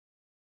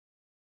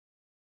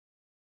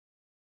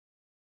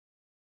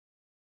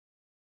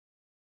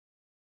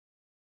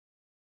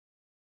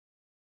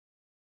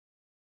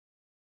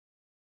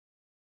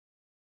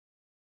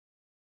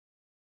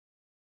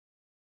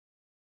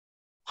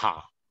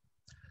Ha.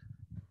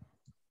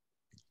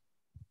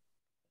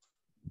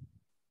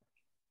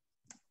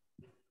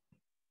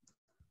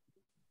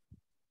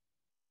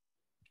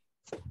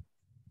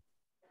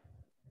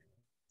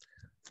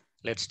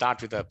 Let's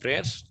start with our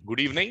prayers. Good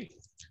evening.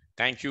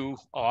 Thank you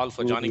all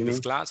for joining this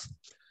class.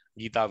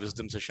 Gita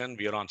Wisdom Session.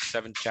 We are on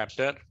 7th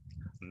chapter,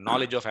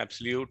 Knowledge of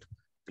Absolute,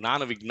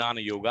 Gnana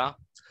Vijnana Yoga.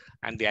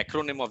 And the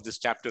acronym of this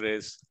chapter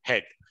is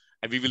HEAD.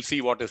 And we will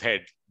see what is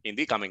HEAD in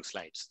the coming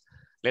slides.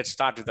 Let's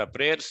start with our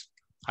prayers.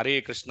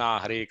 Hare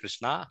Krishna,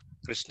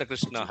 Krishna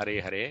Krishna,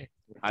 Hare Hare,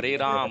 Hare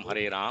Ram,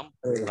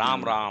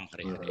 Ram Ram,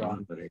 Hare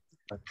Hare.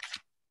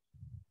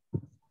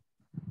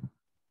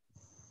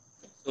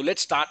 So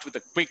let's start with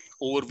a quick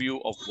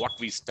overview of what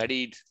we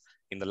studied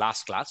in the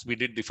last class. We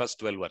did the first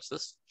 12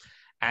 verses.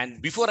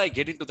 And before I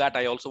get into that,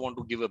 I also want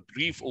to give a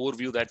brief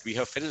overview that we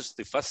have finished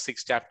the first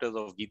 6 chapters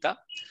of Gita,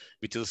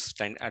 which is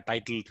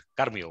titled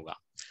Karma Yoga.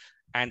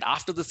 And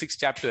after the 6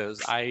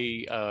 chapters,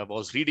 I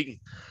was reading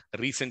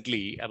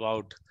recently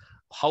about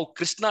how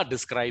Krishna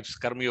describes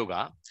Karma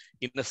Yoga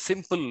in a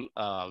simple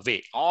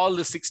way. All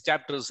the 6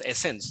 chapters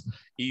essence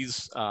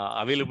is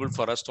available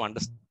for us to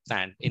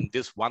understand in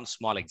this one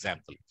small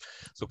example.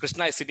 So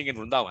Krishna is sitting in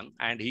Vrindavan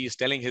and he is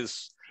telling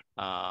his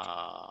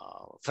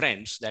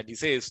friends that he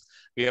says,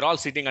 we are all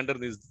sitting under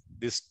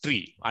this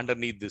tree,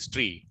 underneath this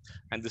tree,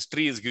 and this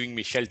tree is giving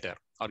me shelter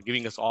or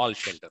giving us all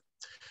shelter.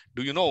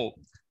 Do you know,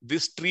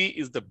 this tree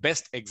is the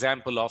best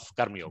example of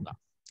Karma Yoga.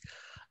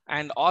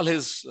 And all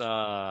his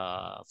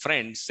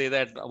friends say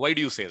that, why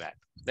do you say that?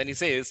 Then he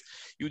says,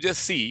 you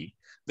just see,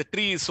 the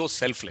tree is so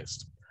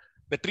selfless.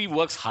 The tree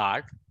works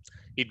hard,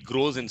 it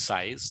grows in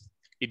size,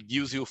 it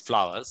gives you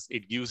flowers,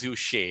 it gives you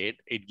shade,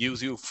 it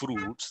gives you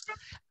fruits,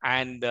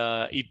 and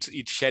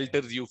it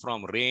shelters you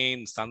from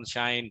rain,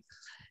 sunshine.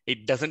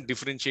 It doesn't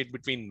differentiate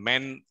between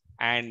men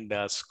and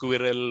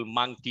squirrel,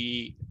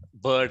 monkey,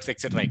 birds,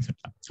 etc., etc.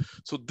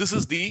 So this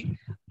is the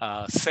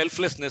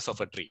selflessness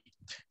of a tree.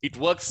 It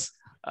works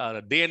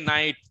day and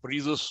night,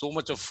 produces so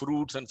much of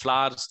fruits and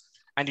flowers,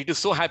 and it is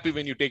so happy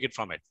when you take it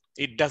from it.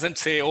 It doesn't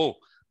say, oh,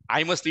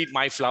 I must eat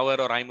my flower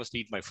or I must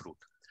eat my fruit.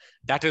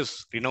 That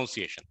is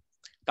renunciation,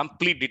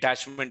 complete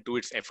detachment to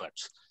its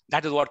efforts.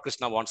 That is what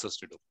Krishna wants us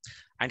to do.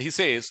 And he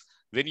says,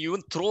 when you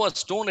even throw a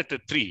stone at a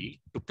tree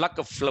to pluck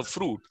a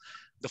fruit,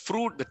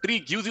 the tree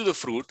gives you the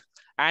fruit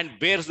and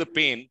bears the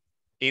pain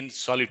in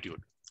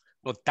solitude.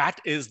 So that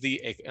is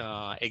the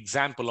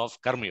example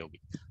of Karma Yogi.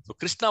 So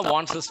Krishna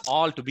wants us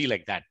all to be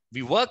like that.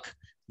 We work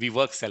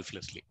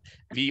selflessly.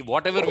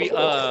 Whatever we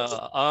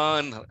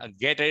earn,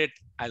 get it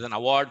as an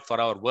award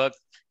for our work,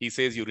 he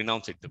says, you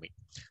renounce it to me.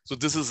 So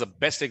this is the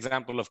best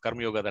example of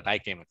Karma Yoga that I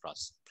came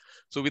across.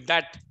 So with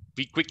that,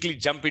 we quickly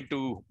jump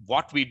into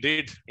what we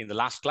did in the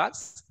last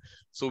class.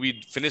 So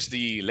we finished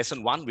the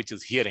lesson 1, which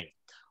is hearing.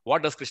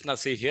 What does Krishna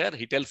say here?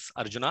 He tells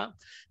Arjuna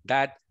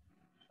that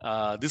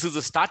this is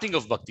the starting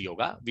of Bhakti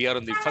Yoga. We are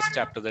in the first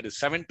chapter, that is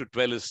 7 to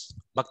 12 is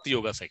Bhakti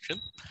Yoga section.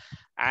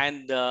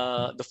 And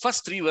the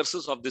first 3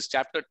 verses of this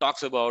chapter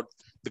talks about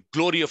the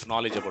glory of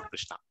knowledge about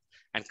Krishna.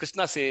 And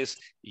Krishna says,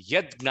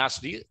 Yad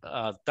gnasri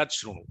tat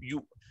shrunu.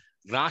 You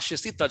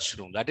gnashyasi tat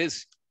shrunu. That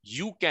is,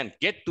 you can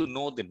get to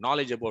know the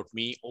knowledge about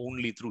me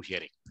only through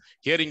hearing.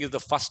 Hearing is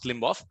the first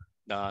limb of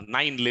the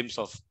 9 limbs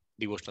of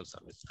devotional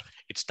service.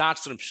 It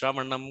starts from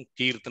Shravanam,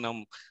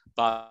 Kirtanam,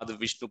 Pada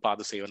Vishnu,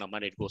 Pada Sevanam,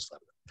 and it goes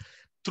further.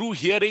 Through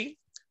hearing,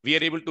 we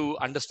are able to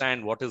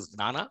understand what is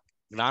Gnana.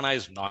 Gnana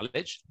is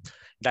knowledge.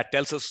 That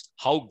tells us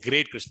how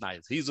great Krishna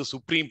is. He is the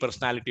supreme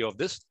personality of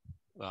this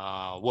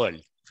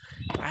world.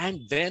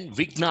 And then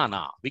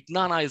Vijnana.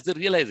 Vijnana is the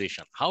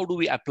realization. How do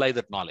we apply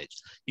that knowledge?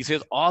 He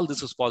says all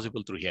this is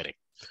possible through hearing.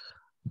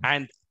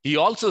 And he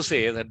also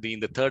says that in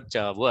the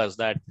 3rd verse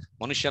that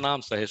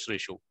Manushanam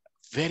Sahasreshu,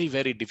 very,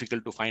 very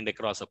difficult to find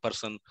across a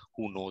person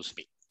who knows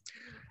me.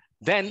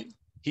 Then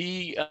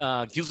he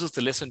gives us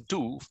the lesson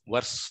 2,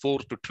 verse 4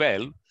 to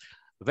 12,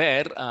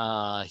 where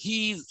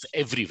he's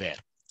everywhere.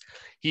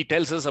 He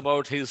tells us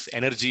about his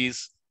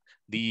energies,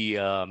 the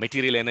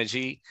material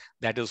energy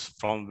that is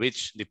from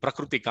which the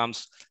Prakriti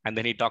comes. And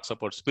then he talks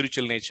about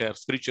spiritual nature,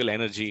 spiritual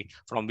energy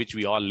from which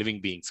we all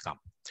living beings come.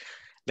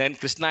 Then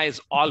Krishna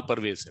is all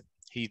pervasive.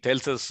 He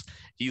tells us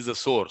he's the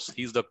source,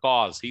 he's the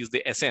cause, he's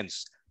the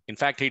essence. In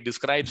fact, he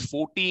describes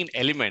 14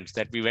 elements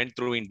that we went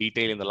through in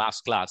detail in the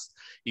last class.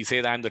 He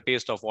said, I am the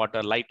taste of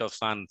water, light of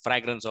sun,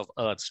 fragrance of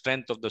earth,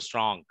 strength of the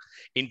strong,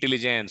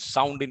 intelligence,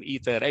 sound in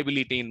ether,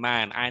 ability in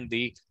man, and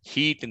the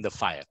heat in the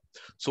fire.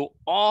 So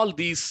all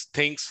these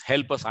things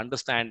help us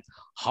understand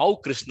how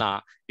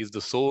Krishna is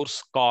the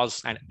source,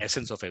 cause, and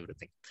essence of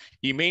everything.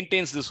 He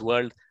maintains this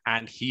world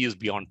and he is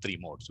beyond 3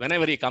 modes.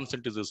 Whenever he comes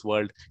into this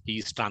world, he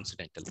is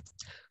transcendental.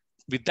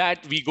 With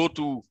that, we go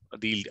to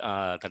the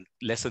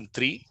lesson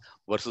 3,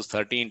 verses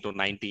 13 to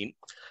 19,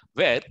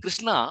 where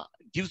Krishna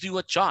gives you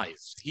a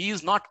choice. He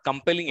is not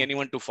compelling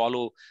anyone to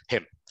follow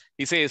him.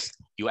 He says,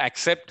 you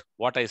accept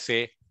what I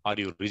say or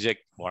you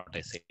reject what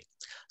I say.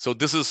 So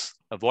this is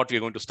what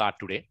we're going to start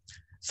today.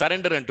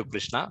 Surrender unto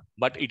Krishna,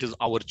 but it is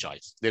our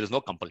choice. There is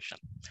no compulsion.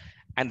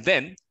 And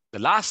then The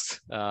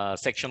last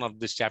section of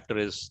this chapter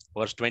is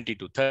verse 20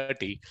 to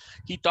 30.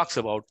 He talks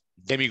about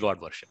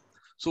demigod worship.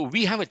 So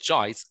we have a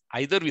choice.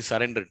 Either we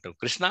surrender to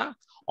Krishna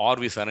or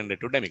we surrender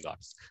to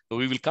demigods. So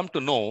we will come to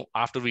know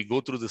after we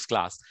go through this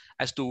class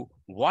as to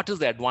what is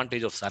the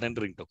advantage of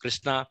surrendering to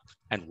Krishna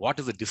and what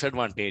is the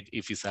disadvantage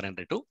if we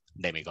surrender to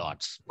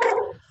demigods.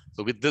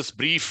 So with this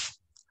brief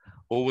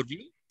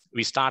overview,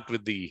 we start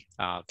with the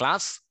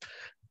class.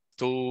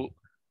 So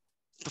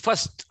the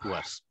first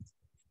verse,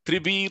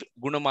 Tribir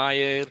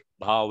Gunamayer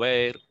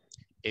Bhaver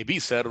Ebi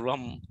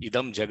Sarvam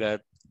Idam Jagat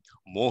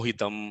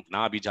Mohitam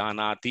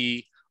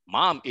Nabijanati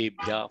Mam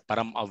Ebhya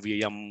Param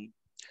Avyayam.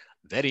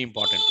 Very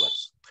important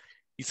verse.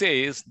 He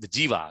says the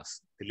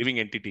jivas, the living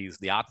entities,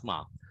 the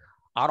Atma,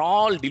 are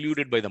all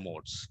deluded by the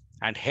modes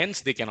and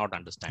hence they cannot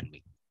understand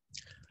me.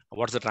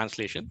 What's the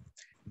translation?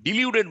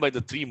 Deluded by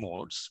the three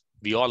modes.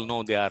 We all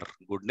know they are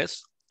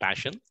goodness,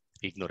 passion,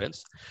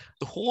 ignorance.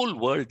 The whole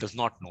world does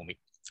not know me,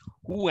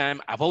 who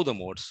am above the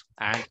modes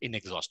and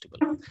inexhaustible.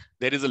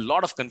 There is a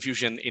lot of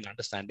confusion in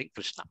understanding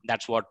Krishna.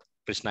 That's what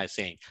Krishna is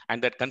saying.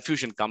 And that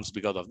confusion comes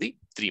because of the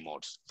three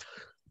modes.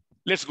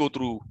 Let's go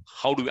through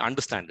how do we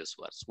understand this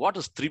verse. What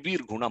is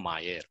Tribir Guna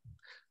Mayer?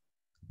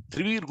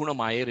 Tribir Guna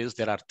Mayer is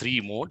there are three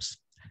modes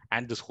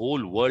and this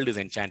whole world is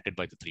enchanted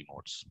by the three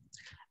modes.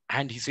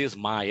 And he says,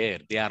 Mayer,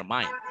 they are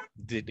mine.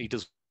 It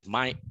is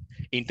my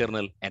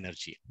internal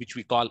energy, which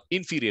we call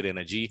inferior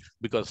energy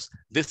because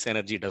this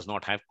energy does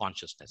not have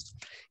consciousness.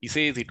 He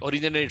says it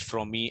originates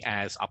from me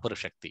as Apara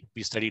Shakti.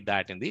 We studied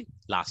that in the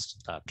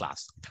last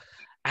class.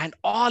 And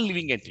all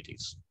living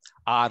entities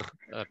are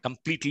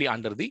completely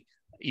under the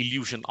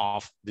illusion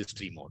of these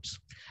three modes.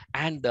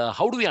 And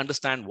how do we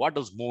understand what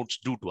does modes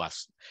do to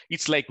us?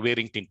 It's like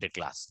wearing tinted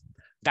glass.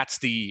 That's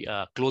the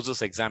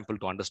closest example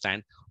to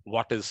understand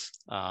what is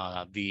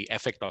the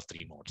effect of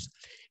three modes.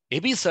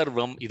 Ebi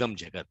sarvam idam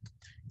jagat.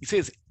 He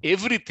says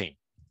everything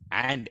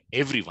and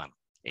everyone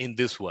in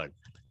this world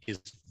is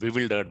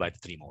bewildered by the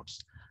three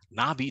modes.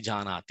 Nabi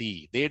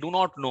janati. They do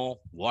not know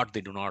what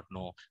they do not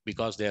know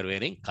because they are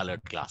wearing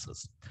colored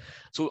glasses.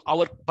 So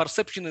our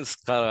perception is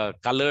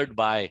colored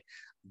by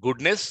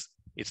goodness,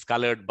 it's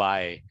colored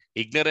by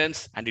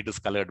ignorance, and it is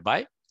colored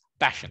by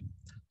passion.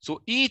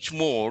 So each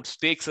mode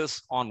takes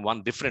us on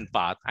one different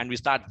path and we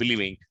start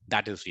believing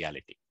that is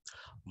reality.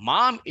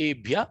 Mam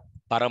ebhya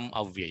param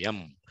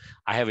avyayam.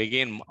 I have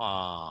again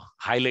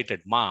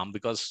highlighted Mam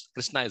because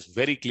Krishna is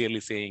very clearly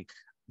saying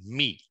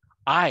me,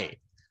 I.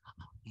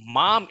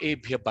 Mam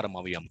ebhya param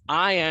avyayam.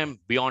 I am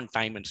beyond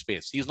time and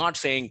space. He's not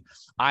saying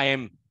I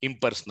am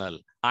impersonal.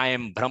 I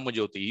am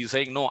Brahmajyoti. He's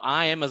saying, no,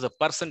 I am as a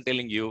person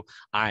telling you,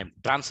 I am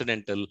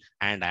transcendental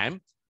and I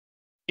am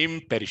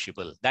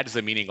imperishable. That is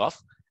the meaning of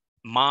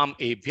Mam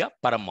Ebhya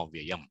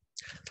Paramavyayam.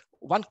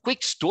 One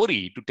quick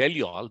story to tell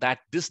you all that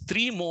these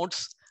three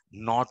modes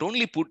not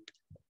only put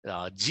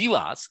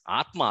jivas,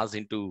 atmas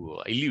into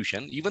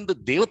illusion, even the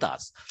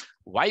devatas.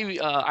 Why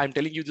I'm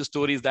telling you the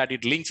story is that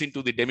it links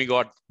into the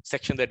demigod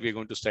section that we're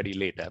going to study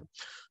later.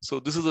 So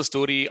this is a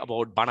story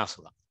about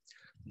Banasura.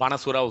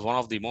 Banasura was one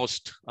of the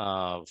most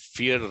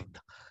feared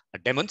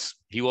demons.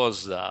 He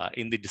was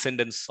in the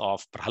descendants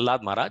of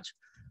Prahlad Maharaj.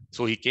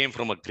 So he came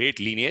from a great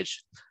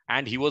lineage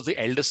and he was the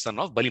eldest son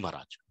of Bali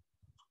Maharaj.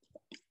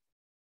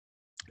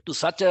 To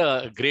such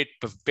a great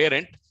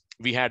parent,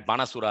 we had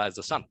Banasura as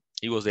the son.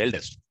 He was the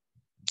eldest.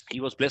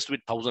 He was blessed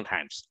with 1,000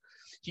 hands.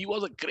 He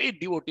was a great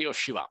devotee of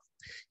Shiva.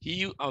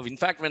 He, in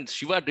fact, when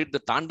Shiva did the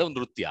Tandav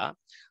Nrutya,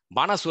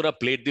 Banasura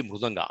played the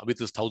mrudanga with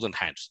his 1,000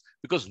 hands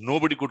because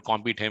nobody could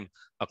compete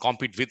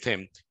with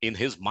him in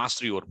his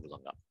mastery over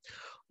mrudanga.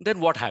 Then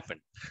what happened?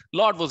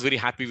 Lord was very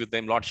happy with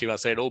them. Lord Shiva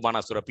said, oh,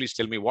 Banasura, please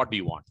tell me, what do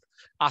you want?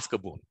 Ask a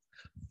boon.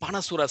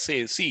 Banasura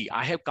says, see,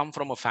 I have come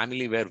from a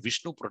family where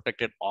Vishnu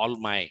protected all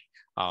my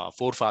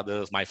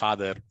forefathers, my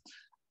father.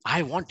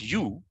 I want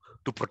you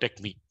to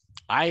protect me.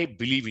 I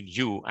believe in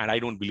you and I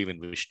don't believe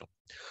in Vishnu.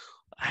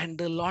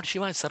 And Lord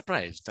Shiva is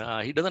surprised.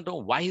 He doesn't know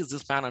why is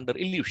this man under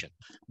illusion.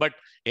 But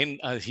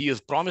he has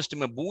promised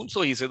him a boon,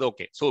 so he said,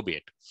 okay, so be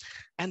it.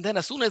 And then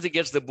as soon as he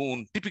gets the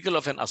boon, typical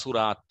of an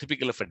asura,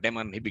 typical of a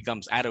demon, he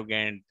becomes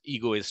arrogant,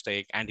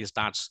 egoistic, and he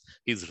starts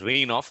his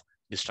reign of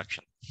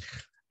destruction.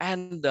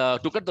 And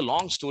to cut the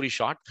long story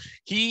short,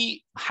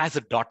 he has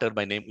a daughter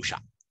by name Usha.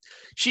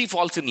 She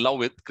falls in love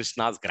with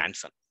Krishna's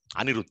grandson,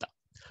 Aniruddha.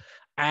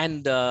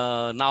 And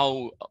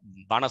now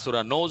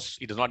Banasura knows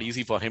it is not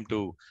easy for him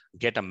to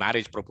get a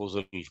marriage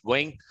proposal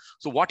going.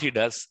 So what he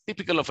does,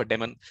 typical of a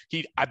demon,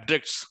 he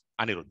abducts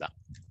Aniruddha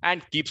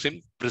and keeps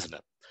him prisoner.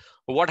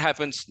 What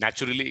happens?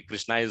 Naturally,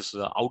 Krishna is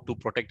out to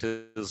protect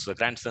his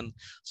grandson.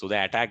 So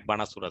they attack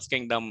Banasura's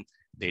kingdom.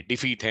 They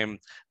defeat him.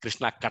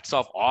 Krishna cuts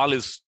off all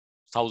his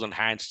 1,000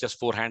 hands. Just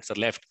 4 hands are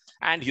left.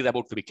 And he's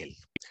about to be killed.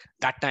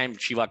 That time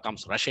Shiva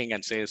comes rushing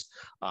and says,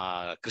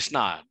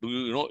 Krishna, do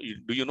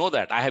you know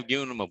that I have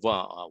given him a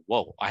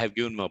vow, I have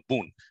given him a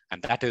boon,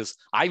 and that is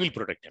I will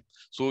protect him.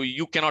 So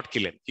you cannot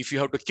kill him. If you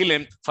have to kill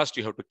him, first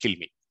you have to kill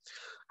me.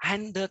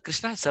 And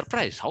Krishna is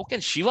surprised. How can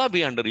Shiva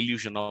be under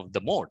illusion of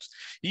the modes?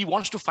 He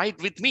wants to fight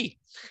with me.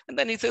 And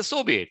then he says,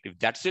 so be it. If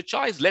that's your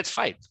choice, let's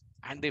fight.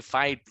 and they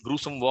fight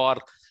gruesome war,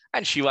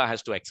 and Shiva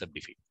has to accept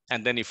defeat.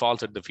 And then he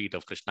falls at the feet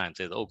of Krishna and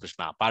says, "Oh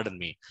Krishna, pardon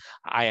me.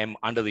 I am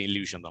under the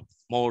illusion of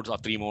modes or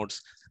three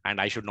modes, and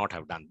I should not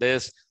have done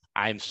this.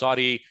 I am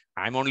sorry.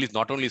 I'm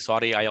not only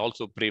sorry, I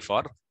also pray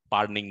for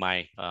pardoning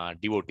my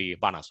devotee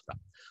Banasura."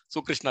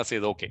 So Krishna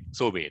says, "Okay,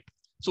 so be it."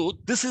 So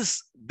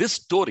this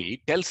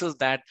story tells us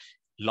that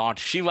Lord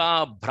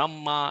Shiva,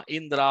 Brahma,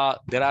 Indra,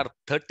 there are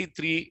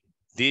 33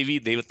 Devi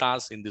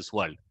Devatas in this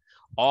world,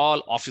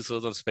 all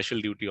officers of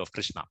special duty of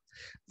Krishna.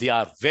 They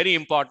are very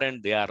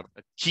important. They are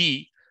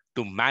key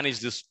to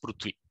manage this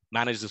Prithvi,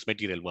 manage this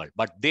material world,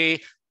 but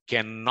they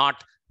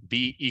cannot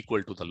be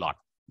equal to the Lord.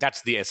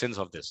 That's the essence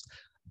of this.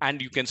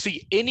 And you can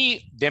see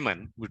any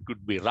demon, which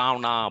could be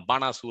Ravana,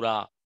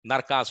 Banasura,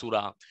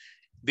 Narkasura,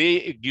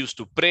 they used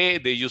to pray,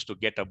 they used to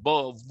get a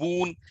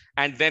boon,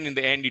 and then in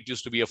the end, it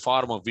used to be a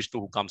form of Vishnu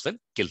who comes and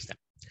kills them.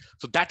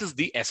 So that is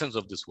the essence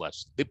of this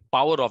verse, the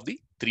power of the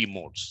three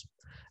modes.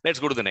 Let's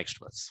go to the next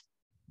verse.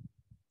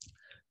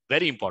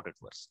 Very important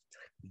verse.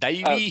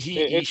 Daivi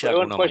hi Isha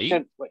One Gunamai.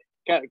 question.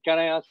 Can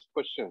I ask a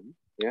question?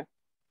 Yeah.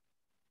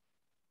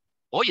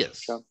 Oh,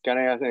 yes. Can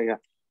I ask? Yeah.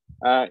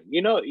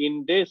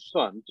 In this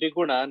one,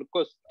 Triguna, and of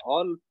course,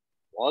 all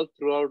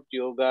throughout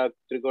yoga,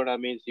 Triguna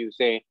means you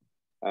say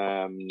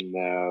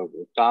Tamasa,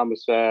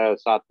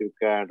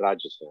 Satvika, and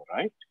Rajasa,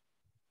 right?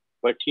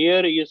 But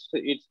here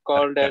it's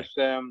called as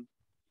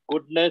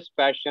goodness,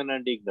 passion,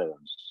 and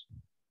ignorance.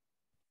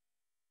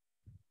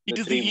 It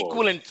is the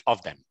equivalent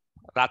of them.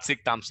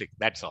 Ratsik, Tamsik,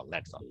 that's all.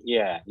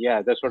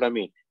 Yeah, that's what I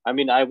mean.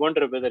 I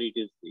wonder whether it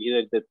is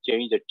either they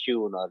change the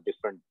tune or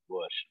different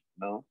version.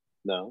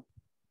 No.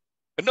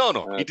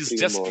 It is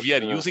just we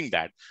are using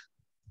that.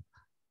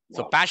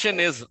 So passion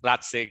is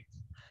Ratsik,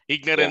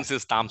 ignorance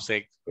is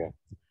Tamsik,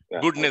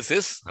 goodness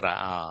is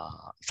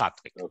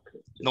Satvik. Okay.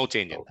 No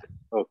change in that.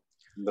 Okay.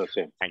 The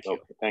same. Thank you.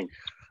 Okay.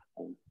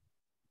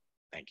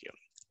 Thank you.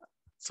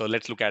 So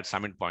let's look at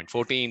summit point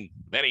 14.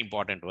 Very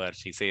important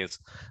verse. He says,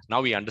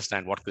 now we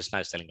understand what Krishna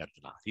is telling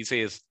Arjuna. He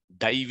says,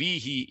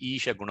 Daivi hi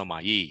Isha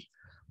Gunamayi,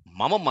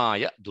 Mama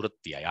Maya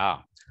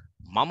Duratyaya,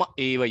 Mama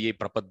Eva ye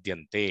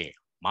Prapadyante,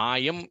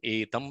 Mayam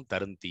Etam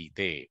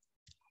Tarantite.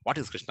 What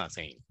is Krishna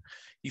saying?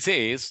 He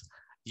says,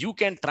 you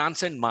can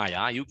transcend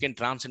Maya, you can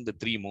transcend the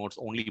three modes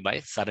only by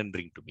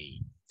surrendering to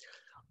me.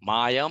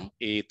 Mayam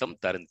Etam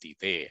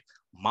Tarantite,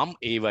 Mam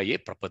Eva ye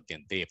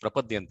Prapadyante.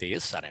 Prapadyante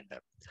is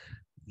surrender.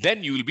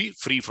 Then you will be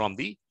free from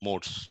the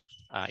modes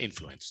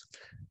influence.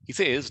 He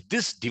says,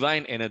 this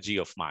divine energy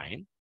of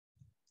mine,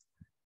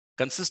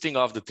 consisting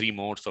of the three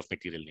modes of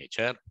material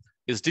nature,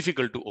 is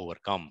difficult to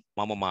overcome.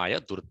 Mama Maya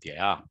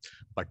Durtyaya.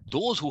 But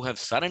those who have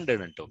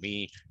surrendered unto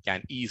me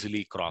can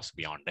easily cross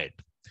beyond it.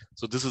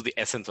 So this is the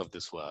essence of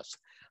this verse.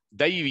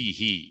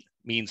 Daivihi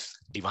means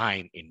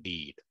divine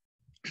indeed.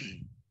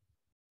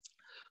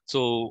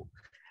 So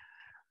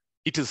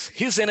it is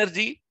his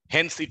energy,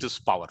 hence it is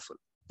powerful.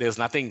 There's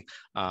nothing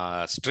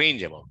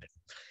strange about it.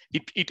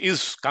 It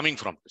is coming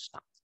from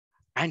Krishna.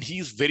 And he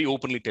is very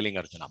openly telling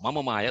Arjuna,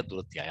 Mama Maya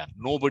Duratyaya.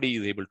 Nobody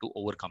is able to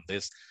overcome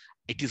this.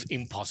 It is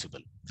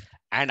impossible.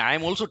 And I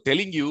am also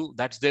telling you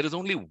that there is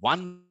only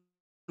one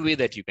way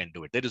that you can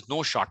do it. There is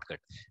no shortcut.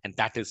 And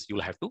that is,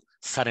 you'll have to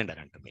surrender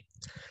unto me.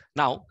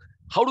 Now,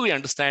 how do we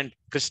understand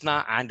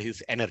Krishna and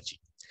his energy?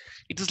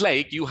 It is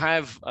like you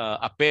have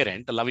a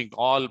parent,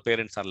 all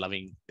parents are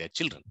loving their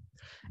children.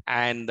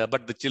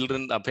 But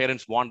the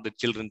parents want the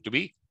children to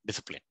be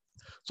disciplined.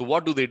 So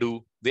what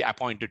do? They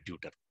appoint a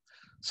tutor.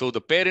 So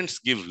the parents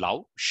give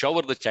love,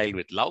 shower the child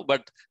with love,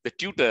 but the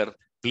tutor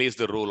plays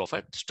the role of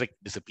a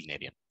strict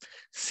disciplinarian.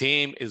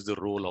 Same is the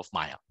role of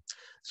Maya.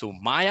 So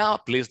Maya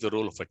plays the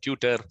role of a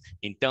tutor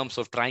in terms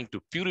of trying to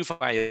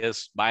purify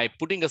us by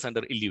putting us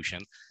under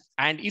illusion.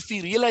 And if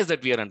we realize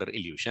that we are under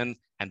illusion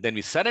and then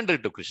we surrender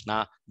to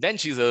Krishna, then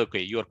she says, okay,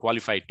 you are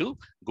qualified to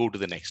go to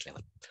the next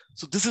level.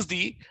 So this is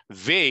the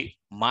way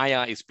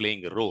Maya is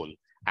playing a role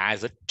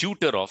as a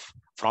tutor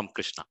from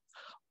Krishna.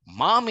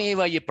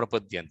 Mameva ye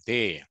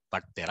prapadyante,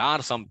 but there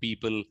are some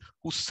people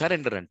who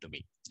surrender unto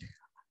me.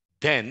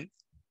 Then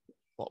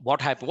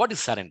what happens? What is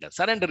surrender?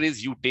 Surrender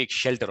is you take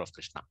shelter of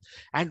Krishna.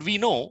 And we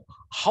know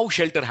how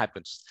shelter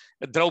happens.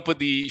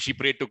 Draupadi, she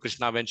prayed to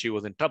Krishna when she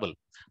was in trouble.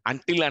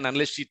 Until and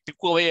unless she took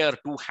away her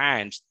two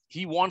hands,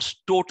 he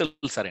wants total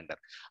surrender.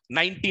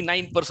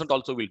 99%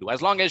 also will do.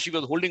 As long as she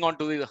was holding on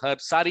to her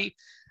sari,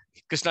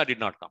 Krishna did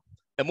not come.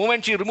 The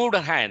moment she removed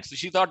her hands,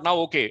 she thought, now,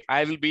 okay,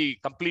 I will be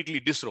completely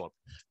disrobed.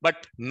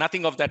 But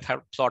nothing of that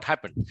sort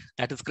happened.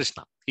 That is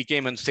Krishna. He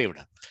came and saved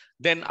her.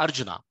 Then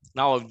Arjuna.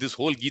 Now, this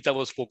whole Gita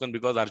was spoken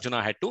because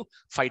Arjuna had to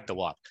fight the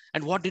war.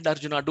 And what did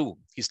Arjuna do?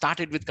 He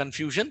started with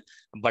confusion,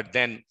 but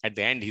then at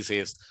the end he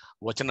says,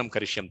 Vachanam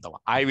karishyam tava.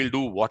 I will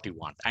do what you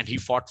want. And he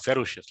fought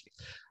ferociously.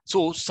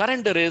 So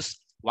surrender is,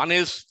 one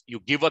is you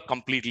give up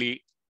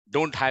completely,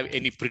 don't have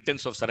any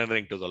pretense of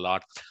surrendering to the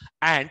Lord.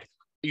 And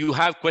you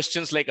have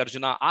questions like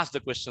Arjuna, ask the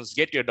questions,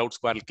 get your doubts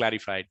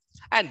clarified,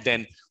 and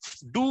then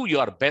do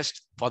your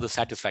best for the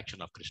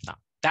satisfaction of Krishna.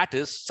 That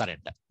is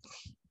surrender.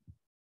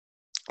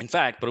 In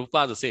fact,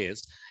 Prabhupada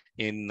says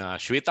in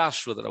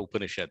Shvetashvatara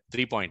Upanishad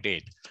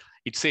 3.8,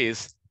 It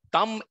says,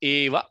 Tam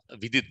eva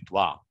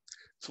viditva.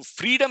 So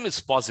freedom is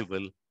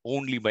possible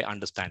only by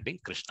understanding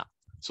Krishna.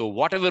 So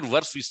whatever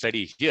verse we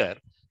study here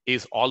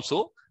is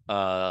also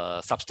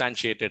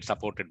substantiated,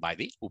 supported by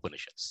the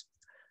Upanishads.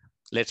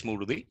 Let's move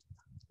to the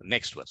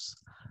next verse.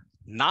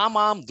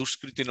 Namam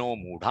dushkritino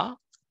mudha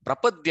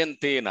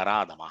prapadyante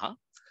naradamaha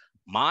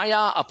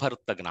maya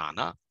apartha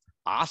gnana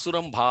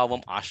asuram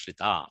bhavam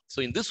ashrita.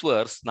 So in this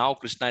verse, now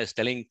Krishna is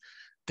telling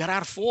there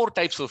are 4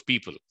 types of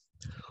people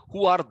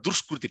who are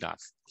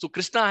dushkritinas. So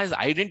Krishna has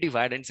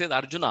identified and says,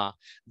 Arjuna,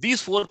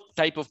 these 4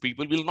 type of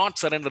people will not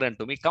surrender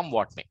unto me, come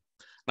what may.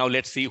 Now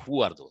let's see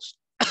who are those.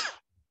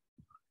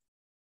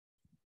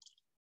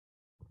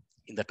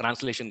 In the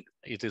translation,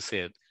 it is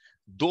said,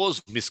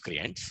 those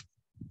miscreants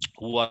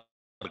who are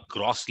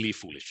grossly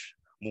foolish,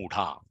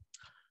 mudha,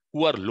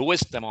 who are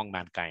lowest among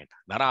mankind,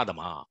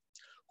 naradama,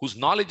 whose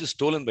knowledge is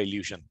stolen by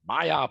illusion,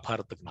 maya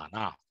apharta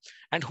gnana,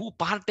 and who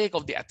partake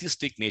of the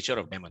atheistic nature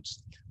of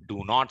demons,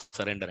 do not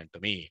surrender unto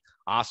me,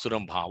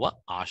 asuram bhava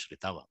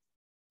ashritava.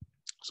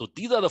 So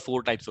these are the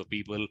 4 types of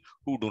people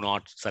who do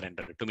not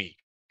surrender to me.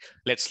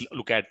 Let's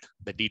look at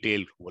the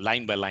detailed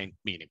line by line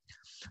meaning.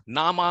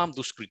 Namam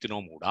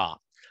dushkritino mudha.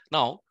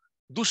 Now,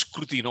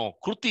 dushkritino,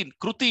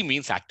 kruti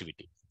means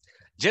activity.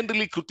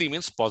 Generally, kruti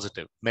means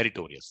positive,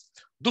 meritorious.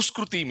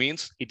 Dushkruti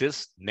means it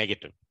is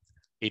negative.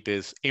 It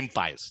is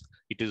impious.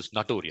 It is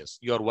notorious.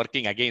 You are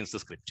working against the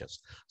scriptures.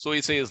 So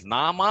it says,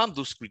 Namam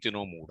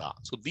dushkritino mudha.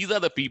 So these are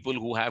the people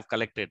who have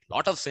collected a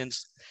lot of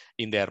sins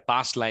in their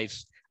past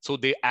lives. So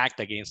they act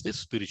against the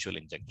spiritual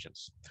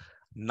injunctions.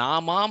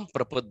 Namam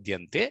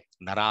prapadyante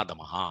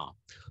naradamaha.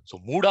 So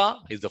Muda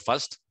is the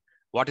first.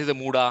 What is a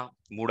Muda?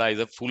 Muda is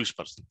a foolish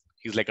person.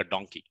 He's like a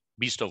donkey,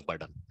 beast of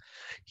burden.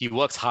 He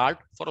works hard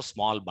for a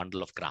small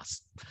bundle of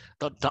grass.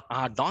 The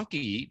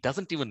donkey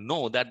doesn't even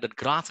know that the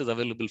grass is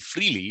available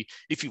freely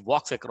if he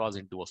walks across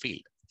into a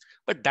field.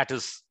 But that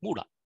is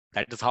Muda.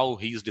 That is how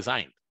he is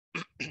designed.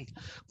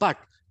 But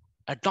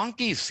a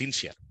donkey is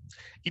sincere.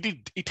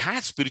 It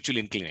has spiritual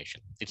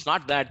inclination. It's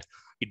not that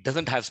it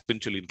doesn't have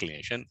spiritual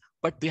inclination,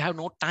 but they have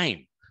no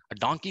time. A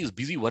donkey is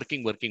busy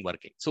working.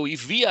 So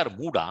if we are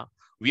Muda,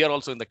 we are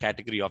also in the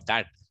category of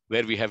that,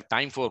 where we have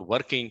time for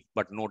working,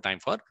 but no time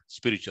for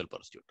spiritual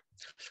pursuit.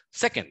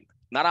 Second,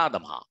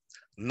 Naradamha.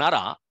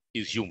 Nara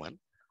is human.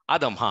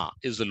 Adamha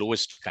is the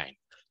lowest kind.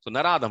 So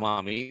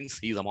Naradamha means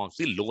he is amongst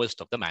the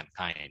lowest of the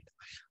mankind.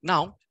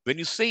 Now, when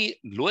you say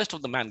lowest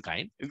of the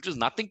mankind, it has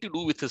nothing to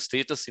do with his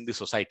status in the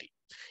society.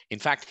 In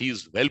fact, he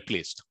is well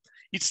placed.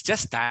 It's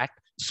just that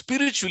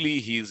spiritually,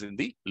 he is in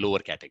the lower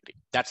category.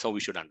 That's how we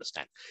should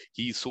understand.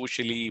 He is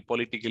socially,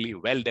 politically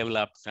well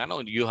developed.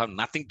 You have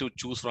nothing to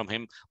choose from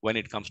him when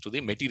it comes to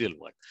the material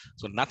world.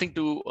 So nothing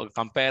to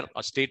compare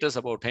a status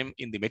about him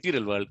in the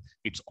material world.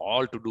 It's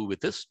all to do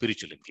with his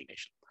spiritual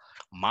inclination.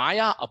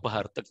 Maya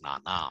apaharta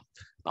gnana.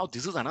 Now,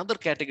 this is another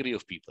category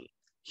of people.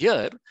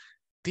 Here,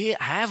 they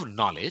have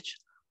knowledge,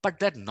 but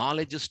that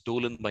knowledge is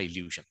stolen by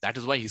illusion. That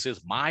is why he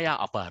says Maya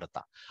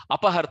apaharta.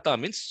 Apaharta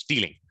means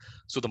stealing.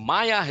 So the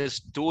Maya has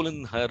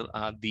stolen her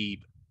the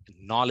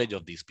knowledge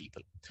of these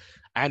people,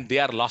 and they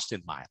are lost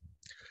in Maya.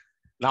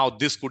 Now,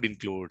 this could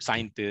include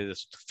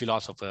scientists,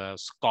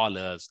 philosophers,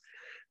 scholars.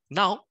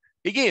 Now,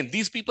 again,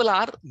 these people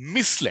are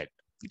misled.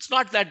 It's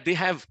not that they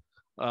have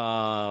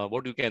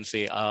what you can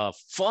say, a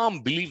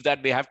firm belief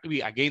that they have to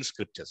be against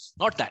scriptures.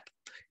 Not that.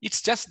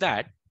 It's just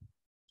that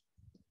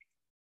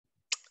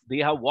they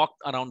have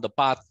walked around the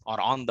path or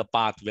on the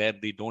path where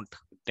they don't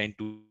tend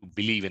to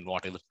believe in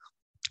whatever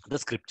the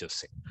scriptures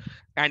say.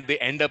 And they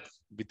end up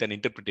with an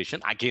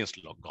interpretation against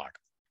God.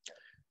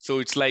 So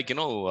it's like,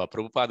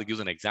 Prabhupada gives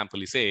an example.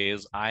 He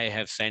says, I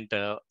have sent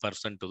a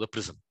person to the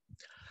prison.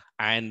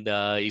 And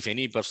if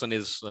any person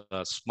is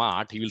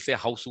smart, he will say,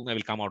 how soon I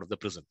will come out of the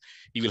prison.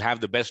 He will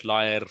have the best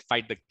lawyer,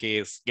 fight the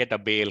case, get a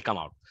bail, come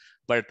out.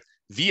 But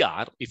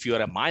if you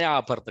are a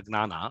Maya Apartha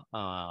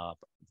Gnana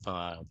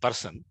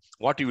person,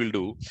 what you will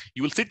do,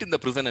 you will sit in the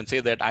prison and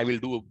say that I will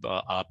do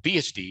a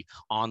PhD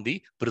on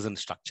the prison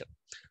structure.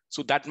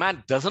 So that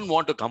man doesn't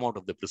want to come out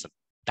of the prison.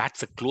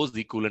 That's a close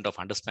equivalent of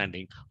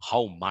understanding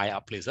how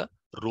Maya plays a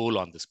role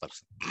on this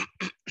person.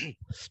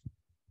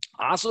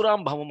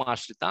 Asuram Bhavam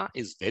Ashrita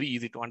is very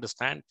easy to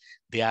understand.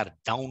 They are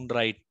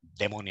downright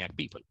demoniac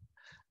people.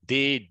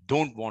 They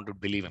don't want to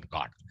believe in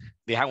God.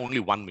 They have only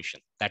one mission.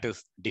 That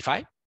is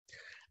defy,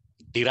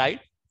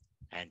 deride,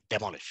 and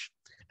demolish.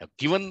 Now,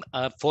 given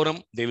a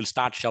forum, they will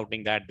start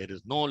shouting that there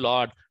is no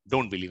Lord,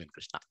 don't believe in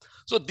Krishna.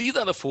 So these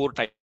are the 4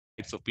 types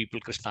of people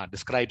Krishna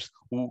describes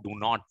who do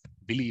not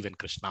believe in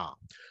Krishna.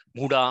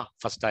 Muda,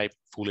 first type,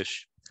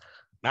 foolish.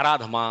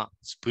 Naradhama,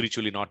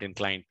 spiritually not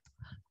inclined.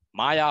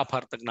 Maya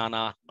Apartha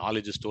Gnana,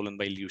 knowledge is stolen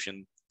by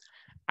illusion.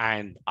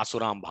 And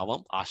Asuram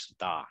Bhavam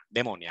Ashrita,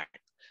 demoniac.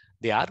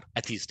 They are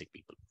atheistic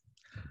people.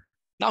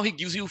 Now he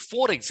gives you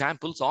 4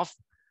 examples of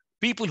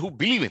people who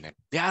believe in him.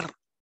 They are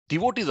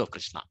devotees of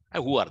Krishna.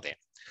 And who are they?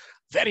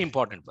 Very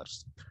important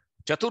verse.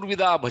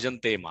 Chaturvida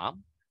bhajante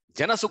mam,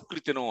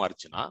 janasukritino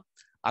arjuna,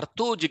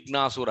 artho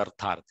jignasur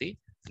artharti,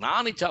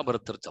 gnanicha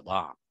bhartar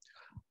jaba.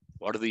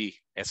 What is the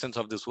essence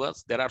of this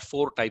verse? There are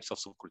 4 types of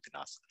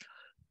Sukritinas.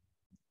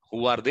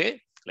 Who are they?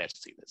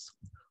 Let's see this.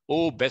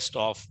 Oh, best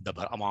of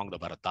among the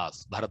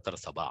Bharatas, Bharatar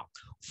Sabha,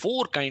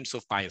 4 kinds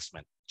of pious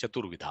men,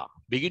 Chaturvidha,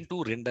 begin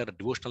to render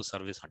devotional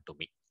service unto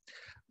me.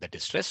 The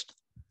distressed,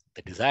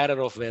 the desirer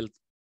of wealth,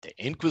 the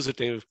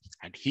inquisitive,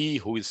 and he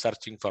who is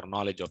searching for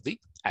knowledge of the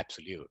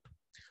absolute.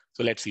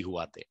 So let's see who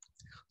are they.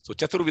 So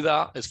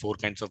Chaturvidha is 4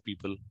 kinds of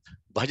people.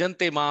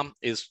 Bhajante Mam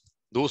is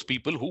those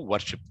people who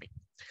worship me.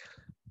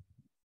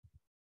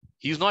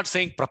 He's not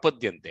saying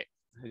prapadyante.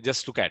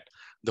 Just look at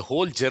the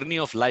whole journey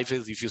of life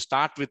is if you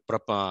start with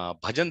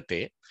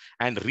bhajante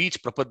and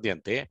reach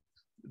prapadyante,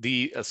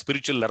 the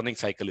spiritual learning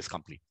cycle is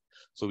complete.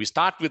 So we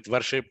start with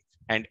worship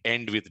and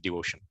end with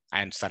devotion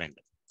and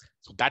surrender.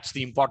 So that's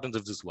the importance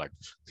of this word.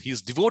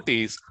 His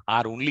devotees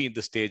are only in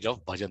the stage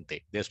of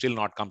bhajante. They're still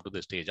not come to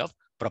the stage of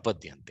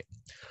prapadyante.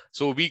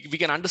 So we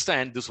can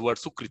understand this word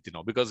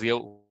sukritina because we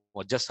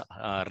have just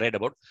read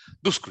about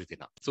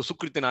duskritina. So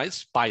sukritina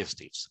is pious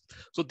deeds.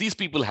 So these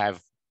people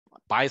have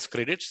pious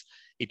credits.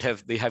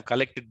 They have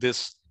collected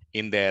this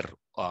in their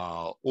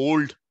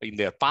in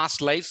their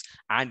past lives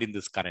and in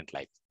this current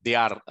life. They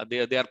are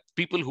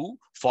people who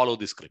follow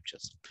the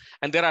scriptures.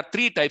 And there are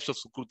 3 types of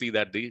sukruti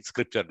that the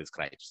scripture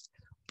describes.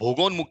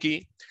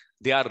 Bhogonmukhi,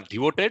 they are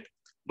devoted,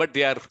 but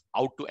they are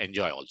out to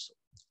enjoy also.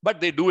 But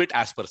they do it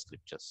as per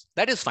scriptures.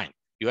 That is fine.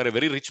 You are a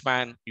very rich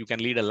man. You can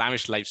lead a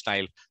lavish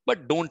lifestyle,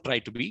 but don't try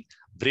to be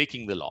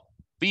breaking the law.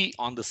 Be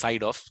on the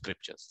side of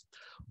scriptures.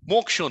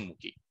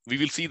 Mokshonmukhi, we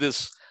will see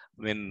this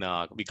when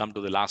we come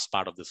to the last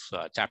part of this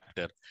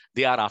chapter.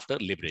 They are after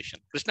liberation.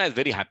 Krishna is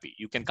very happy.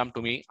 You can come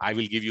to me. I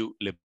will give you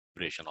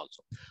liberation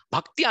also.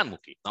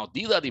 Bhaktiyanmukhi. Now,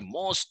 these are the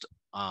most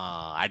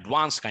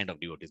advanced kind of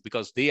devotees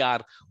because they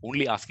are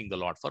only asking the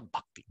Lord for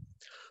bhakti.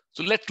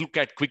 So let's look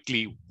at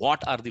quickly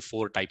what are the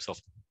 4 types of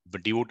the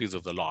devotees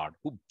of the Lord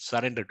who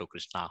surrender to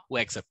Krishna, who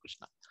accept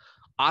Krishna.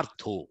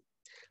 Artho,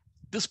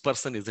 this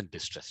person is in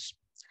distress.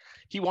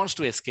 He wants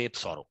to escape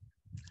sorrow.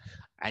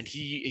 And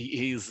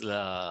he is,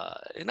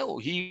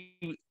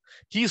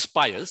 he is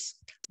pious,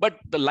 but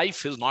the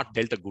life is not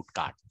dealt a good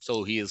card.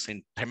 So he is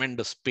in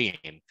tremendous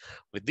pain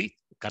with the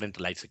current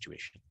life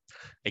situation.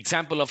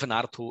 Example of an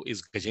Artho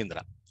is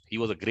Gajendra. He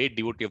was a great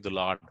devotee of the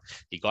Lord.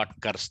 He got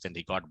cursed and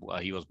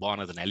he was born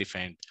as an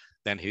elephant.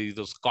 Then he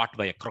was caught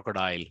by a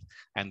crocodile.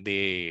 And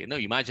they,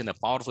 imagine a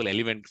powerful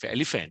elephant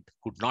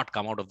could not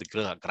come out of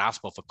the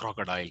grasp of a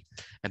crocodile.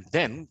 And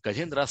then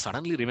Gajendra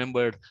suddenly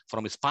remembered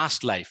from his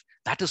past life,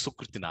 that is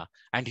Sukritina.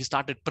 And he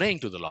started praying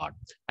to the Lord.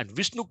 And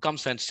Vishnu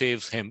comes and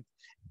saves him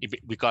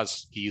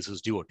because he is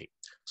his devotee.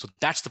 So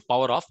that's the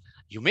power of,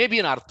 you may be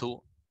an Artho,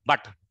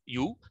 but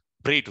you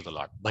pray to the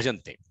Lord.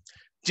 Bhajante.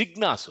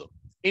 Jignasu,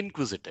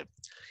 inquisitive.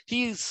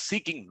 He is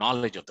seeking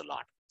knowledge of the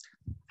Lord.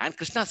 And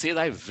Krishna says,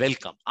 I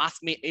welcome.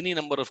 Ask me any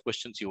number of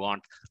questions you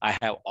want. I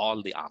have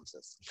all the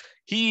answers.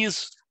 He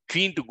is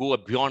keen to go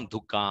beyond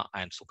dukkha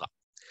and sukha.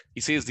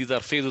 He says, these are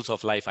phases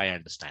of life, I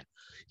understand.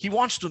 He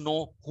wants to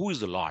know who is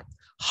the Lord.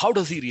 How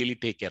does he really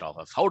take care of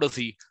us? How does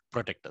he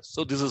protect us?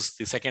 So this is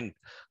the second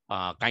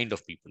kind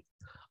of people.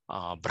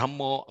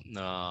 Brahmo,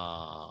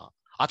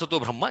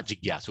 Atato Brahma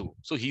Jigyasu.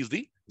 So he is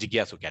the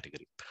Jigyasu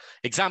category.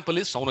 Example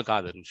is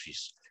Saunaka the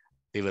Rishis.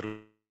 They were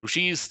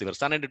Rishis, they were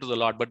surrendered to the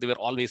Lord, but they were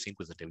always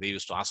inquisitive. They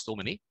used to ask so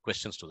many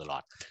questions to the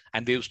Lord,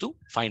 and they used to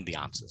find the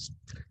answers.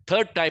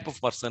 Third type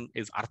of person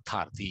is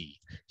Artharthi.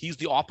 He's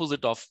the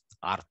opposite of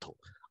Artho.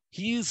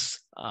 He's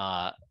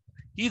a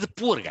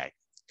poor guy,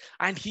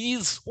 and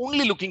he's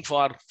only looking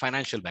for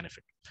financial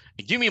benefit.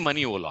 Give me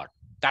money, O Lord.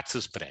 That's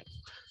his prayer.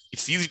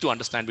 It's easy to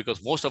understand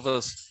because most of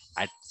us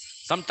at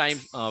some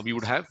time we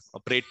would have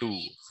prayed to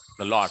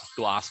the Lord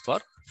to ask for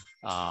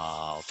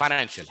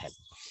financial help.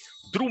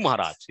 Dhruv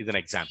Maharaj is an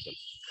example.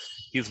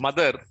 His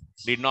mother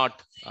did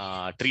not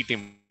treat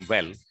him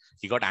well.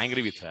 He got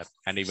angry with her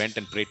and he went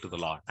and prayed to the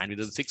Lord. And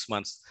within 6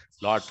 months,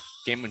 Lord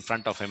came in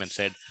front of him and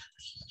said,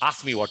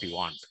 ask me what you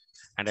want.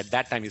 And at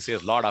that time, he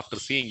says, Lord, after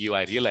seeing you,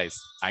 I realize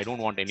I don't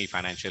want any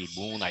financial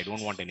boon. I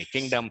don't want any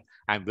kingdom.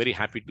 I'm very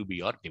happy to be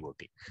your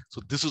devotee.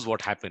 So this is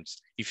what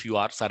happens if you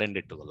are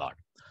surrendered to the Lord.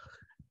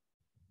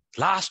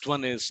 Last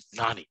one is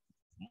Gnani.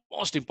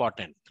 Most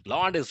important.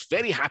 Lord is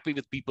very happy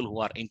with people who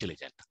are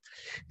intelligent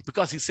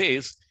because he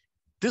says,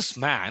 this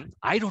man,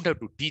 I don't have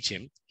to teach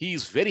him. He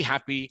is very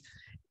happy.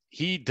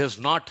 He does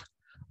not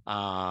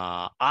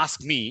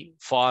ask me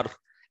for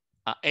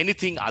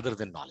anything other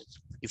than knowledge.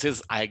 He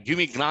says, give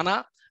me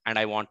gnana and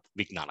I want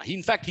vijnana.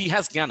 In fact, he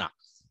has jnana.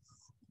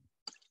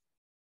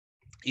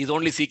 He's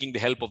only seeking the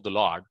help of the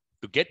Lord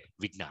to get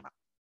vijnana.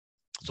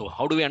 So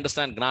how do we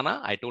understand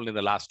gnana? I told in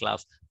the last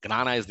class,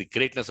 gnana is the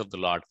greatness of the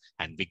Lord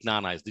and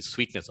vijnana is the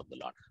sweetness of the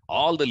Lord.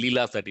 All the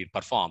leelas that he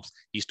performs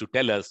is to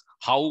tell us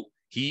how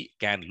he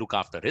can look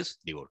after his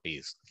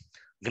devotees.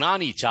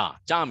 Gnani cha.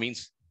 Cha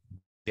means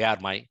they are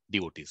my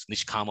devotees.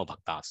 Nishkama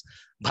bhaktas.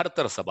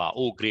 Bharatar Sabha,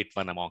 oh great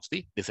one amongst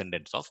the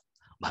descendants of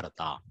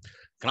Bharata.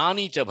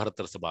 Gnani cha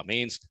Bharatar Sabha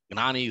means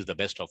Gnani is the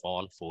best of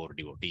all 4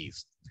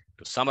 devotees.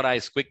 To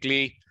summarize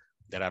quickly,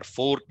 there are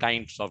 4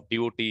 kinds of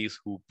devotees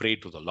who pray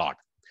to the Lord.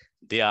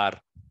 They are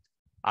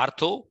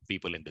Artho,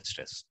 people in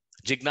distress.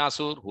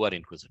 Jignasur, who are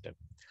inquisitive.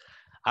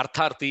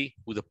 Artharthi,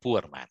 who is a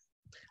poor man.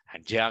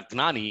 And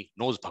Gnani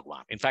knows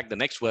Bhagwan. In fact, the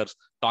next verse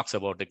talks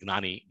about the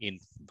Gnani in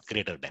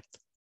greater depth.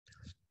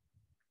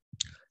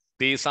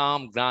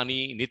 Tesam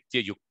Gnani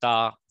Nitya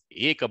Yukta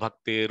Eka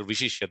Bhaktir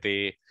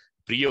Vishishyate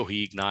Priyo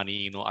hi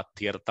Gnani no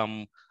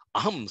Atyartam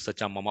Aham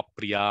Sacham Mama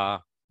Priya.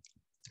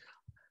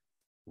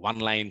 One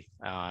line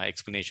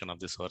explanation of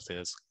this verse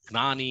is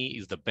Gnani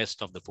is the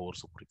best of the four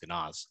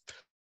Sukritinas.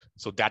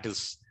 So that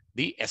is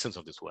the essence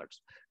of these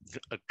words.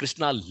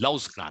 Krishna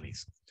loves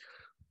Gnanis.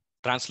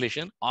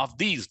 Translation of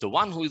these, the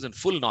one who is in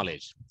full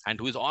knowledge and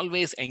who is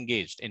always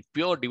engaged in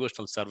pure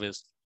devotional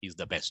service is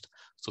the best.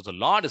 So the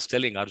Lord is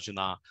telling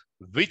Arjuna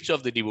which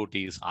of the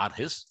devotees are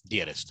his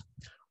dearest.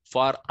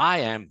 For I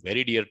am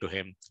very dear to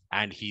him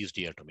and he is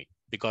dear to me,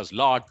 because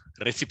Lord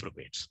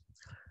reciprocates.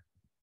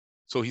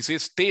 So he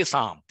says,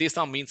 Tesam.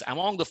 Tesam means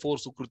among the four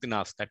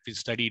Sukritinas that we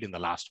studied in the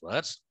last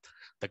verse,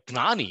 the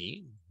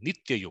Gnani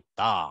Nitya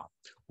Yukta,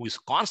 who is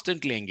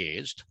constantly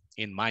engaged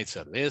in my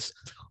service,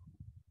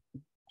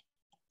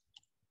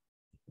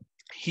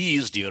 he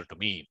is dear to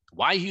me.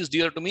 Why he is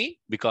dear to me?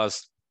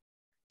 Because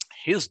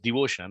his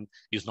devotion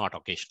is not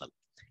occasional.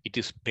 It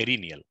is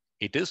perennial.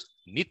 It is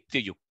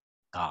Nitya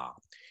Yukta.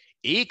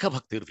 Eka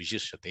Bhaktir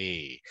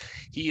Vishishyate.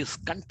 He is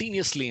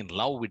continuously in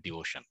love with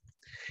devotion.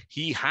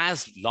 He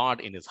has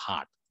Lord in his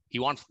heart. He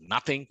wants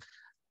nothing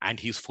and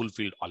he's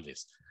fulfilled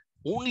always.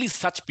 Only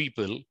such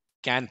people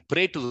can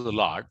pray to the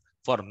Lord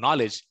for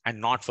knowledge and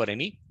not for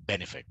any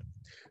benefit.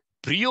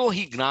 Priyo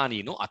hi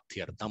gnani no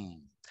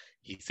atyartam.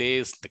 He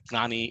says the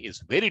Gnani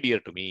is very dear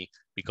to me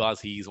because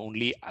he is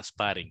only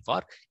aspiring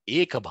for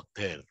Eka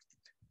Bhaktir,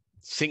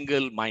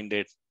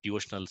 single-minded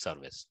devotional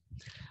service.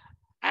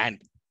 And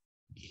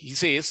he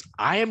says,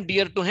 I am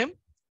dear to him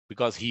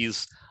because he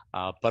is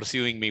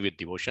pursuing me with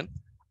devotion.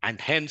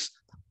 And hence,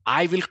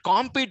 I will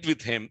compete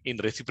with him in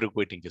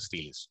reciprocating his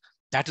feelings.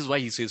 That is why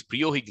he says,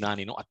 Priyo hi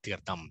gnani no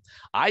atyartam.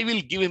 I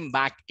will give him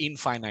back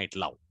infinite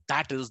love.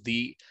 That is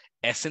the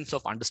essence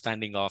of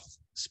understanding of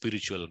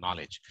spiritual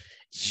knowledge.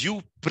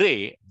 You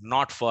pray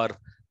not for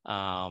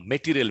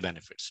material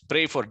benefits.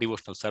 Pray for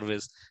devotional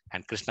service,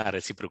 and Krishna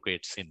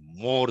reciprocates in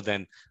more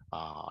than,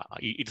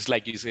 it is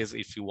like he says,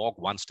 if you walk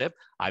one step,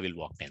 I will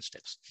walk 10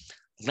 steps.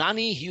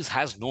 Gnani, he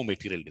has no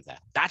material desire.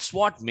 That's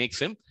what makes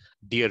him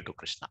dear to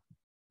Krishna.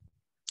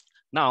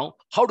 Now,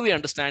 how do we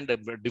understand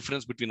the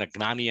difference between a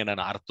Gnani and an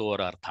Artho or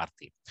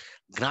Artharthi?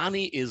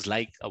 Gnani is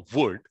like a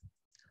wood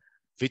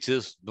which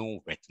is no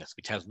wetness,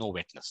 which has no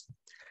wetness.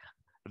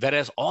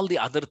 Whereas all the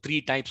other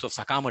three types of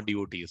Sakama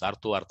devotees,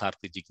 Artho,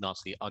 Artharthi,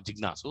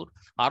 Jignasur,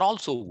 are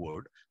also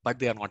wood, but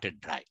they are not yet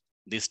dry.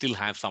 They still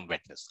have some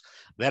wetness.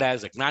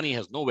 Whereas a Gnani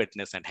has no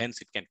wetness and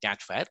hence it can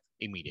catch fire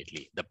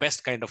immediately. The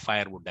best kind of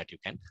firewood that you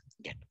can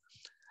get.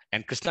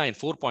 And Krishna in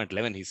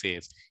 4.11, he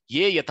says,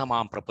 Ye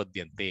yatamam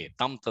prapadyante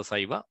tam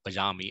tasaiva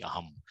bhajami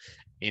aham.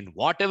 In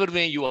whatever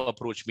way you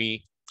approach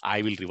me,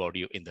 I will reward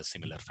you in the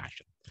similar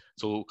fashion.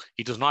 So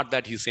it is not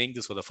that he's saying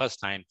this for the first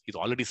time. He's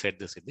already said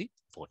this in the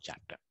 4th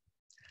chapter.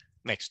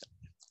 Next.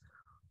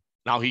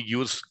 Now he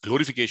gives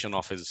glorification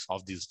of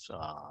these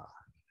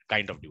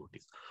kind of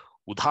devotees.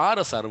 Udhara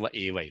sarva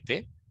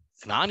evaite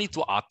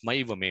gnanitva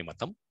atmaiva me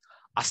matam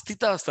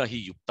astita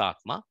sahi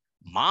yuktatma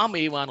mam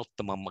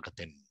evanuttamam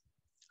magatim.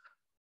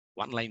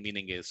 One line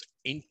meaning is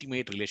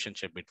intimate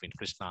relationship between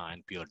Krishna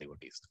and pure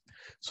devotees.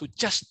 So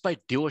just by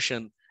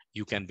devotion,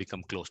 you can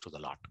become close to the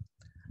Lord.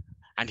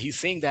 And he's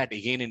saying that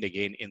again and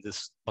again in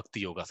this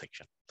Bhakti Yoga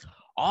section.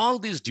 All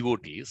these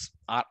devotees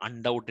are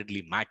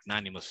undoubtedly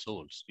magnanimous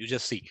souls. You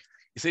just see.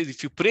 He says,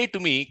 if you pray to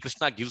me,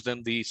 Krishna gives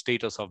them the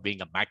status of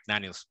being a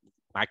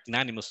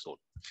magnanimous soul.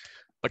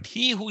 But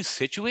he who is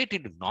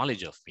situated in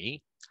knowledge of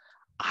me,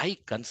 I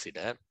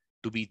consider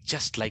to be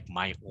just like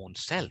my own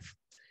self.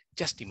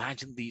 Just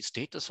imagine the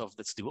status of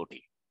this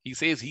devotee. He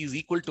says he is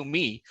equal to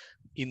me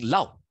in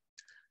love.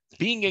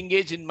 Being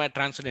engaged in my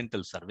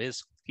transcendental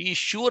service, he is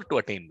sure to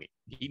attain me.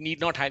 He need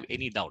not have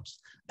any doubts.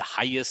 The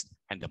highest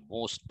and the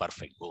most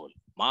perfect goal.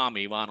 Mam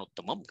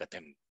evanuttamam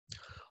gatim.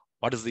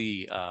 What is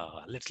the,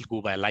 let's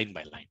go by line.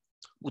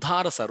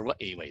 Udhara sarva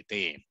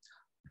evaite.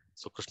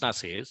 So Krishna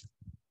says,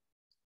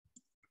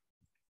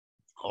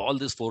 all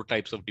these 4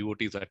 types of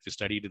devotees that we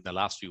studied in the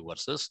last few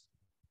verses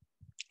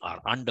are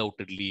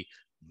undoubtedly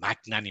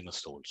magnanimous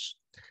souls.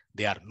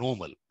 They are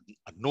noble.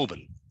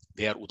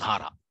 They are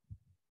udhara.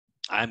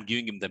 I am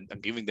giving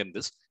them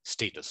this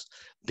status.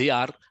 They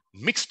are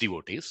mixed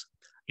devotees.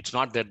 It's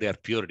not that they are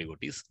pure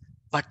devotees,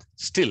 but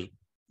still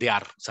they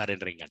are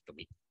surrendering unto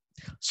me.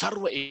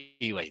 Sarva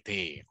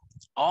evaite.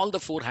 All the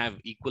 4 have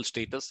equal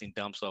status in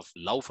terms of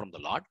love from the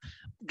Lord.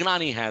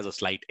 Gnani has a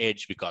slight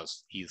edge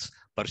because he's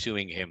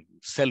pursuing him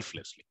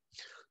selflessly.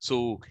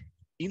 So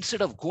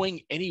instead of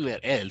going anywhere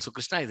else, so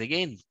Krishna is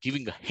again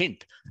giving a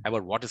hint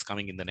about what is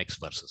coming in the next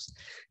verses.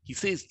 He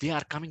says, they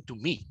are coming to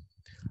me.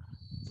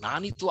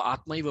 Gnanitva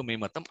atmaiva me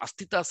matam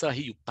astita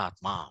sahi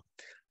yuktatma.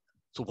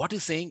 So what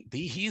is saying?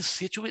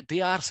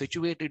 They are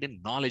situated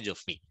in knowledge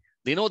of me.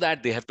 They know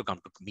that they have to come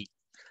to me.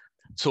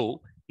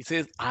 So He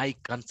says, I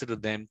consider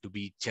them to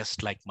be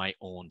just like my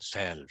own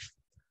self.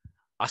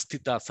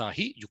 Astita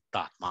sahi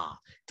yuktatma.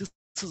 This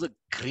is a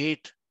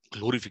great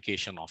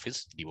glorification of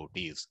his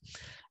devotees.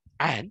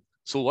 And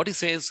so what he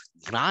says,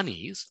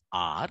 Gnanis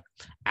are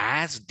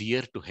as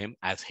dear to him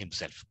as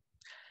himself.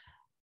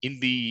 In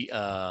the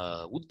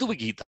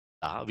Bhagwadgita,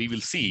 we will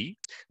see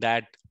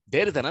that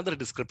there is another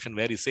description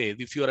where he says,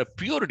 if you are a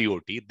pure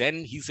devotee,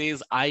 then he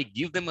says, I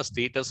give them a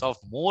status of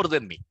more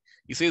than me.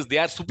 He says they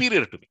are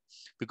superior to me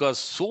because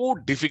so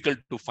difficult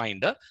to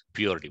find a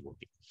pure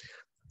devotee.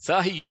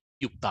 Sahi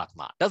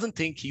Yuktatma doesn't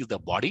think he's the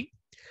body.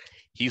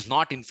 He's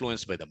not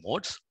influenced by the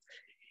modes.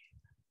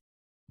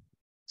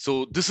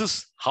 So this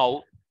is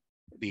how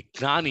the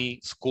Gnani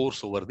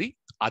scores over the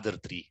other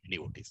three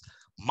devotees.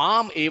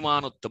 Mam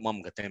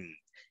evanuttamam gatem.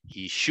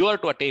 He's sure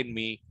to attain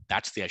me.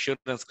 That's the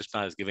assurance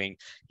Krishna is giving.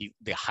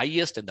 The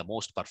highest and the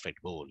most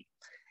perfect goal.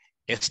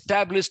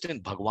 Established in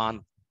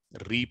Bhagwan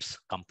reaps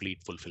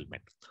complete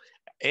fulfillment.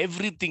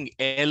 Everything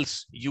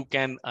else you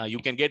can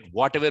get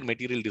whatever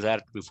material desire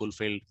to be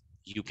fulfilled.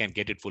 You can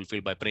get it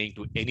fulfilled by praying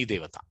to any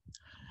devata.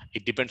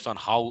 It depends on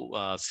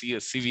how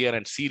severe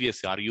and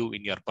serious are you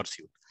in your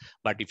pursuit.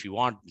 But if you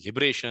want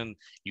liberation,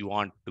 you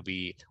want to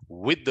be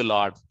with the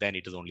Lord, then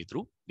it is only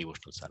through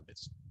devotional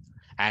service.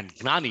 And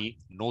Gnani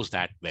knows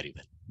that very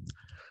well.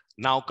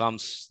 Now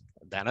comes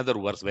another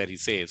verse where he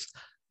says,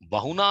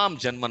 Bahunam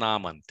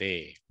janmanam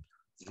ante,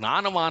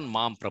 Gnanavan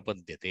mam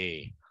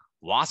prapadyate,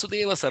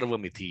 Vasudeva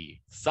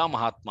sarvamiti,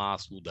 Samahatma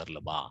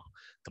sudarlabha.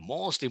 The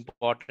most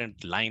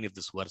important line of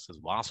this verse is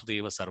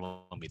Vasudeva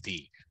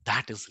sarvamiti.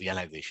 That is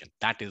realization.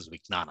 That is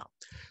Vijnana.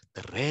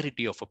 The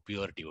rarity of a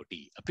pure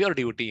devotee. A pure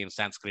devotee in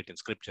Sanskrit in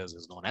scriptures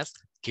is known as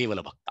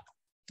Kevala Bhakta.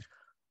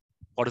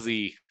 What is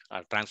the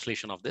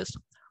translation of this?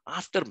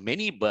 After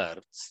many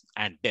births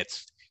and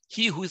deaths,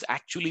 he who is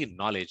actually in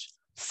knowledge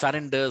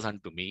surrenders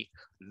unto me,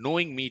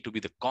 knowing me to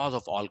be the cause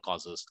of all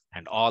causes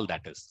and all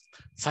that is.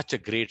 Such a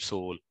great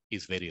soul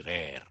is very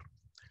rare.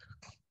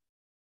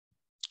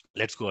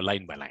 Let's go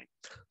line by line.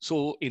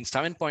 So in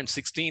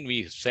 7.16,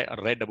 we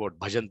read about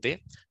Bhajante.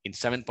 In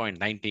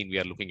 7.19, we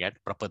are looking at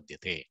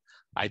Prapadyate.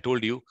 I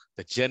told you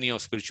the journey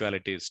of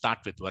spirituality is start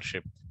with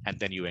worship and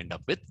then you end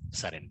up with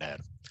surrender.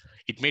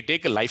 It may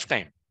take a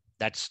lifetime.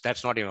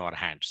 That's not in our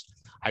hands.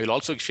 I will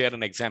also share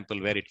an example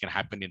where it can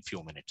happen in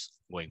few minutes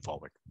going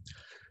forward.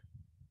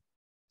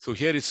 So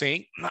here is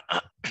saying,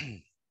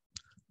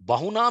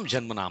 Bahunam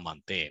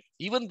Janmanamante.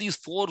 Even these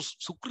four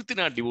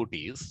Sukritina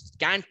devotees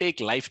can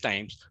take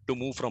lifetimes to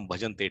move from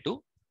Bhajante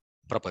to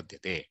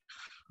Prapadyate.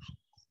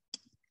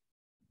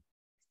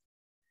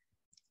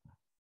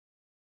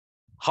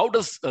 How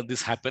does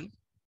this happen?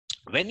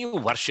 When you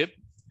worship,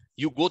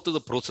 you go through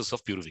the process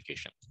of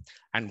purification.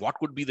 And what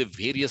could be the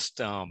various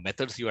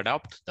methods you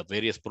adopt, the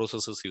various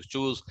processes you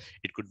choose?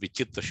 It could be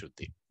Chitta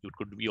Shuddhi. You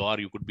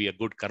could be a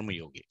good Karma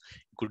Yogi.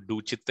 You could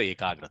do Chitta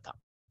Ekagrata.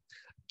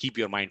 Keep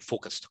your mind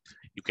focused.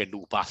 You can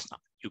do Upasana.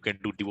 You can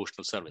do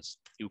devotional service.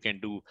 You can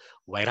do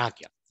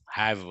Vairagya.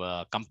 Have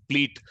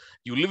complete,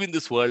 you live in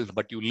this world,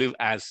 but you live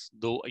as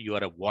though you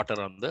are a water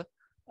on the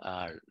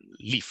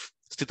leaf.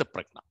 Sthita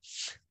Prajna.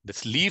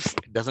 This leaf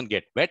doesn't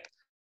get wet,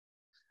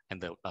 and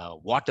the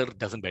water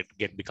doesn't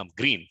become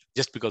green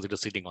just because it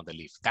is sitting on the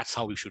leaf. That's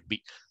how we should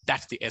be.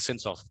 That's the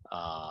essence of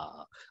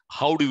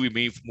how do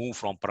we move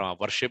from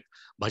worship,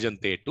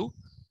 bhajante to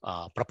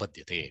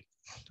prapadyate.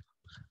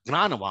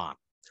 Gnanavan.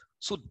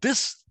 So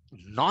this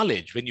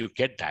knowledge, when you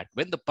get that,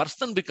 when the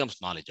person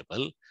becomes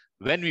knowledgeable,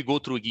 when we go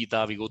through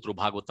Gita, we go through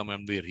Bhagavatam,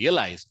 and we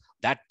realize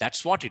that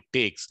that's what it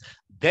takes,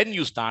 then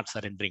you start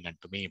surrendering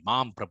unto me.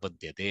 Mam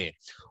prapadyate.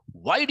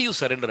 Why do you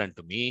surrender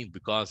unto me?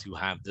 Because you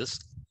have this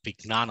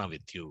Vijnana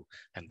with you,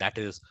 and that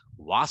is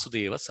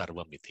Vasudeva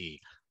Sarvamiti.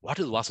 What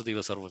is Vasudeva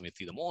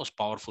Sarvamiti? The most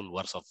powerful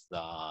verse of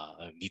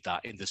the Gita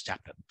in this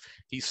chapter.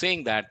 He's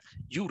saying that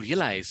you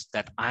realize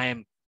that I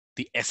am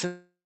the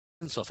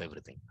essence of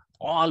everything,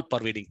 all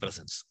pervading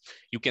presence.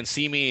 You can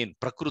see me in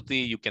Prakriti,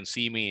 you can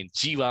see me in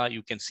Jiva,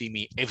 you can see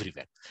me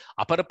everywhere.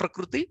 Apara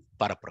Prakriti,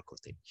 Para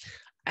Prakriti.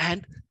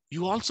 And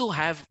you also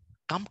have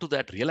come to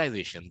that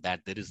realization that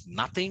there is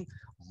nothing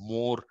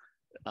more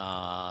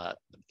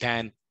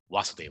than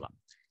Vasudeva.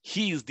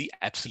 He is the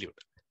absolute.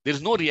 There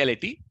is no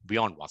reality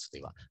beyond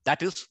Vasudeva.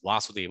 That is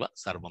Vasudeva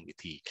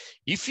Sarvamiti.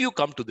 If you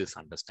come to this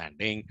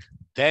understanding,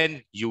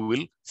 then you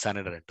will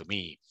surrender unto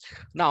me.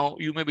 Now,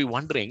 you may be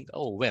wondering,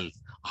 oh, well,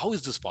 how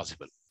is this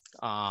possible?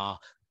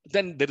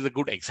 Then there is a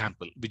good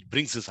example which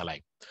brings this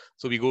alive.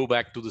 So we go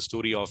back to the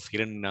story of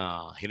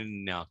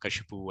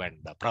Hiranyakashipu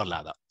and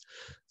Prahlada.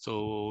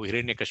 So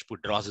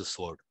Hiranyakashipu draws his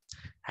sword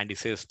and he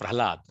says,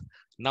 Prahlad,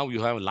 now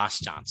you have a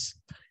last chance.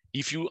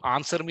 If you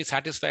answer me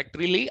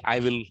satisfactorily, I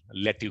will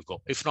let you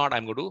go. If not,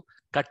 I'm going to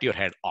cut your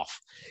head off.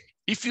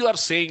 If you are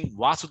saying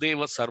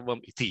Vasudeva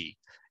Sarvam Iti,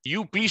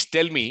 you please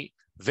tell me,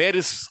 where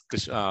is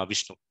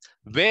Vishnu?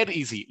 Where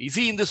is he? Is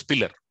he in this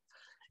pillar?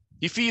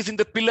 If he is in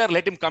the pillar,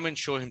 let him come and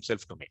show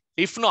himself to me.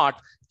 If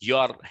not,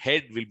 your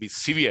head will be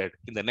severed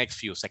in the next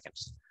few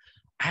seconds.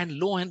 And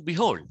lo and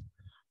behold,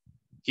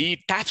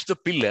 He taps the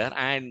pillar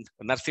and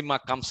Narsimha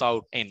comes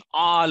out in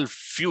all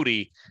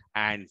fury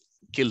and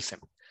kills him.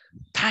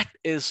 That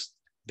is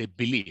the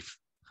belief.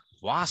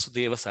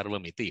 Vasudeva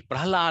Sarvamiti.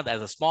 Prahlad,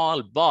 as a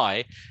small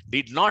boy,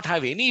 did not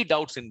have any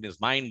doubts in his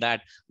mind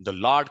that the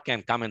Lord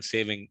can come and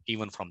save him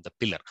even from the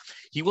pillar.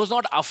 He was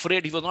not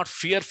afraid. He was not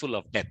fearful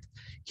of death.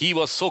 He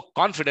was so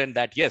confident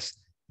that, yes,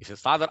 if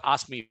his father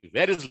asked me,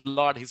 where is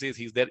Lord? He says,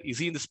 he's there. Is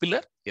he in this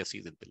pillar? Yes,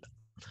 he's in pillar.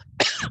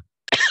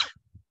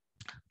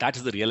 That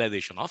is the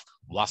realization of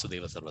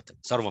Vasudeva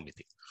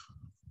Sarvamiti.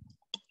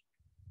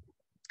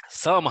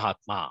 Sa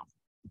Mahatma.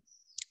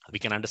 We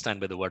can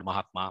understand by the word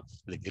Mahatma,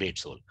 the great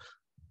soul.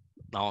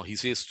 Now he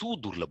says Su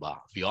Durlabha.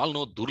 We all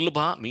know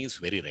Durlabha means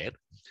very rare,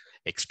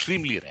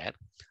 extremely rare.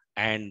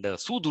 And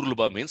Su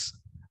Durlabha means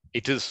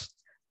it is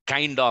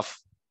kind of,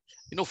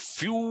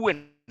 few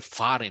and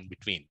far in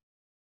between.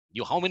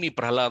 How many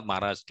Prahlad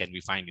Maharaj can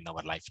we find in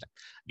our lifetime?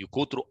 You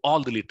go through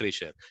all the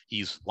literature,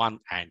 he is one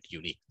and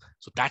unique.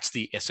 So that's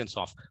the essence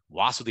of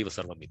Vasudeva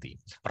Sarvamiti.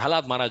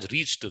 Prahlad Maharaj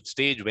reached the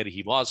stage where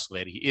he was,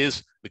 where he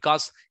is,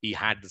 because he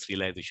had this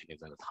realization in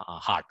his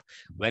heart.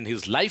 When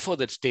his life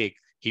was at stake,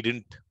 he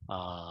didn't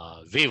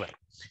waver.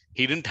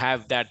 He didn't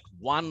have that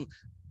one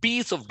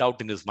piece of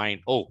doubt in his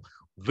mind. Oh,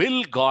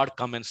 will God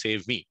come and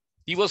save me?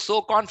 He was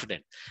so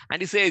confident.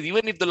 And he says,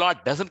 even if the Lord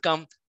doesn't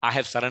come, I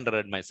have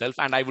surrendered myself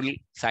and I will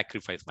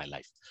sacrifice my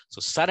life.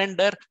 So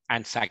surrender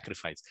and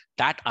sacrifice.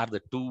 That are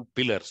the two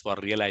pillars for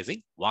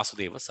realizing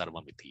Vasudeva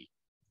Sarvamiti.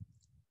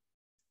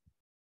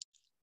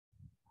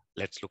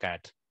 Let's look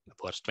at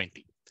verse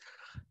 20.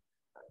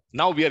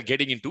 Now we are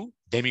getting into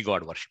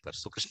demigod worshippers.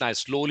 So Krishna is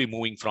slowly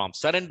moving from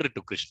surrender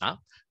to Krishna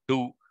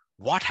to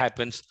what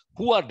happens,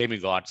 who are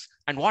demigods,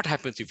 and what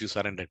happens if you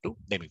surrender to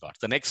demigods.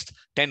 The next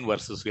 10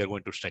 verses, we are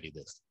going to study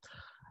this.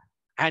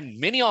 And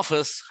many of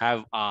us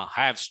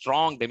have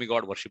strong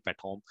demigod worship at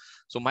home.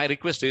 So my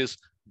request is,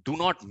 do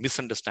not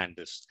misunderstand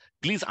this.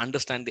 Please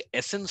understand the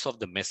essence of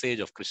the message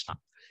of Krishna.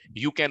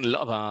 You can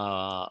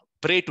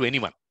pray to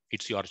anyone.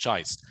 It's your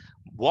choice.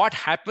 What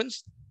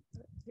happens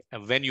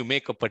when you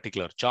make a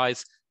particular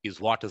choice is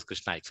what is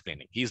Krishna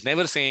explaining. He's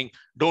never saying,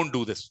 don't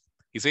do this.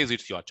 He says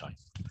it's your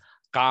choice.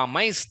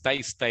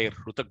 Kamaistaistai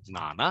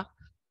rutagnana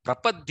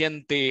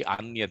prapadyante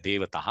anya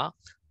devataha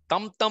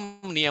tam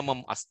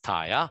niyamam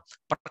asthaya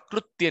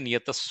prakrutya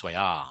niyata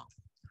swaya.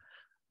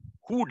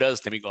 Who does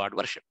demigod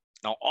worship?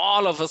 Now,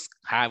 all of us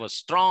have a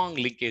strong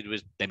linkage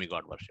with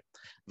demigod worship.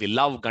 We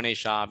love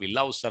Ganesha, we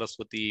love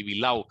Saraswati, we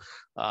love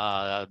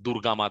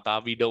Durga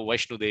Mata, we love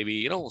Vaishnu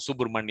Devi,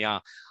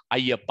 Subramanya,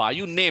 Ayyappa,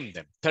 you name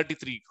them,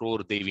 33 crore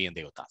Devi and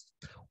Devatas.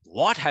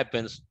 What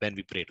happens when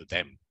we pray to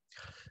them?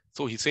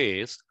 So he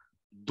says,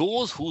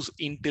 those whose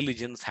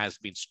intelligence has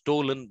been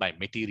stolen by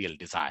material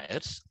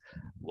desires,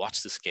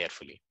 watch this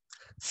carefully,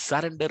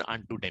 surrender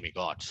unto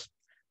demigods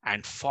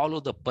and follow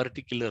the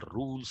particular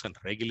rules and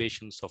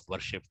regulations of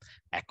worship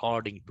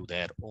according to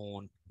their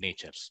own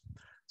natures.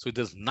 So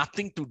there's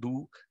nothing to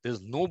do.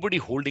 There's nobody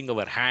holding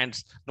our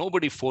hands,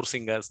 nobody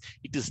forcing us.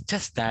 It is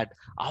just that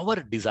our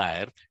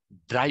desire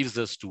drives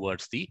us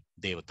towards the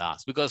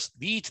devatas, because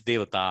each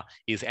devata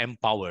is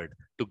empowered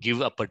to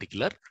give a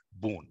particular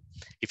boon.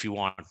 If you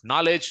want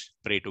knowledge,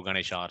 pray to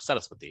Ganesha or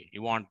Saraswati.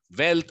 You want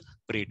wealth,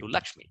 pray to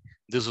Lakshmi.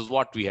 This is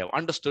what we have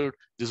understood.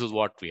 This is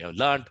what we have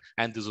learned.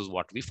 And this is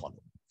what we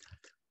follow.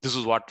 This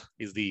is what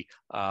is the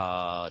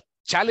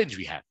challenge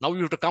we have. Now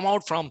we have to come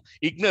out from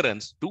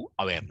ignorance to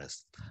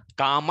awareness.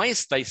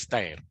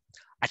 Kamaistaistai,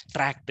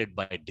 attracted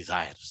by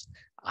desires.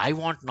 I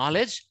want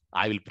knowledge,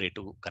 I will pray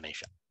to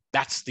Ganesha.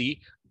 That's the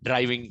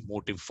driving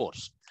motive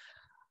force.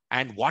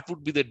 And what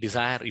would be the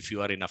desire if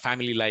you are in a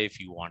family life,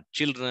 you want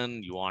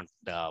children, you want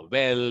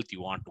wealth,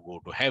 you want to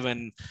go to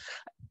heaven,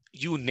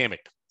 you name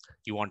it.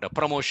 You want a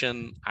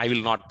promotion, I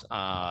will not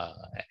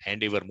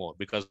endeavor more,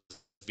 because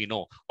we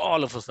know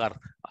all of us are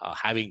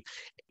having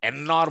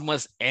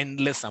enormous,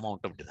 endless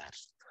amount of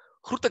desires.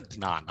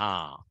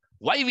 Hrutagnana.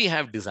 Why we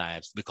have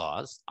desires?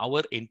 Because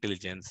our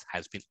intelligence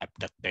has been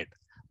abducted.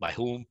 By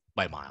whom?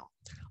 By Maya.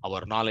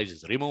 Our knowledge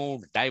is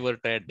removed,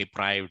 diverted,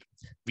 deprived.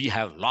 We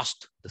have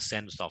lost the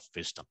sense of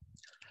wisdom.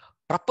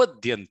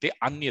 Prapadyante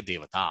anya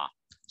devata.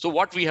 So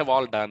what we have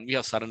all done, we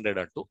have surrendered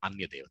unto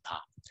anya devata.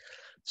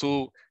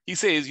 So he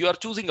says, you are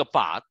choosing a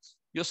path,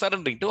 you're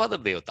surrendering to other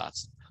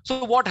devatas.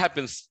 So what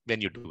happens when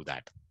you do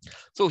that?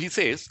 So he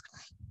says,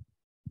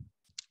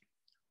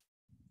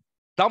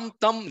 tam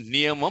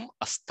niyamam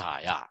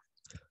asthaya.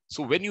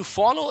 So when you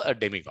follow a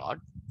demigod,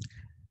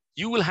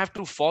 you will have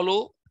to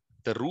follow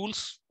the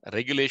rules,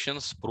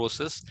 regulations,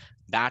 process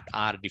that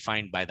are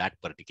defined by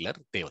that particular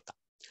devata.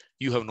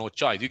 You have no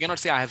choice. You cannot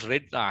say, I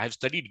have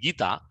studied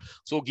Gita.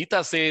 So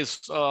Gita says,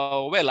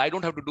 well, I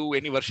don't have to do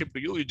any worship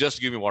to you. You just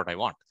give me what I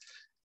want.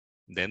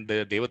 Then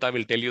the devata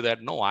will tell you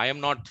that, no, I am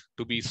not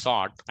to be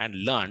sought and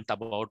learnt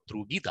about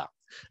through Gita.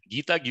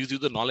 Gita gives you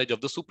the knowledge of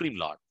the Supreme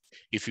Lord.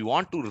 If you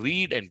want to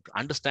read and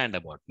understand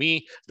about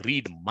me,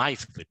 read my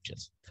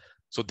scriptures.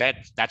 So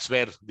that's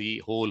where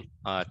the whole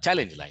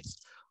challenge lies.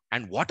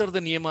 And what are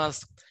the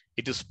niyamas?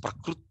 It is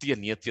prakrutya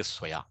niyatya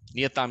swaya.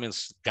 Niyata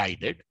means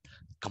guided,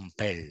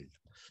 compelled.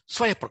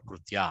 Swaya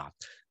Prakrutya.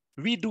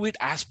 We do it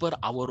as per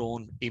our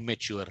own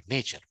immature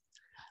nature.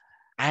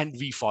 And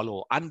we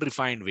follow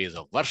unrefined ways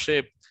of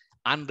worship,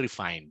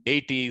 unrefined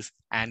deities,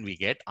 and we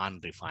get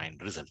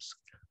unrefined results.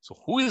 So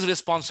who is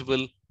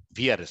responsible?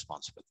 We are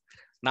responsible.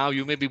 Now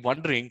you may be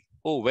wondering,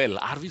 oh, well,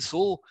 are we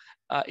so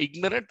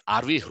ignorant?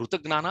 Are we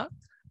Hrutagnana?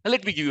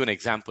 Let me give you an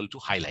example to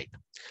highlight.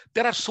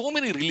 There are so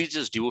many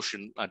religious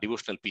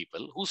devotional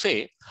people who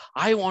say,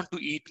 I want to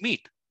eat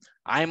meat.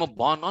 I am a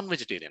born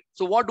non-vegetarian.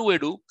 So what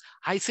do?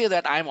 I say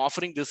that I am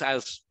offering this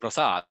as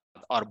prasad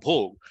or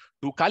bhog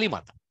to Kali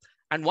Mata.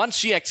 And once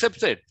she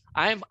accepts it,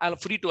 I am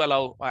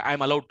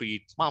allowed to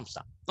eat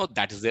mamsa. No,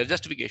 that is their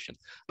justification.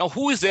 Now,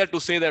 who is there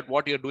to say that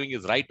what you're doing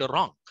is right or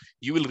wrong?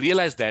 You will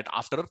realize that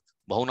after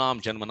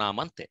Bahunam Janmanam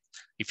Ante.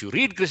 If you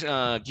read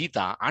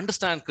Gita,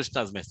 understand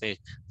Krishna's message,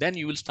 then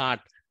you will start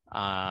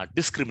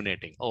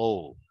discriminating.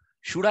 Oh,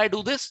 should I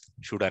do this?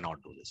 Should I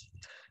not do this?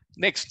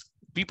 Next,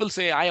 people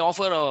say, I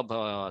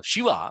offer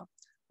Shiva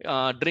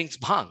drinks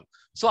bhang.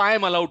 So I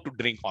am allowed to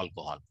drink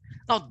alcohol.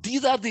 Now,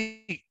 these are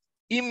the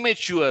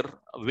immature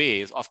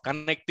ways of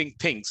connecting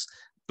things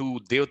to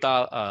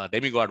Devata,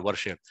 demigod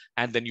worship,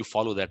 and then you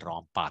follow that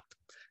wrong path.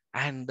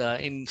 And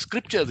in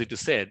scriptures, it is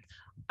said,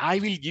 I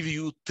will give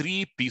you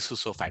 3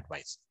 pieces of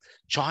advice.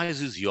 Choice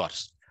is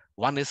yours.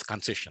 One is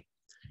concession.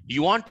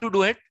 You want to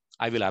do it,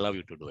 I will allow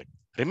you to do it.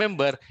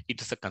 Remember,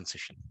 it is a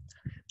concession.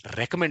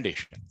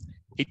 Recommendation.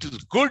 It is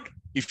good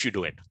if you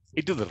do it.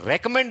 It is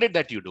recommended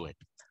that you do it.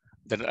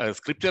 The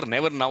scripture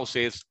never now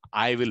says,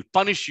 I will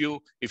punish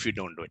you if you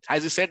don't do it.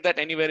 Has he said that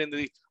anywhere in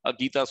the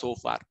Gita so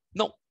far?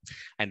 No.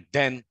 And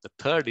then the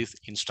third is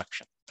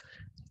instruction.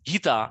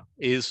 Gita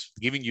is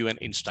giving you an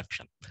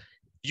instruction.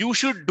 You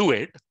should do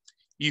it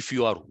if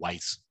you are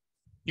wise.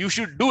 You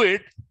should do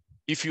it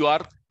if you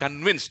are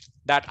convinced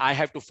that I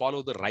have to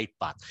follow the right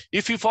path.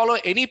 If you follow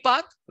any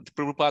path,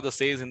 Prabhupada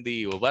says in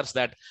the verse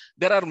that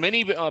there are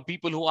many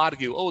people who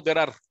argue, oh,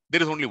 there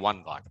is only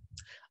one God.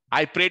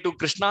 I pray to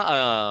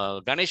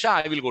Krishna, Ganesha,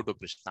 I will go to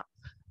Krishna.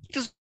 It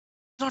is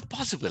not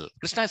possible.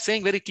 Krishna is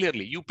saying very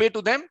clearly, you pay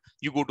to them,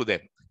 you go to them.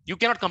 You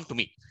cannot come to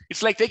me.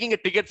 It's like taking a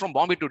ticket from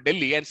Bombay to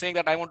Delhi and saying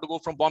that I want to go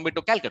from Bombay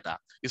to Calcutta.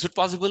 Is it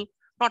possible?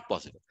 Not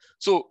possible.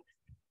 So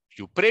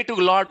you pray to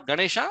Lord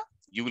Ganesha,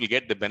 you will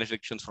get the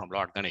benedictions from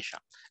Lord Ganesha.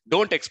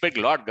 Don't expect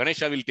Lord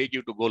Ganesha will take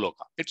you to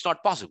Goloka. It's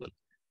not possible.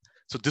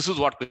 So this is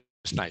what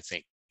Krishna is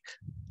saying.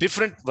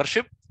 Different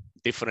worship,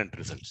 different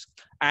results.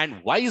 And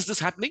why is this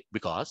happening?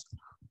 Because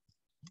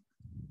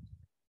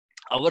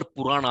our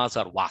Puranas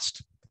are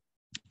vast.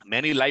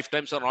 Many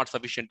lifetimes are not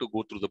sufficient to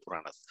go through the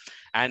Puranas.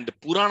 And the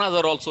Puranas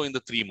are also in the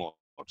 3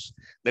 modes.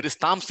 There is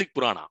Tamasic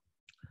Purana.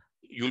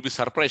 You will be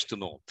surprised to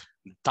know.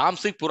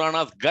 Tamasic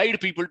Puranas guide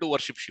people to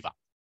worship Shiva.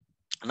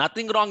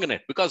 Nothing wrong in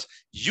it because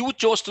you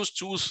chose to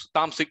choose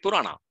Tamasic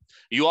Purana.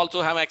 You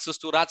also have access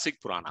to Rajasic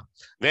Purana,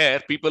 where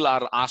people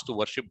are asked to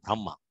worship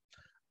Brahma.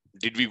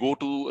 Did we go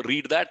to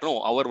read that?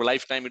 No, our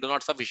lifetime is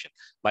not sufficient.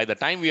 By the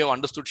time we have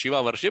understood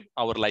Shiva worship,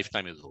 our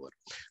lifetime is over.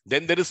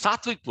 Then there is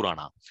Sattvic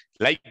Purana,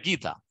 like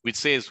Gita, which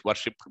says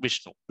worship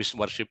Vishnu,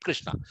 worship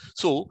Krishna.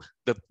 So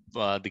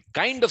the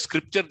kind of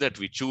scripture that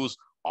we choose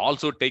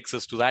also takes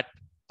us to that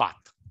path.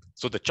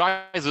 So the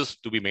choice is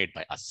to be made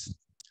by us.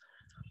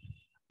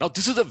 Now,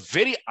 this is a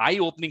very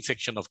eye-opening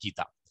section of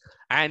Gita.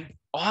 And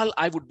all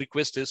I would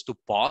request is to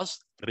pause,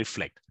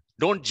 reflect.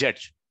 Don't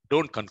judge,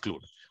 don't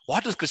conclude.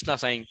 What is Krishna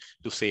saying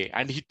to say?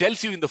 And he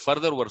tells you in the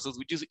further verses,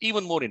 which is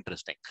even more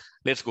interesting.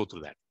 Let's go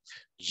through that.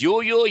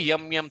 Yo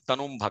yam yam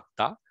tanum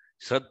bhakta,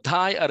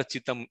 shraddhai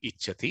architam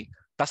ichchati,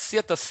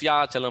 tasya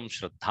tasyachalam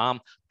shraddham,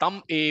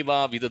 tam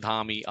eva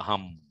vidadhami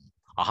aham.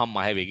 Aham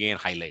I have again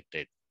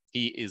highlighted.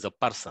 He is a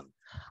person.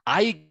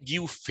 I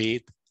give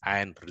faith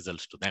and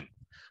results to them.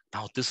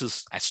 Now, this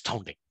is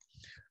astounding.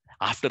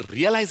 After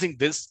realizing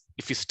this,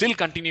 if we still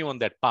continue on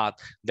that path,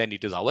 then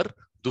it is our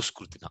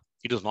duskrutina.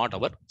 It is not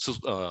our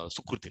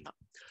sukrutina.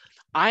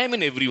 I am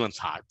in everyone's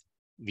heart.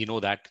 We know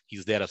that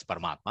he's there as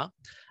Paramatma,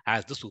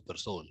 as the super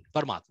soul,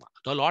 Paramatma.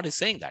 The Lord is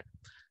saying that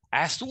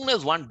as soon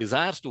as one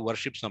desires to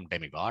worship some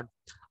demigod,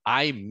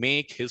 I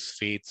make his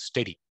faith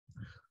steady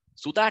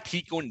so that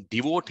he can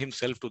devote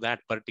himself to that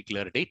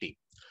particular deity.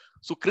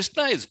 So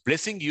Krishna is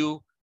blessing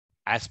you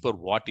as per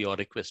what your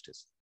request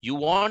is. You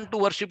want to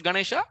worship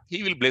Ganesha,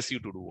 he will bless you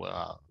to do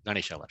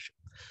Ganesha worship.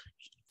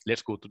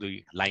 Let's go to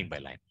the line by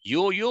line.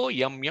 Yo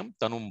yam yam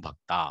tanum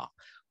bhakta.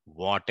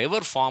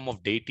 Whatever form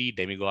of deity,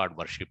 demigod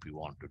worship you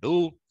want to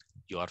do,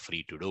 you are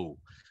free to do.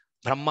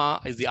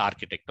 Brahma is the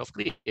architect of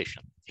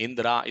creation.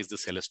 Indra is the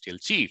celestial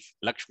chief.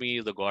 Lakshmi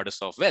is the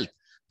goddess of wealth.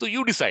 So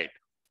you decide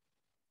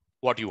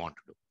what you want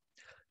to do.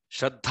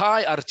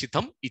 Shraddha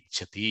architam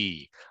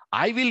ichchati.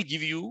 I will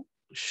give you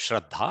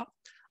Shraddha.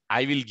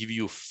 I will give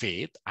you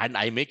faith and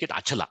I make it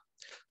achala.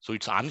 So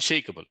it's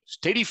unshakable,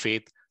 steady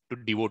faith to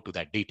devote to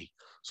that deity.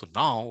 So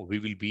now we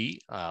will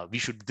be,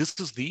 this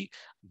is the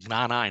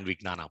Gnana and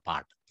Vijnana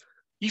part.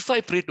 If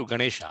I pray to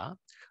Ganesha,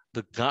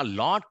 the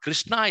Lord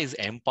Krishna is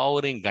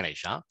empowering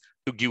Ganesha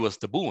to give us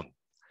the boon.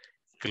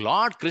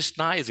 Lord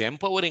Krishna is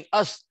empowering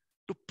us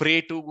to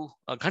pray to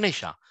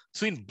Ganesha.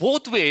 So in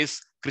both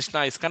ways,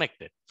 Krishna is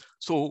connected.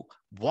 So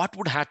what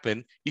would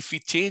happen if we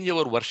change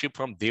our worship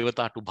from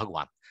Devata to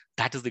Bhagwan?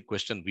 That is the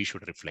question we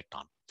should reflect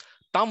on.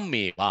 Tam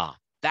meva,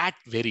 that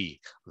very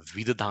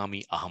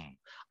vidadami aham.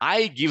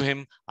 I give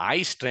him,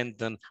 I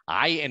strengthen,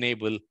 I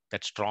enable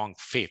that strong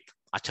faith.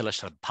 Achala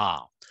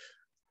Shraddha.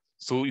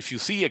 So if you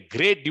see a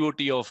great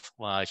devotee of,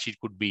 she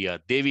could be a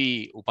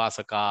Devi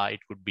Upasaka, it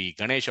could be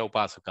Ganesha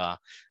Upasaka,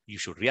 you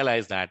should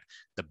realize that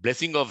the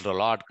blessing of the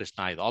Lord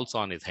Krishna is also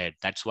on his head.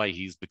 That's why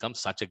he's become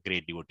such a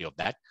great devotee of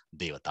that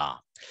Devata.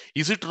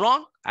 Is it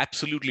wrong?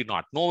 Absolutely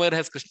not. Nowhere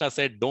has Krishna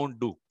said, don't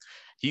do.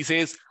 He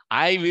says,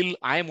 I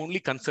am only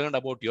concerned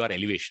about your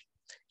elevation.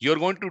 You're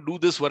going to do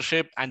this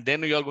worship and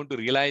then you're going to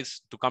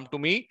realize to come to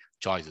me,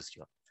 choice is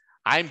yours.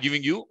 I'm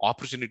giving you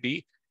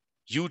opportunity.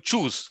 You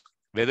choose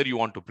whether you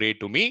want to pray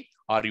to me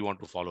or you want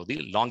to follow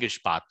the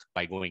longest path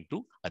by going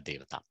to a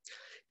Devata.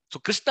 So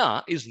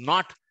Krishna is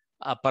not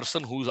a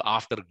person who's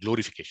after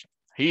glorification.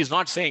 He is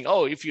not saying,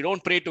 oh, if you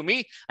don't pray to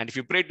me and if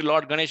you pray to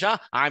Lord Ganesha,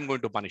 I'm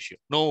going to punish you.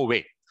 No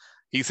way.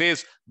 He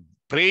says,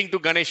 praying to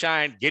Ganesha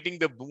and getting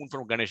the boon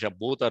from Ganesha,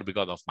 both are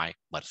because of my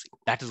mercy.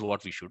 That is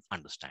what we should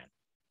understand.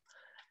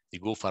 We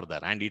go further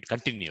and it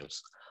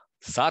continues.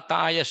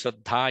 Sataya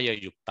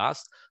Shraddhaya Yuktas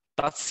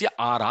Tasya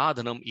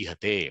Aradhanam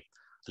Ihate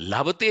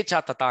Labate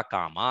cha tata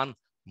kaman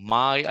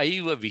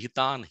Mayaiva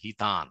Vihitan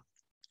Hitan.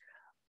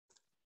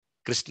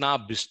 Krishna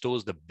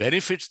bestows the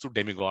benefits to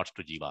demigods,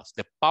 to jivas.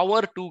 The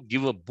power to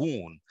give a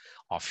boon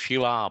of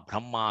Shiva,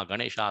 Brahma,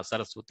 Ganesha,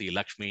 Saraswati,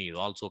 Lakshmi is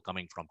also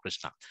coming from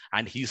Krishna.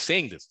 And he's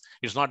saying this.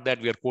 It's not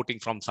that we are quoting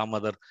from some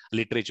other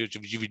literature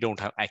which we don't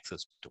have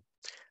access to.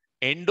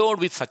 Endowed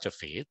with such a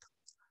faith,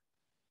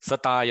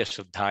 Sataya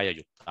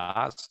Shraddhaya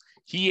Yuktas,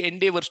 he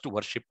endeavors to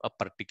worship a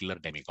particular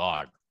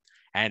demigod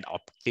and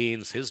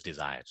obtains his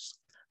desires.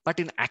 But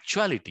in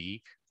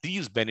actuality,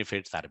 these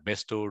benefits are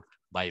bestowed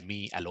by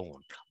me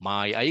alone.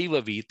 My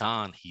aiva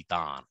vitan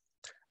hitan.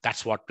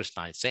 That's what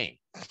Krishna is saying.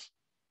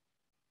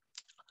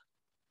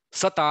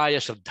 Sataya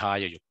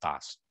Shraddhaya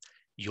Yuktas.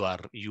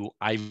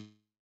 I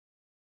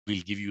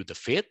will give you the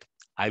faith.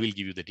 I will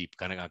give you the deep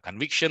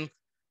conviction.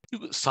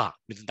 Sa,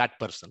 means that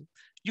person.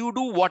 You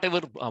do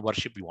whatever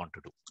worship you want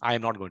to do. I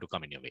am not going to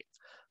come in your way.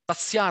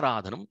 Tasya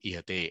Aradhanam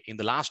ihate. In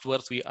the last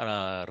verse, we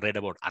read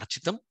about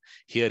Architam.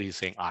 Here he's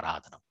saying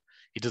Aradhanam.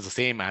 It is the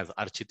same as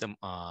Architam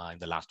in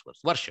the last verse.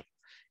 Worship.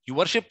 You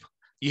worship,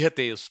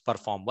 ihate is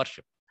perform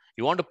worship.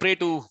 You want to pray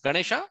to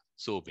Ganesha?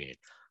 So be it.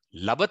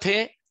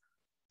 Labate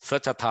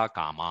sachatha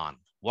kaman.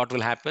 What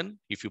will happen?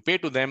 If you pay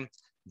to them,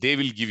 they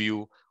will give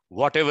you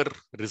whatever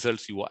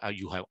results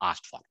you have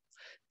asked for.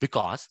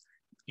 Because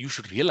you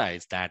should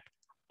realize that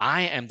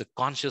I am the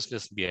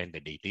consciousness behind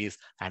the deities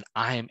and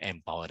I am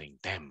empowering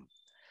them.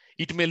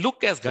 It may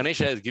look as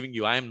Ganesha is giving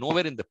you, I am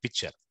nowhere in the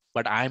picture,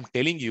 but I am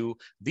telling you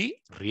the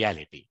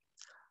reality.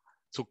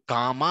 So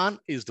Kaman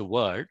is the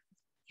word.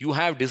 You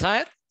have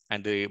desire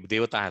and the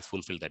Devata has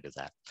fulfilled that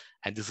desire.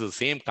 And this is the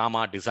same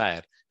Kama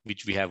desire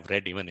which we have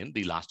read even in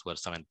the last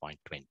verse 7.20.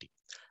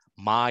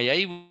 Maya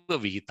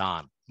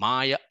Vihitan,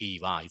 Maya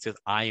Eva. He says,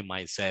 I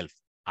myself,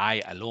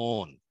 I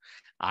alone.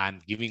 I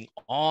am giving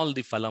all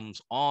the phalams,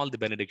 all the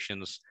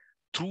benedictions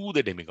through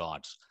the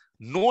demigods.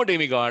 No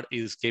demigod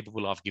is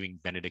capable of giving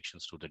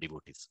benedictions to the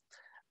devotees.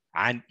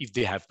 And if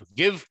they have to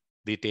give,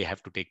 they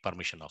have to take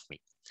permission of me.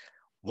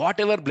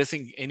 Whatever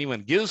blessing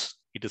anyone gives,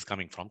 it is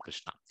coming from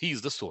Krishna. He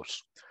is the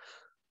source.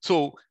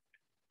 So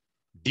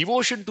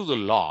devotion to the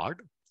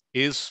Lord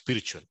is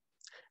spiritual.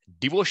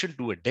 Devotion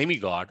to a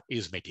demigod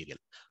is material.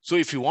 So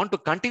if you want to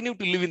continue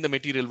to live in the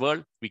material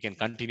world, we can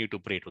continue to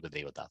pray to the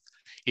Devatas.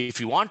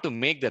 If you want to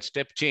make that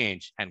step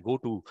change and go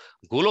to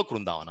Golok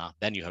Vrindavana,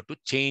 then you have to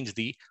change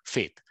the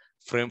faith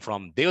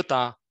from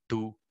Devata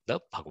to the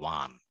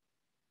Bhagwan.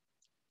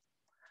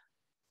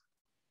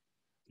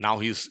 Now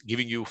he's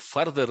giving you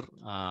further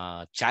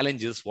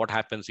challenges. What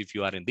happens if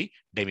you are in the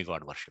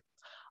demigod worship?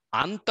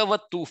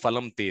 Antavattu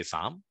phalam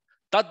tesam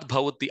tad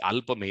bhavati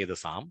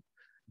alpamedasam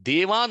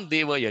devan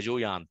deva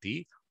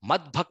yajoyanti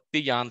mad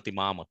bhakti yanti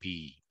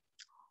mamapi.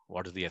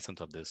 What is the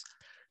essence of this?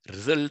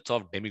 Results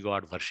of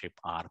demigod worship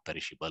are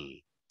perishable.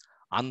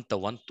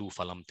 Antavantu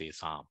phalam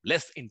tesam.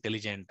 Less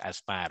intelligent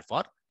aspire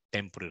for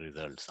temporary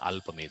results.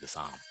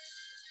 Alpamedasam.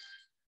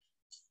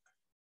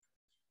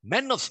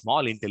 Men of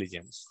small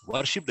intelligence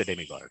worship the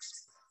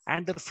demigods,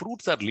 and their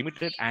fruits are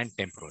limited and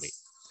temporary.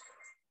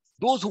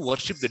 Those who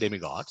worship the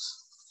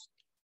demigods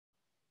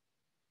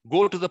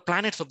go to the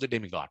planets of the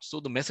demigods. So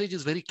the message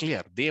is very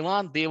clear.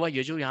 Devan Deva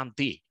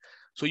Yajoyanti.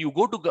 So you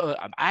go to,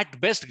 at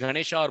best,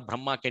 Ganesha or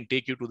Brahma can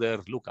take you to their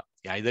loka.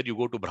 Either you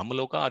go to Brahma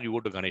Loka or you go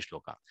to Ganesh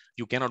Loka.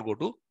 You cannot go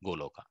to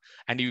Goloka.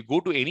 And if you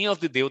go to any of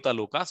the Devata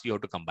Lokas, you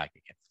have to come back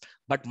again.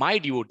 But my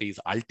devotees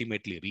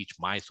ultimately reach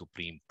my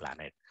supreme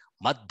planet.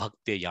 Mad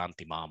bhakte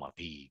yanti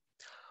mamapi.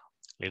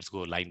 Let's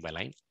go line by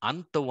line.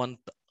 Antavant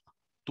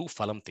tu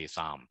phalam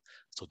tesam.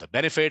 So the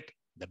benefit,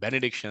 the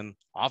benediction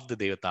of the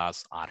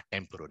Devatas are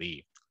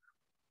temporary.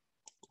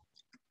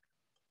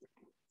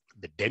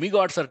 The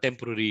demigods are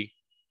temporary.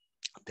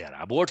 Their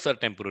abodes are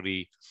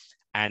temporary.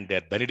 And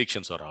their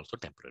benedictions are also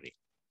temporary.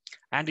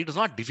 And it is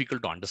not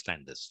difficult to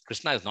understand this.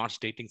 Krishna is not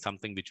stating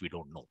something which we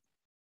don't know.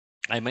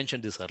 I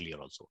mentioned this earlier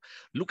also.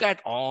 Look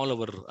at all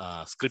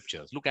our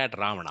scriptures. Look at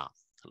Ravana.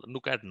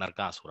 Look at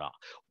Narkasura.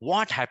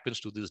 What happens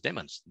to these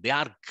demons? They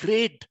are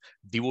great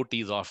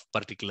devotees of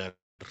particular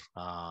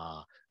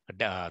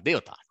devata.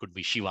 It could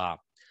be Shiva.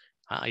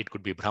 It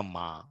could be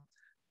Brahma.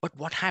 But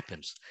what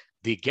happens?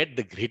 They get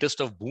the greatest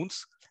of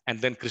boons, and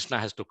then Krishna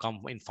has to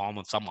come in form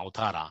of some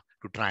avtara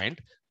to try and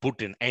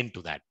put an end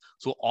to that.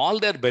 So all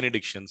their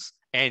benedictions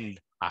end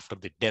after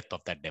the death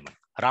of that demon.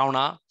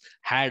 Ravana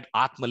had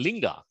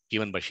Atmalinga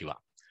given by Shiva,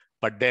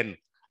 but then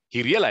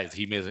he realized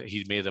he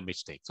made a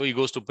mistake. So he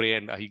goes to pray,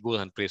 and he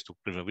goes and prays to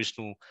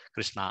Vishnu,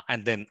 Krishna,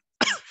 and then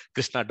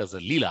Krishna does a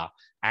lila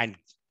and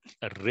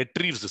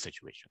retrieves the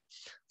situation.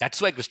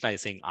 That's why Krishna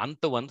is saying,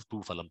 Antavant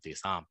tu phalam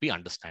tesam. We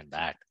understand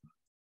that.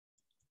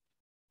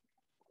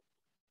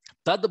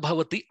 Tad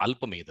bhavati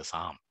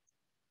alpamedasam.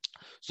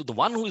 So the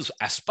one who is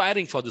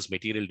aspiring for this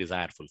material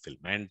desire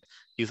fulfillment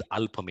is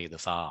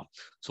alpamedasa.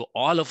 So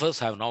all of us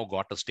have now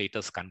got a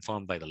status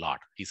confirmed by the Lord.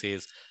 He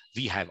says,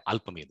 we have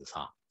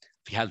alpamedasa.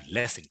 We have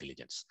less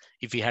intelligence.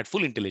 If we had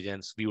full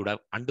intelligence, we would have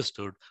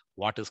understood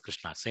what is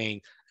Krishna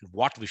saying and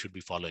what we should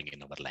be following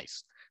in our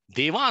lives.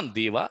 Devan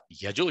deva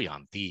yajo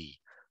yanti.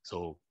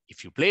 So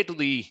if you play to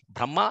the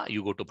Brahma,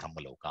 you go to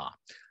Brahmaloka.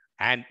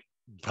 And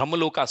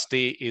Brahmaloka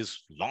stay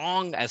is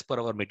long as per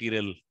our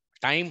material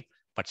time,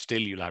 but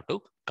still you'll have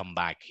to come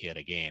back here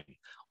again.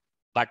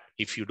 But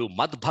if you do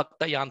Mad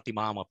Bhakta Yanti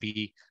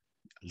Mamapi,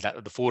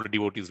 the four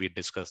devotees we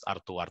discussed,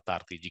 Artho,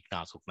 Artharthi,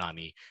 Jikna,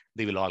 Suknani,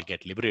 they will all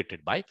get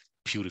liberated by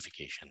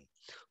purification.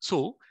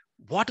 So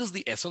what is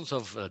the essence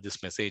of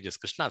this message? As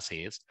Krishna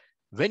says,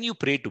 when you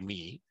pray to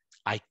me,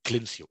 I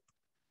cleanse you,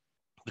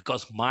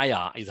 because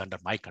Maya is under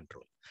my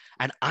control.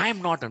 And I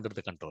am not under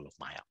the control of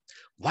Maya.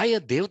 Why a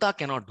Devata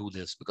cannot do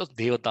this? Because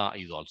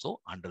Devata is also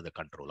under the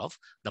control of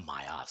the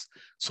Mayas.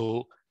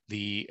 So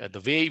the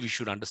way we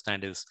should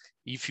understand is,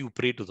 if you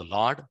pray to the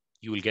Lord,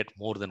 you will get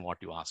more than what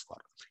you ask for.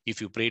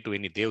 If you pray to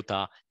any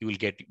Devata, you will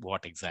get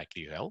what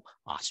exactly you have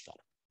asked for.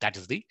 That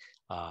is the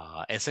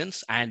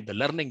essence. And the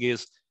learning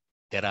is,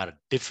 there are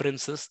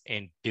differences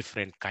in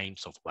different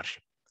kinds of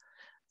worship.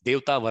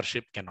 Devata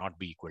worship cannot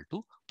be equal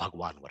to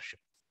Bhagwan worship.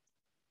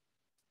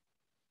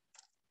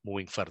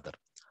 Moving further.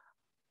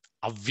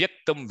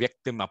 Avyaktam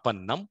vyaktim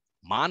apannam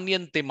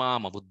manyante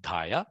maam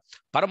abuddhaya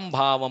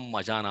parambhavam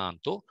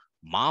ajananto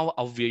mav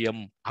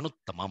avyayam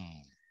anuttamam.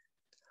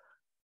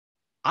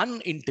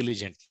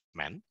 Unintelligent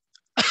men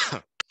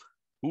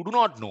who do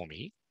not know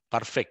me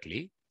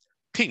perfectly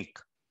think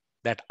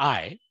that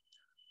I,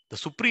 the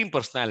Supreme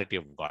Personality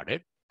of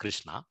Godhead,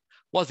 Krishna,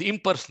 was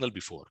impersonal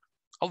before,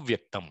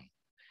 avyaktam,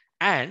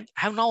 and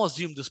have now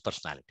assumed this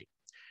personality.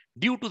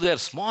 Due to their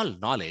small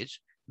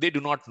knowledge, they do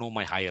not know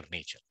my higher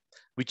nature,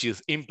 which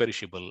is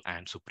imperishable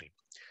and supreme.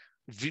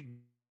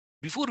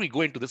 Before we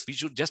go into this, we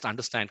should just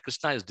understand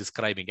Krishna is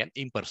describing an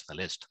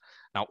impersonalist.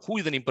 Now, who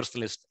is an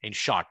impersonalist? In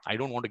short, I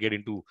don't want to get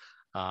into,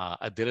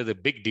 there is a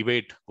big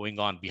debate going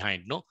on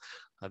behind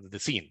the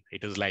scene.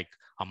 It is like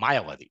a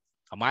Mayavadi.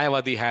 A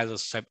Mayavadi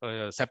has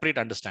a separate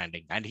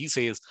understanding, and he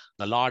says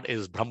the Lord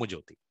is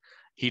Brahmajyoti.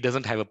 He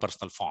doesn't have a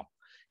personal form.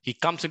 He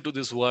comes into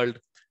this world,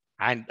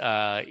 and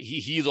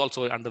he is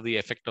also under the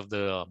effect of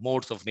the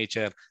modes of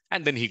nature,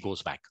 and then he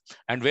goes back.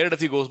 And where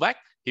does he go back?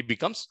 He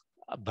becomes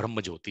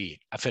Brahmajyoti,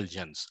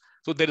 effulgence.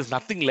 So there is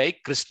nothing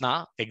like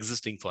Krishna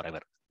existing forever.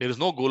 There is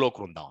no Golok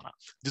Vrindavana.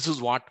 This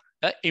is what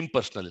an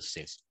impersonalist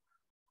says.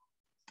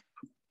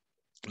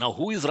 Now,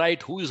 who is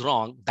right, who is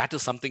wrong, that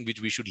is something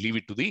which we should leave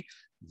it to the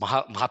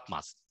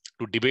Mahatmas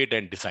to debate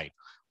and decide.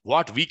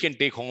 What we can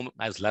take home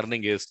as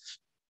learning is,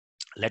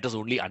 let us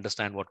only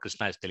understand what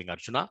Krishna is telling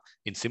Arjuna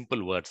in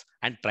simple words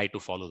and try to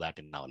follow that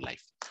in our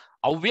life.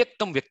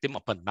 Avyaktam vyaktim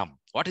apannam.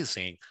 What is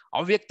saying?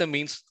 Avyaktam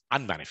means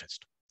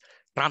unmanifest,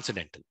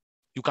 transcendental.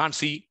 You can't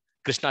see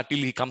Krishna till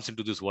he comes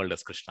into this world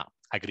as Krishna.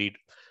 Agreed.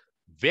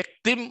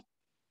 Vyaktim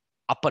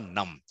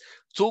apannam.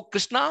 So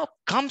Krishna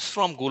comes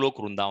from Golok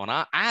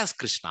Vrindavana as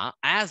Krishna,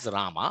 as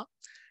Rama,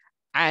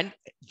 and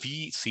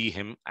we see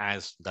him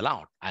as the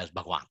Lord, as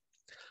Bhagwan.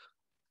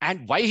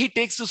 And why he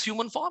takes this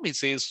human form? He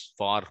says,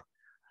 for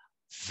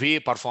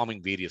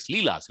performing various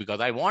leelas, because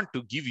I want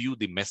to give you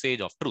the message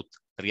of truth,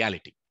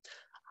 reality.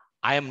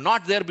 I am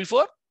not there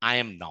before, I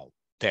am now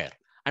there.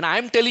 And I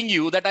am telling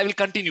you that I will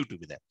continue to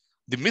be there.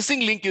 The missing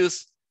link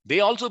is,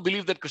 they also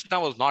believe that Krishna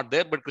was not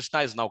there, but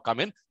Krishna is now come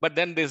in. But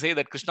then they say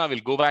that Krishna will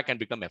go back and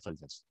become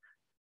effulgence.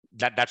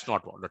 That's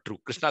not true.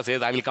 Krishna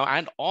says, I will come,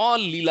 and all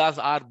leelas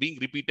are being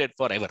repeated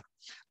forever.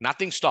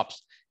 Nothing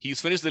stops. He's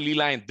finished the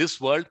leela in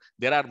this world.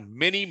 There are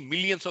many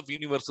millions of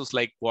universes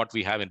like what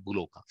we have in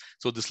Bhuloka.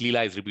 So this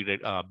leela is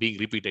repeated, being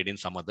repeated in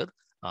some other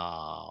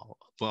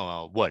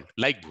world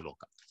like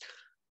Bhuloka.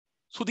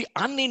 So the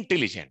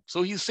unintelligent.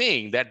 So he's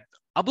saying that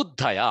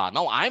abuddhaya.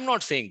 Now I'm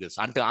not saying this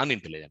until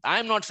unintelligent.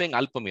 I'm not saying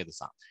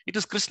alpamedasa. It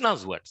is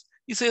Krishna's words.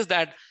 He says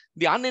that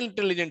the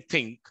unintelligent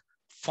think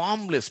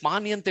formless,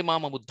 manyante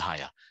mam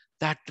abuddhaya,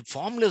 that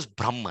formless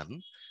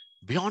Brahman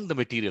beyond the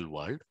material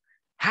world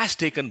has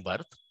taken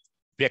birth,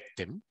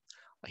 vyaktim,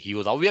 He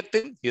was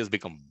Avyaktim, he has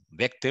become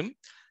Vyaktim.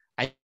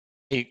 And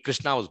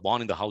Krishna was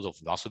born in the house of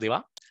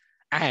Vasudeva,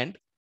 and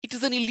it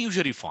is an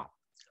illusory form.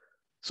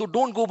 So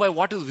don't go by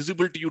what is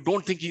visible to you.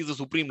 Don't think he is the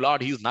Supreme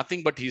Lord. He is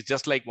nothing, but he's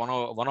just like one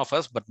of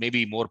us, but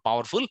maybe more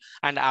powerful.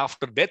 And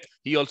after death,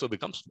 he also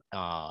becomes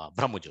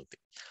Brahmajyoti.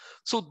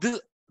 So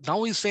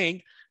now he's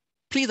saying,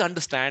 please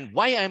understand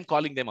why I am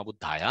calling them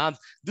Abuddhaya.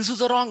 This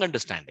is a wrong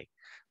understanding,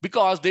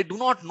 because they do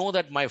not know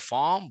that my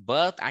form,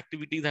 birth,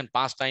 activities, and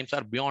pastimes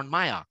are beyond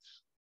Maya.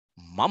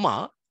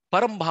 Mama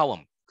Param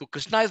Bhavam. So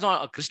Krishna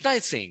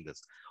is saying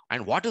this.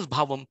 And what is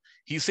Bhavam?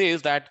 He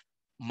says that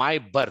my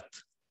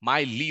birth,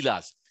 my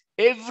Leelas,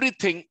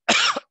 everything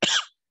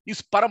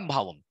is Param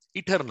Bhavam,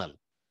 eternal.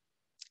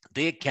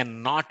 They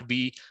cannot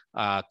be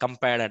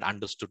compared and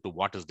understood to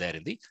what is there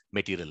in the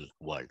material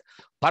world.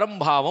 Param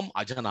Bhavam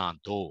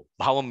Ajananto.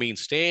 Bhavam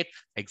means state,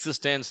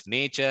 existence,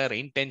 nature,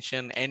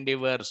 intention,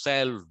 endeavor,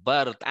 self,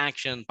 birth,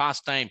 action,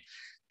 pastime.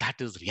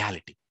 That is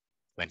reality.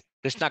 When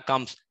Krishna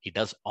comes, he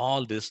does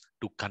all this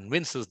to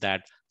convince us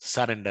that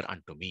surrender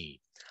unto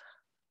me.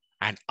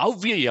 And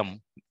Avyayam,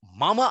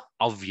 Mama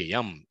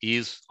Avyayam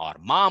is, or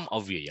Mam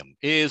Avyayam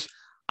is,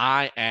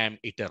 I am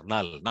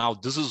eternal. Now,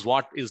 this is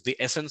what is the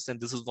essence,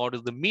 and this is what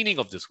is the meaning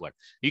of this word.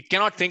 You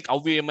cannot think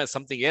Avyayam as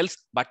something else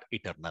but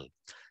eternal.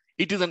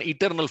 It is an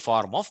eternal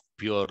form of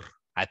pure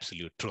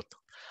absolute truth.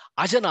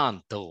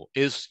 Ajananto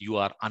is you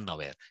are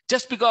unaware.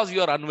 Just because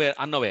you are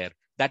unaware,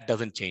 that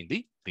doesn't change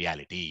the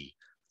reality.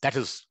 That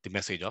is the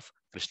message of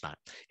Krishna.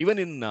 Even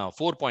in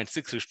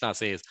 4.6, Krishna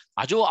says,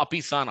 Ajo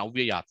apisan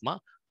avyayatma,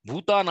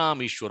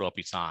 bhutanam ishwaro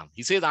apisan.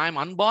 He says, I am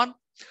unborn.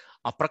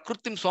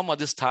 Prakritim swam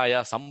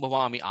adhisthaya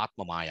sambhavami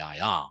atma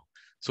mayaya.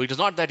 So it is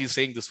not that he's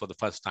saying this for the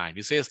first time.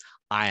 He says,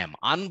 I am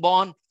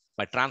unborn.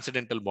 My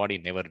transcendental body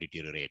never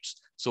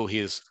deteriorates. So he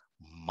is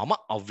mama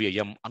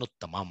avyayam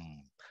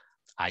anuttamam.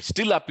 I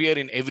still appear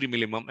in every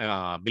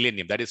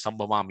millennium. That is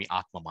Sambhavami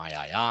Atma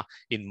Mayaya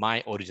in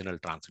my original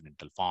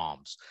transcendental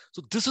forms.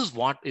 So this is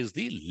what is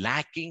the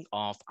lacking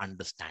of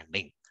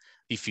understanding.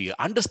 If we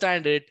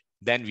understand it,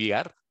 then we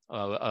are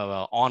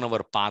on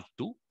our path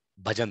to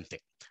Bhajante.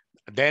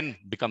 Then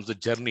becomes the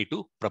journey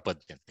to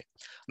Prapadyante.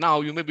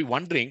 Now you may be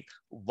wondering,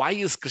 why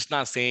is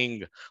Krishna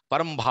saying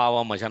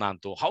Parambhava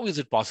Majananto? How is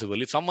it possible?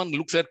 If someone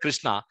looks at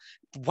Krishna,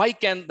 how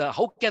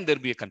can there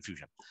be a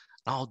confusion?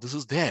 Now this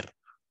is there.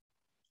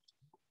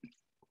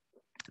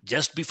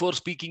 Just before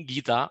speaking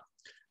Gita,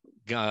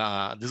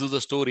 this is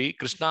the story.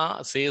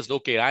 Krishna says,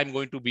 okay, I'm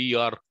going to be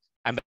your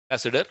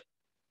ambassador.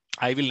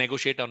 I will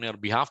negotiate on your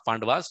behalf,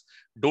 Pandavas.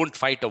 Don't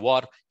fight a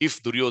war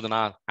if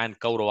Duryodhana and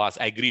Kauravas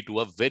agree to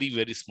a very,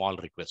 very small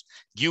request.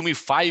 Give me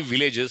 5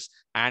 villages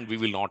and we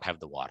will not have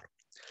the war.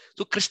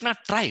 So Krishna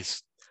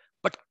tries.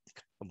 But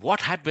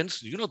what happens,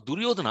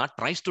 Duryodhana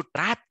tries to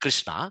trap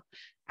Krishna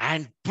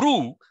and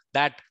prove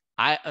that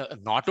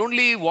not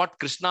only what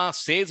Krishna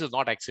says is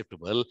not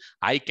acceptable,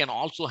 I can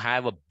also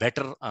have a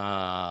better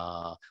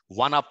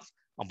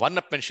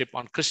one-upmanship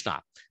on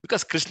Krishna,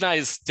 because Krishna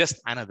is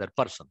just another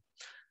person.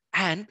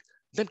 And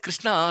then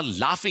Krishna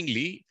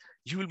laughingly,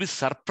 you will be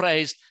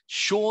surprised,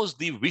 shows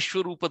the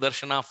Vishwarupa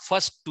Darshana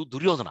first to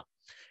Duryodhana.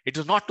 It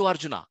is not to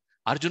Arjuna.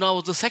 Arjuna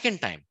was the second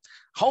time.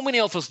 How many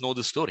of us know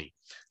this story?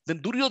 Then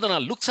Duryodhana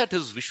looks at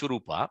his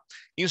Vishwarupa.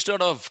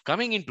 Instead of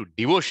coming into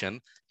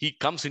devotion, he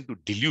comes into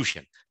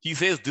delusion. He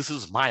says, this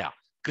is Maya.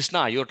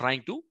 Krishna, you're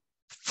trying to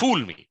fool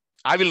me.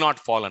 I will not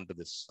fall under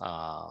this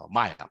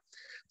Maya.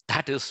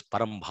 That is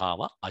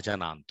Parambhava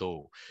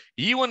Ajananto.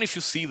 Even if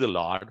you see the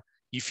Lord,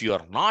 if you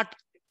are not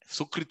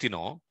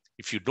Sukritino,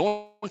 if you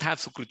don't have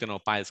Sukritino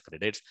pious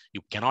credits,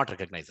 you cannot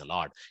recognize the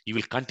Lord. You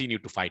will continue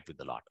to fight with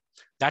the Lord.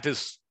 That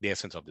is the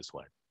essence of this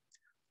word.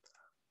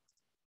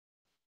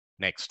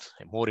 Next,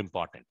 more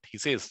important, he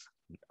says,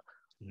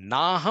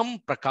 Naham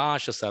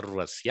Prakasha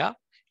Sarvasya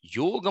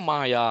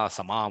Yogamaya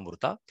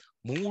Samamruta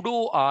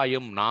Mudo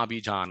Ayam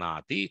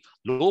Nabijanati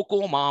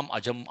Loko Mam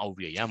Ajam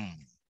Avyayam.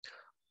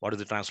 What is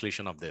the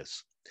translation of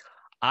this?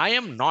 I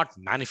am not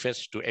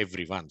manifest to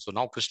everyone. So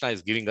now Krishna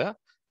is giving a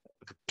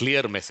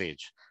clear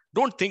message.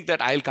 Don't think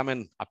that I'll come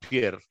and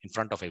appear in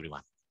front of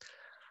everyone.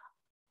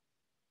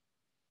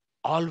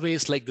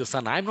 Always like the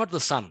sun. I'm not the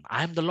sun.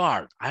 I am the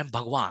Lord. I am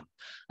Bhagwan.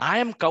 I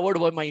am covered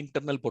by my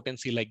internal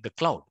potency like the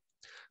cloud.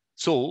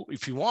 So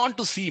if you want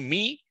to see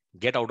me,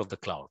 get out of the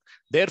cloud.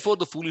 Therefore,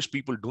 the foolish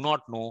people do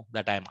not know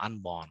that I am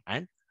unborn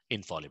and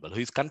infallible.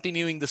 He's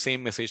continuing the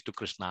same message to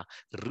Krishna,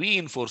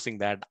 reinforcing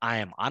that I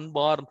am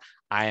unborn,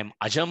 I am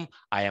Ajam,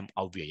 I am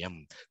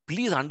Avyayam.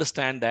 Please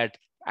understand that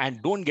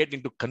and don't get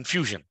into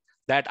confusion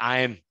that I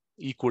am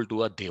equal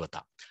to a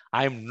Devata.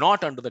 I am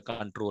not under the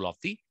control of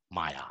the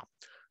Maya.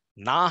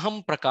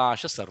 Naham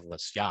Prakasha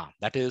Sarvasya.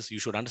 That is, you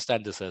should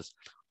understand this as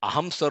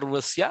Aham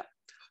Sarvasya,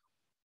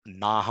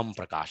 Naham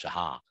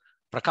Prakasha.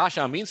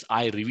 Prakasha means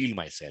I reveal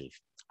myself.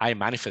 I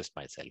manifest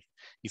myself.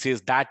 He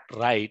says that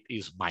right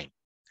is mine.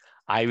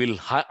 I will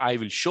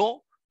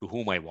show to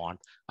whom I want.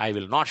 I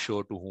will not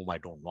show to whom I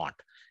don't want.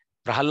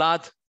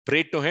 Prahalad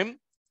prayed to him.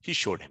 He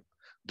showed him.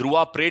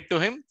 Dhruva prayed to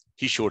him.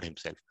 he showed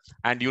himself.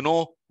 And you know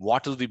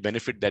what is the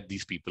benefit that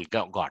these people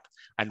got?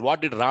 And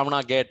what did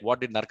Ravana get?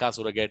 What did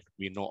Narkasura get?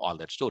 We know all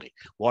that story.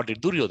 What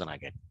did Duryodhana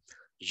get?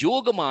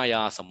 Yoga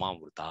Maya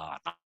Samamvrita.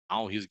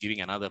 Now he's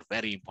giving another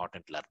very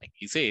important learning.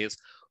 He says,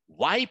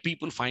 why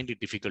people find it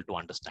difficult to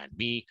understand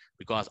me?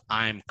 Because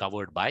I am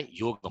covered by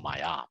Yoga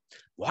Maya.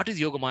 What is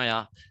Yoga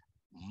Maya?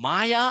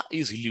 Maya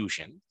is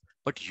illusion,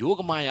 but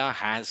Yoga Maya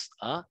has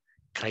a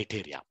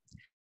criteria.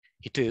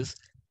 It is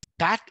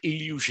that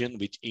illusion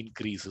which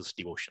increases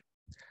devotion.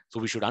 So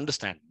we should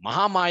understand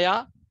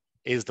Mahamaya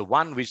is the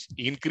one which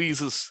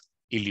increases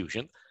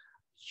illusion.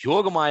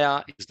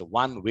 Yogamaya is the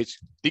one which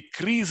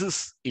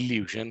decreases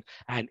illusion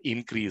and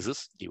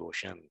increases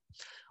devotion.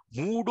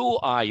 Mudo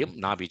ayam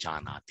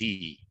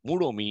navijanati.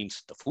 Mudo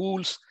means the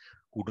fools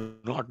who do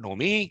not know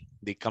me.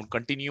 They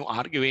continue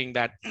arguing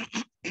that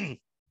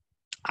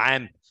I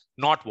am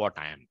not what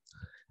I am.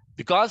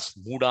 Because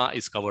Muda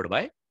is covered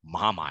by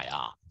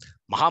Mahamaya.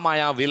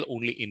 Mahamaya will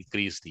only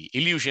increase the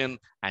illusion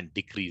and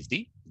decrease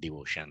the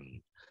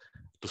devotion.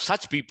 To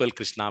such people,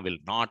 Krishna will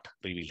not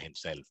reveal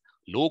himself.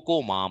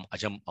 Loko mam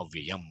ajam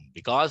avyayam.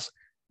 Because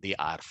they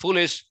are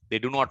foolish. They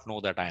do not know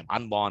that I am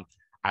unborn.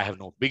 I have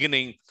no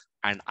beginning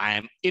and I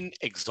am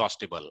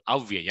inexhaustible.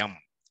 Avyayam.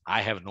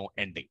 I have no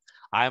ending.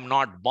 I am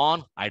not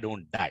born. I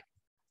don't die.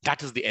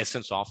 That is the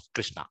essence of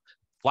Krishna.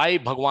 Why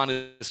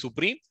Bhagavan is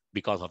supreme?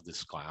 Because of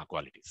these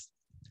qualities.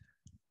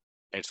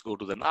 Let's go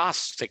to the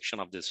last section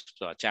of this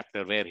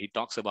chapter where he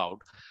talks about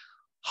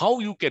how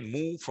you can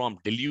move from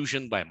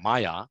delusion by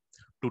Maya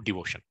to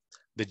devotion.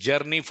 The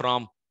journey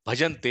from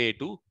bhajante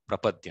to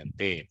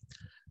prapadyante.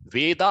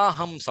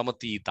 Vedaham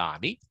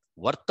samatitani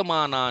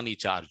vartamanani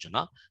cha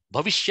Arjuna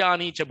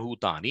bhavishyani cha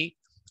bhutani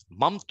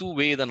mamtu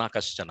vedana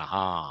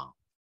kaschanaha.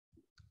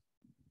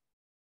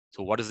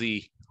 So what is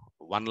the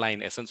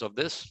one-line essence of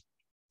this?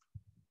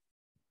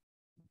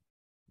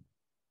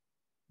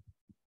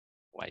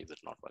 Why is it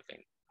not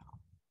working?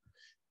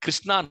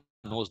 Krishna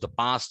knows the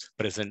past,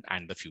 present,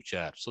 and the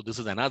future. So this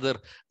is another,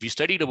 we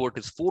studied about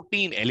his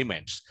 14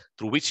 elements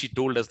through which he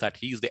told us that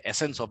he is the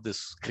essence of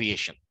this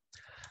creation.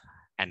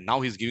 And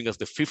now he's giving us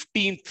the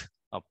 15th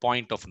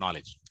point of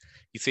knowledge.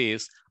 He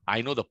says,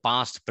 I know the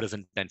past,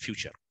 present, and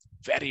future.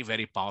 Very,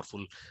 very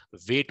powerful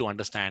way to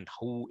understand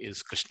who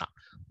is Krishna.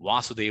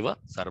 Vasudeva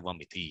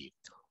Sarvamiti.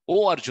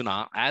 O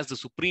Arjuna, as the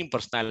Supreme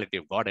Personality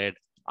of Godhead,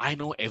 I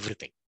know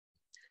everything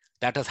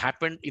that has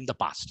happened in the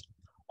past,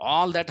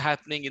 all that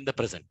happening in the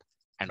present,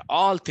 and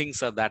all things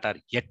that are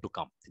yet to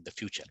come in the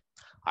future.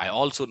 I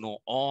also know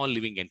all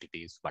living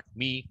entities, but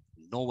me,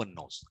 no one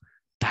knows.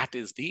 That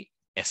is the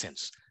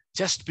essence.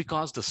 Just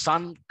because the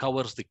sun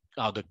covers the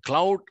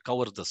cloud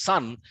covers the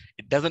sun,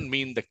 it doesn't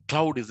mean the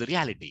cloud is the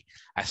reality.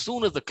 As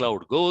soon as the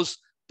cloud goes,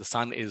 the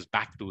sun is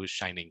back to his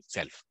shining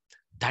self.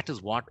 That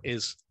is what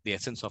is the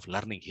essence of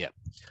learning here.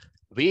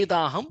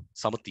 Vedaham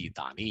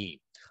samatitani.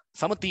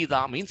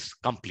 Samatita means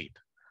complete.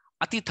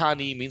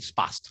 Atithani means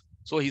past.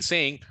 So he's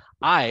saying,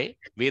 I,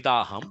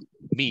 Vedaham,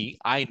 me,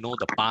 I know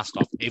the past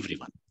of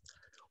everyone.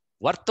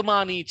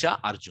 Vartamani cha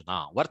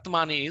Arjuna.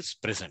 Vartamani is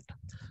present.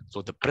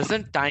 So the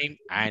present time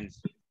and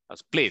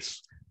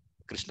place,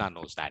 Krishna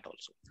knows that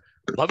also.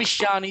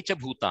 Bhavishyani cha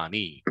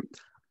Bhutani.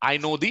 I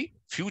know the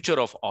future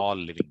of all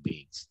living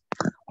beings.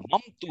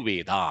 Mamtu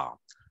Veda.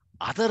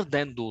 Other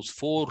than those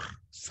 4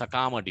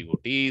 Sakama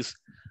devotees,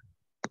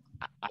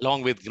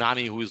 along with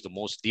Gnani, who is the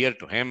most dear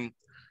to him,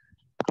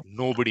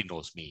 nobody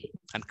knows me.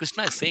 And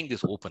Krishna is saying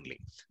this openly.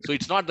 So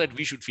it's not that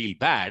we should feel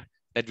bad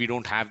that we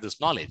don't have this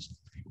knowledge.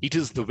 It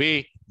is the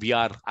way we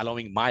are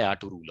allowing Maya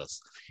to rule us.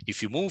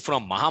 If you move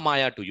from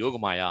Mahamaya to Yoga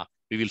Maya,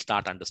 we will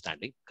start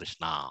understanding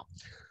Krishna.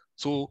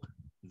 So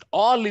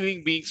all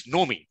living beings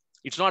know me.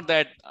 It's not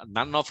that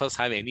none of us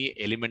have any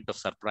element of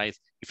surprise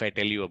if I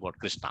tell you about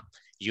Krishna.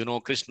 You know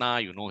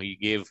Krishna, you know he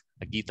gave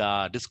a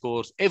Gita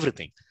discourse,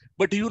 everything.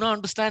 But do you not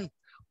understand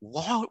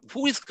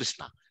who is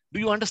Krishna? Do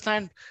you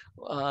understand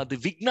the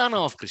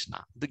Vijnana of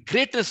Krishna? The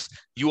greatest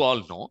you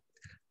all know.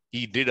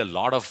 He did a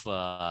lot of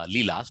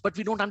leelas, but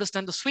we don't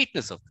understand the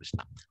sweetness of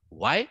Krishna.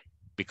 Why?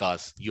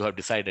 Because you have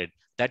decided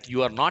that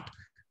you are not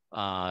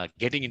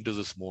getting into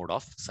this mode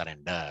of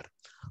surrender.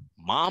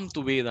 Mam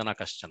tu vedana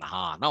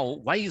kaschanaha. Now,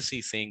 why is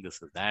he saying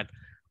this? Is that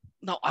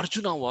now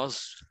Arjuna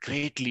was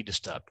greatly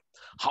disturbed.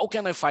 How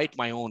can I fight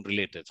my own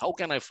relatives? How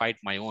can I fight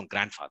my own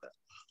grandfather?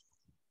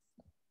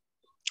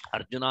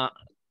 Arjuna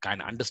can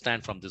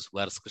understand from this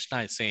verse.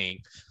 Krishna is saying,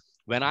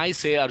 when I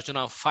say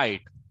Arjuna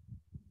fight,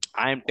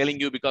 I am telling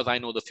you because I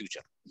know the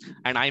future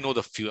and I know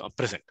the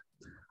present.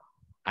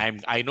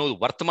 I know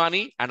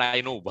Vartamani and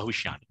I know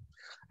Bhavishyani.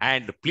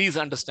 And please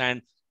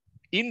understand,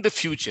 in the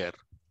future,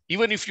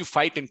 even if you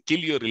fight and kill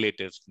your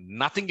relatives,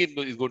 nothing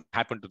is going to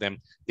happen to them.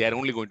 They are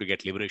only going to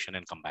get liberation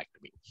and come back to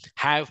me.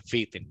 Have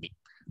faith in me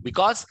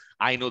because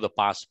I know the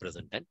past,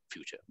 present, and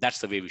future. That's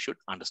the way we should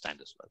understand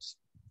this verse.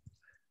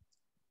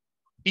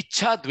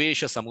 Ichha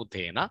dvesha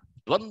samudhena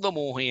dvandva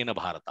mohena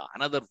bharata.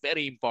 Another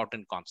very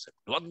important concept.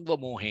 Dvandva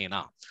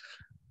mohena.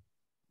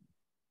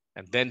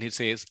 And then he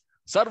says,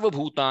 Sarva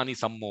bhutani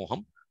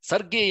sammoham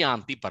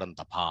sargeyanti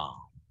parantapa.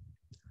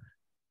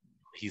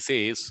 he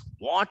says,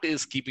 what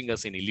is keeping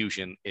us in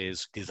illusion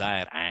is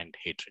desire and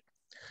hatred.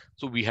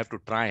 So we have to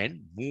try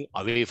and move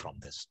away from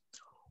this.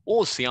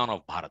 O Scion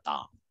of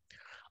Bharata,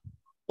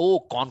 O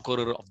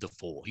conqueror of the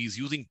foe. He's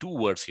using two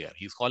words here.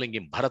 He's calling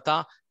him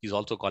Bharata. He's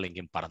also calling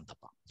him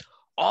Parantapa.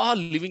 All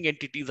living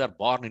entities are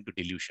born into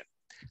delusion,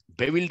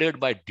 bewildered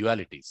by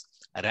dualities,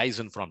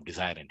 arisen from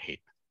desire and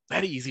hate.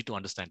 Very easy to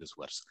understand this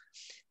verse.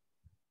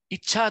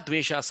 Ichha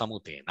dvesha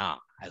samutena.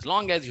 As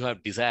long as you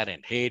have desire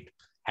and hate,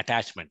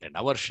 attachment and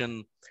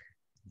aversion,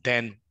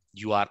 then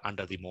you are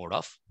under the mode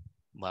of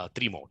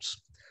three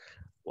modes.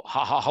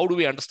 How do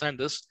we understand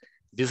this?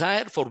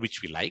 Desire for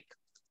which we like,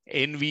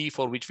 envy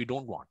for which we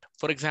don't want.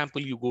 For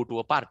example, you go to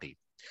a party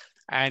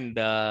and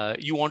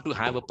you want to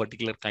have a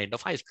particular kind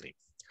of ice cream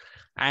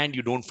and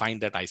you don't find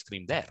that ice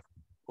cream there.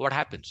 What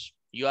happens?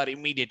 You are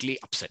immediately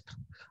upset.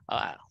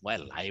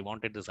 Well, I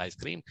wanted this ice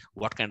cream.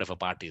 What kind of a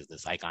party is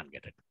this? I can't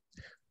get it.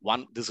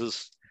 One, this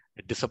is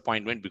a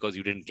disappointment because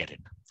you didn't get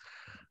it.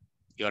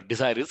 Your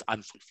desire is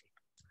unfulfilled.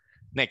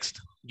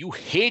 Next, you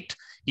hate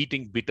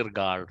eating bitter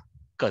gourd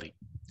curry.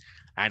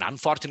 And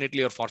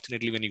unfortunately or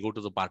fortunately, when you go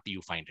to the party,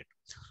 you find it.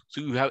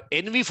 So you have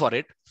envy for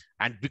it.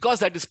 And because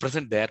that is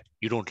present there,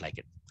 you don't like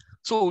it.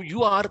 So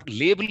you are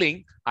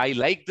labeling, I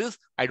like this,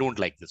 I don't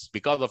like this,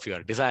 because of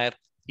your desire,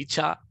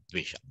 ichha,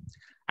 dvesha.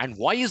 And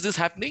why is this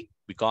happening?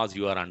 Because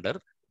you are under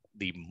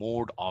the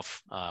mode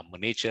of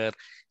nature.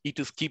 It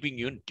is keeping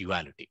you in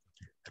duality.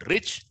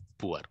 Rich,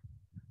 poor.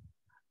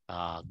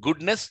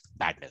 Goodness,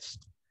 badness.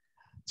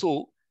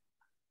 So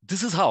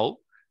this is how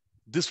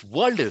this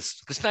world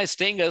is. Krishna is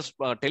telling us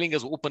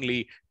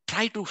openly,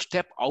 try to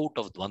step out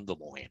of Dvandva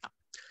Mohena.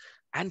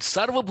 And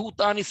Sarva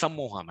Bhutani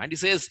Sammoham. And he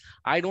says,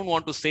 I don't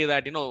want to say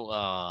that,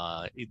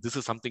 this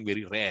is something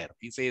very rare.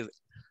 He says,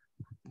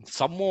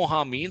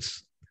 Sammoha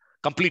means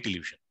complete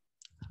illusion.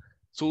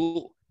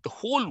 So the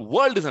whole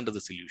world is under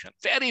this illusion.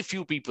 Very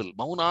few people,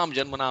 Mahunam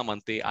Janmanam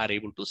Ante, are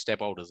able to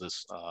step out of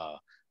this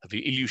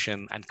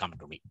illusion and come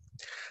to me.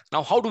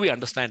 Now, how do we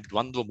understand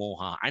Dvandva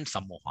Moha and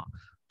Sammoha?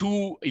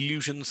 Two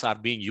illusions are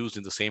being used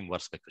in the same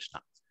verse by Krishna.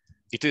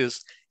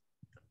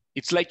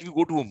 It's like you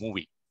go to a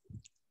movie.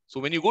 So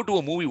when you go to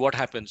a movie, what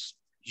happens?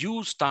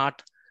 You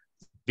start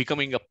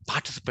becoming a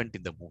participant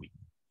in the movie.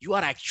 You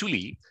are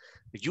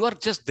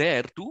just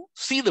there to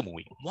see the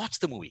movie, watch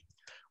the movie.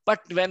 But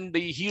when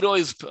the hero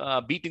is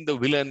beating the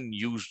villain,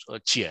 you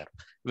cheer.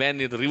 When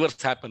the reverse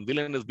happens,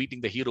 villain is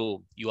beating the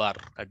hero, you are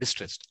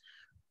distressed.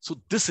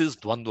 So this is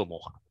Dvandva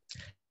Moha.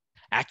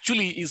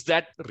 Actually, is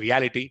that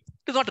reality?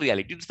 It is not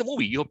reality. It's the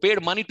movie. You have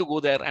paid money to go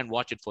there and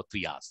watch it for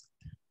 3 hours.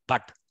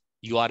 But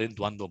you are in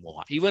Dvandva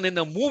Moha. Even in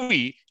the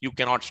movie, you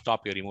cannot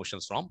stop your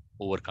emotions from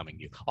overcoming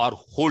you or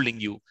holding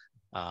you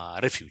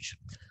refuge.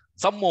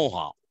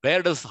 Sammoha.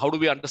 How do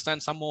we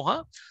understand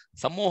Sammoha?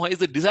 Sammoha is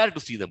the desire to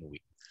see the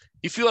movie.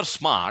 If you are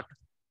smart,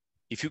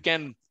 if you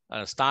can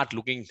start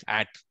looking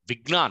at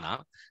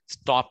Vijnana,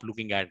 stop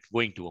looking at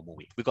going to a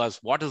movie. Because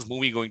what is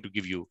movie going to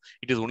give you?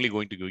 It is only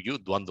going to give you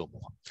Dvandva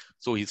Moha.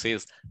 So he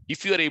says,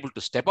 if you are able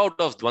to step out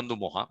of Dvandva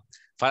Moha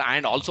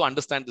and also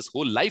understand this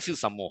whole life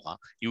is Sammoha,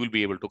 you will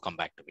be able to come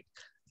back to me.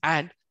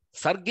 And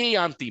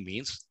Sargeyanti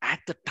means at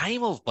the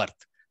time of birth.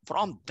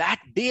 From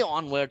that day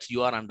onwards,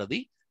 you are under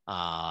the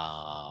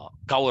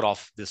cover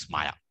of this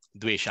Maya,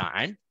 Dvesha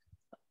and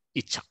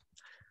Ichha.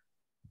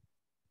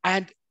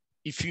 And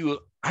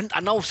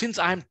now since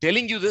I am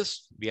telling you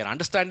this, we are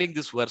understanding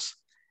this verse.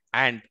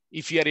 And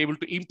if you are able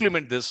to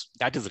implement this,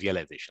 that is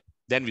realization.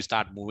 Then we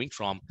start moving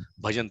from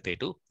bhajante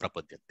to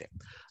prapadyante.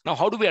 Now,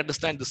 how do we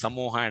understand the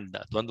sammoha and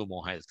dvandva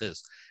moha is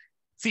this?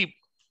 See,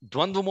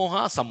 dvandva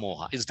moha,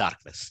 sammoha is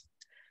darkness.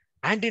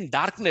 And in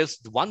darkness,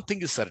 one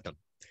thing is certain.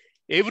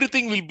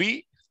 Everything will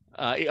be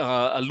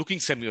looking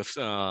similar.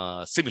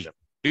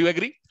 Do you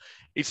agree?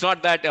 It's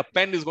not that a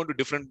pen is going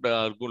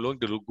to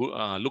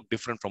look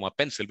different from a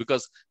pencil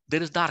because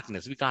there is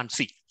darkness. We can't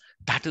see.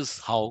 That is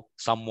how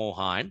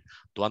sammoha and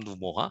dvandva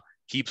moha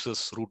keeps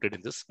us rooted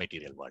in this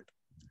material world.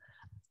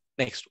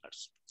 Next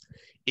verse.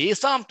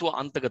 Esam tva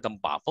antagatam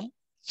papam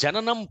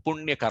jananam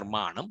punya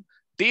karmanam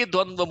te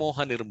dvandva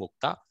moha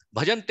nirmukta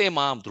bhajante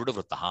maam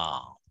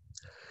drudavrataha.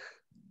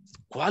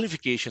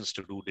 Qualifications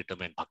to do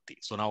determine bhakti.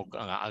 So now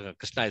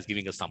Krishna is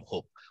giving us some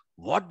hope.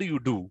 What do you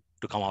do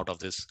to come out of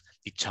this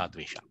ichha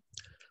dvesha?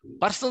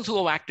 Persons who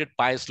have acted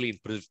piously in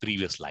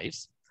previous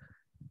lives,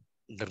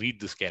 read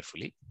this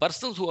carefully.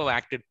 Persons who have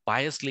acted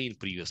piously in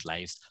previous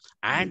lives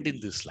and in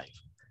this life,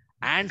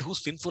 and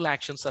whose sinful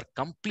actions are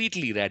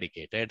completely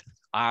eradicated,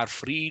 are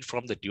freed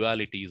from the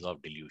dualities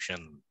of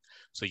delusion.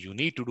 So you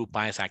need to do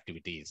pious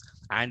activities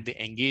and they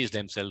engage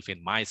themselves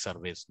in my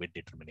service with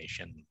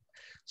determination.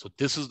 So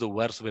this is the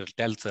verse where it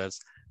tells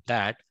us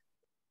that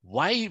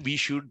why we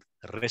should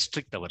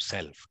restrict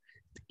ourselves.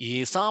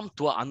 Esam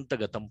tva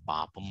antagatam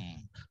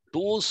papam.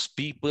 Those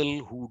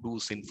people who do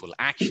sinful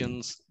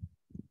actions,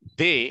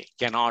 they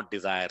cannot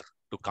desire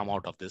to come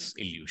out of this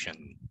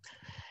illusion.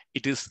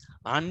 It is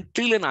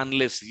until and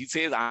unless he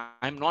says,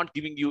 I'm not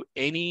giving you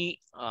any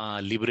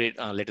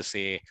let us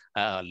say,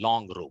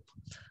 long rope.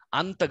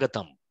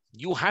 Antagatam.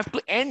 You have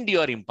to end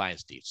your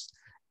impious deeds.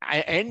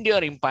 End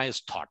your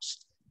impious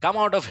thoughts. Come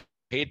out of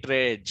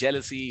hatred,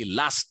 jealousy,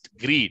 lust,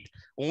 greed.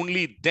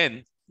 Only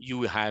then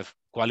you have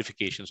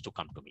qualifications to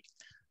come to me.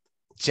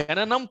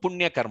 Jananam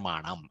punya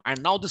karmanam.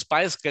 And now this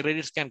pious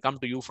credits can come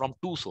to you from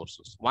two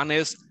sources. One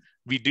is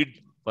we did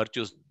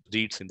virtuous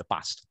deeds in the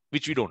past,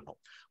 which we don't know.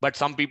 But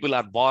some people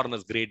are born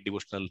as great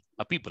devotional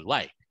people.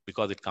 Why?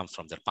 Because it comes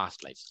from their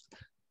past lives.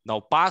 Now,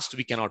 past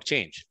we cannot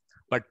change,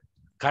 but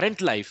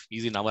current life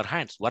is in our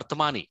hands,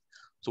 Vartamani.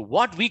 So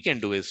what we can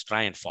do is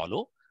try and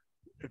follow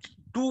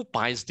two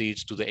pious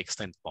deeds to the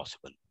extent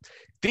possible.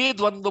 Te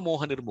dvandva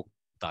moha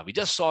nirmukta. We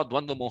just saw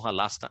dvandva moha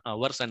last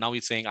verse, and now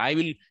he's saying, I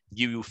will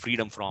give you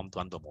freedom from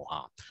dvandva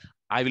moha.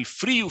 I will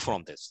free you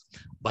from this.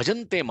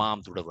 Bhajante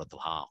maam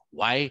drudavratvaha.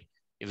 Why?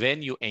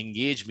 When you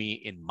engage me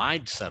in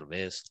my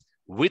service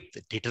with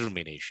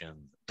determination,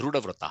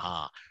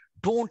 drudavrataha,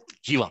 don't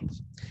give up.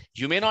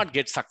 You may not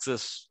get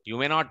success. You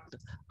may not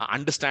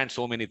understand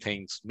so many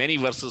things. Many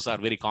verses are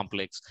very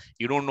complex.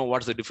 You don't know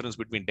what's the difference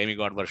between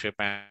demigod worship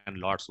and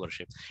Lord's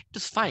worship. It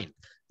is fine.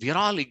 We are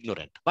all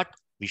ignorant, but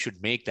we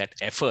should make that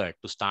effort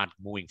to start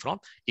moving from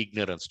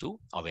ignorance to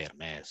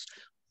awareness.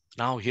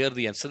 Now here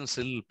the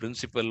essential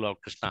principle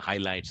of Krishna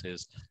highlights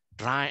is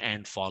try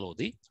and follow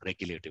the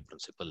regulative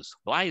principles.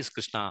 Why is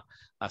Krishna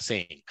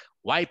saying?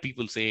 Why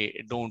people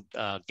say don't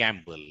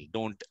gamble,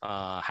 don't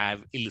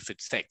have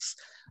illicit sex,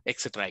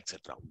 etc.,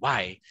 etc.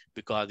 Why?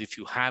 Because if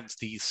you have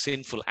these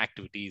sinful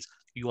activities,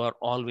 you are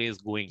always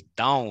going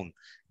down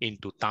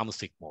into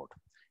tamasic mode.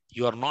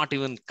 You are not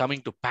even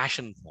coming to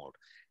passion mode.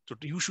 So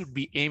you should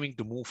be aiming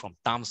to move from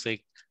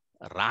tamasic,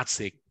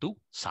 rajasic to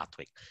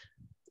sattvic.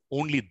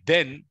 Only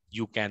then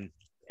you can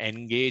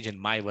engage in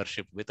my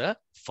worship with a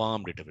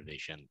firm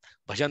determination.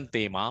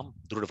 Bhajante maam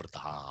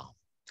drudavrataha.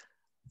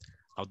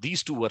 Now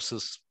these two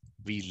verses,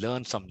 we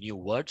learn some new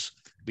words,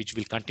 which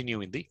will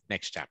continue in the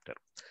next chapter.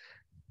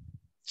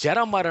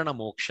 Jaramarana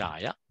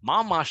mokshaya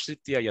maam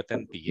ashritya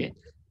yatantiye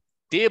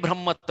te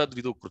brahma tad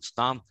vidu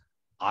krutstam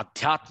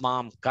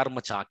adhyatmam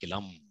karma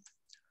chakilam.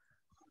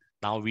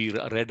 Now we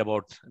read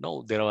about,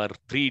 there are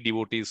three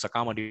devotees,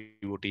 Sakama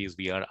devotees.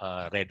 We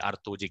read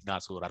Artho,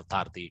 Jignasur,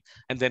 Artharthi,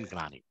 and then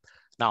Gnani.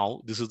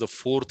 Now, this is the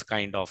fourth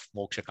kind of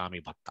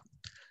Mokshakami Bhakta.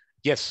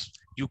 Yes,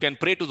 you can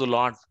pray to the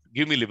Lord,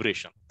 give me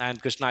liberation.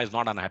 And Krishna is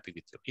not unhappy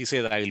with you. He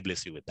says, I will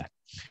bless you with that.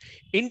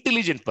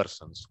 Intelligent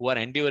persons who are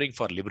endeavoring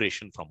for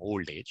liberation from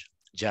old age,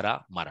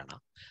 Jara, Marana,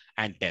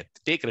 and death,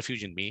 take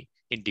refuge in me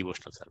in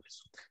devotional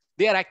service.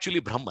 They are actually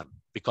Brahman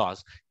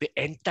because they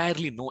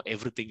entirely know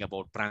everything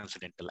about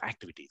transcendental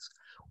activities.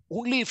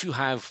 Only if you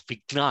have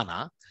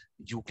Vijnana,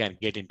 you can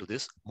get into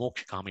this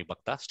Mokshakami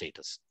Bhakta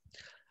status.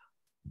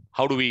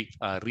 How do we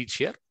reach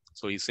here?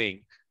 So he's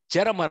saying,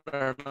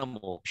 Jaramarana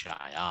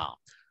Mokshaya.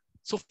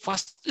 So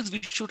first is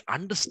we should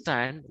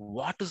understand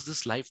what is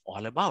this life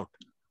all about.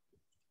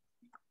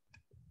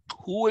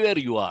 Whoever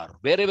you are,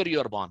 wherever you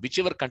are born,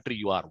 whichever country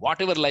you are,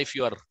 whatever life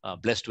you are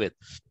blessed with,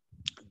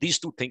 these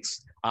two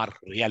things are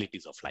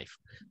realities of life.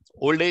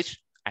 Old age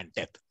and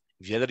death.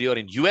 Whether you're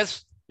in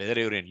US, whether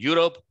you're in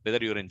Europe, whether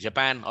you're in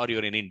Japan or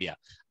you're in India,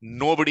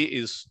 nobody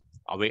is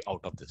away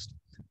out of this.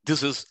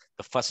 This is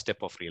the first step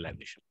of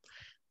realization.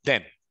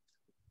 Then,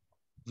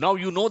 now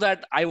you know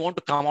that I want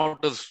to come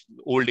out of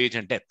old age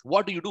and death.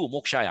 What do you do?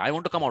 Mokshaya, I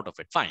want to come out of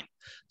it. Fine.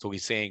 So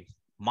he's saying,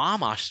 Mam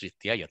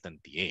ashritya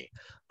yatantiye.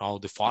 Now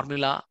the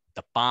formula,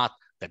 the path,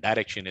 the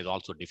direction is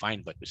also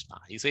defined by Krishna.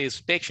 He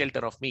says, take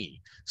shelter of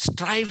me.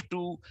 Strive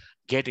to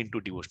get into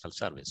devotional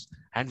service.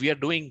 And we are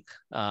doing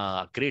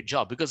a great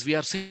job because we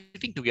are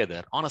sitting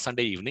together on a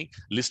Sunday evening,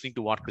 listening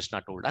to what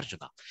Krishna told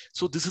Arjuna.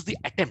 So this is the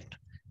attempt.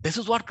 This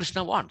is what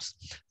Krishna wants.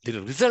 The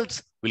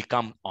results will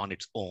come on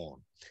its own.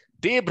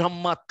 Te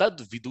Brahma tad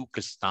vidu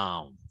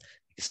Krishnam.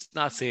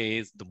 Krishna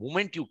says, the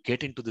moment you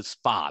get into this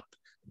path,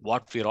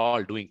 what we're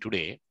all doing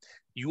today,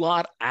 you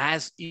are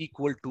as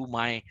equal to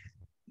my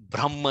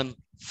Brahman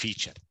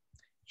feature.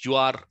 You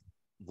are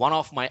one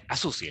of my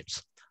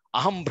associates.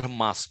 Aham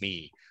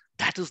Brahmasmi.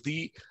 That is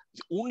the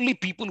only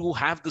people who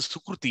have the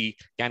Sukruti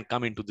can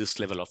come into this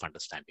level of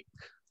understanding.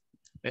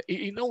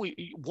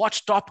 What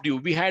stopped you?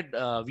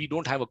 We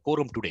don't have a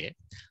quorum today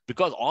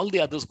because all the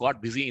others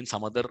got busy in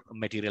some other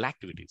material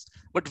activities.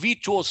 But we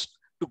chose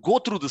to go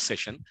through this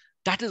session.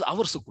 That is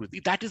our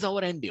Sukruti. That is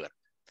our endeavor.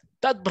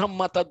 Tad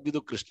Brahma Tad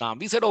Vidu Krishna.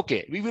 We said,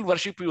 okay, we will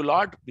worship you,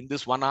 Lord, in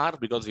this 1 hour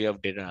because we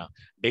have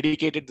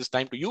dedicated this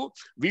time to you.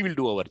 We will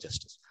do our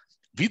justice.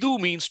 Vidu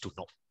means to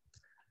know.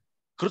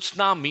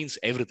 Krishna means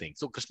everything.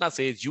 So Krishna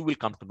says, you will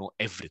come to know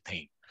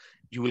everything.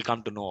 You will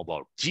come to know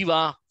about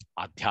Jiva,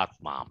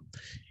 Adhyatma.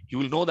 You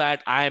will know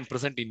that I am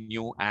present in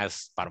you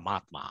as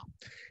Paramatma.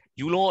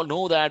 You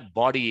know that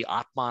body,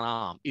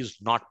 Atmanam, is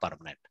not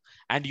permanent.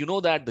 And you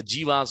know that the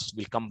Jivas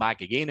will come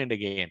back again and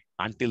again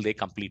until they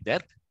complete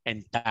their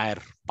entire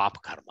Papa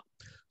Karma.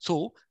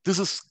 So this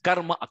is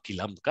Karma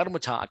Akilam, Karma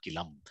Cha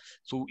Akilam.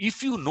 So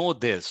if you know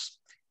this,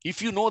 if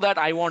you know that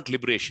I want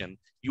liberation,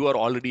 you are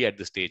already at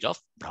the stage of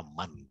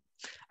Brahman.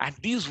 And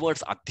these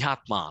words,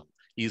 Adhyatma,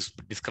 is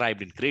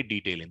described in great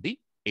detail in the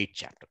 8th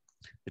chapter.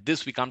 With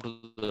this, we come to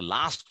the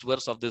last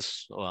verse of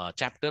this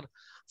chapter.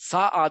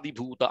 Sa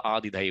adibhuta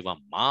adidaivam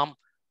mam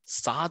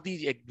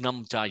sadi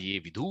yagnam cha ye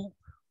vidhu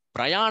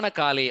prayana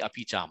kale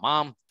apicha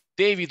mam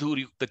te vidhur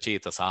yukta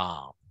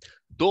chetasa.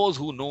 Those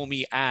who know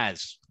me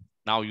as,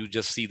 now you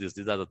just see this,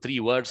 these are the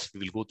three words. We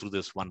will go through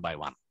this one by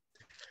one.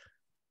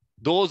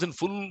 Those in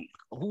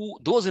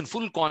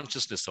full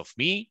consciousness of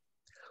me,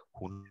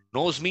 who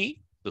knows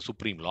me, the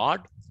Supreme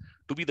Lord,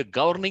 to be the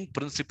governing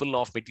principle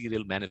of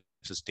material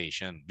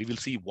manifestation. We will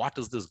see what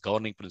is this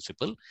governing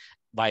principle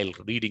while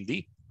reading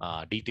the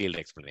detailed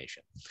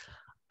explanation.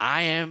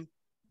 I am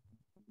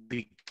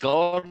the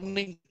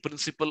governing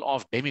principle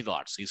of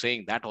demigods. He's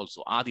saying that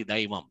also, Adi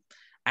Daivam.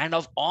 And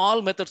of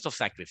all methods of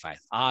sacrifice,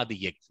 Adi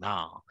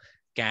Yajna,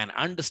 can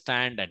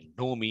understand and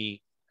know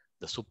me,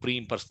 the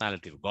Supreme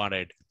Personality of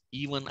Godhead,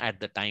 even at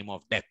the time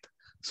of death.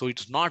 So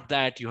it's not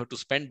that you have to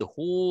spend the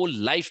whole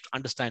life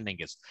understanding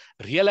it.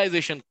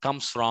 Realization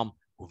comes from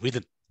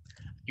within.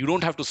 You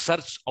don't have to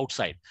search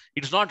outside.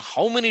 It's not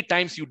how many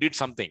times you did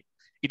something.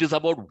 It is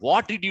about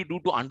what did you do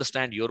to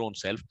understand your own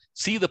self,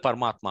 see the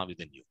Paramatma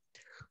within you.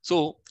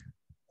 So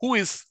who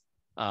is,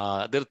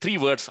 there are three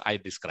words I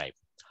describe.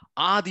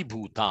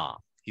 Adibhuta,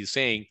 he's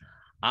saying,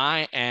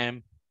 I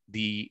am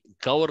the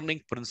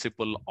governing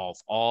principle of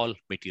all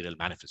material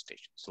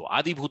manifestation. So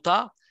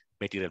Adibhuta,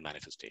 material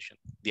manifestation,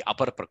 the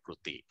upper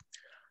Prakriti.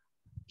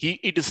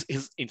 It is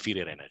his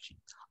inferior energy.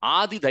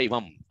 Adi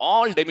Daivam,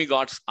 all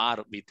demigods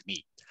are with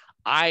me.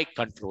 I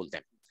control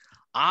them.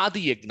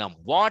 Adi Yagnam,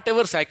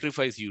 whatever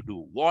sacrifice you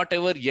do,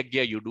 whatever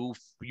yajna you do,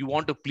 you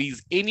want to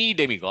please any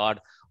demigod,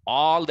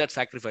 all that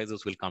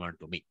sacrifices will come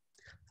unto me.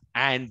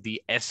 And the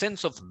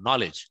essence of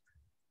knowledge,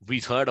 we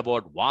heard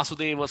about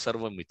Vasudeva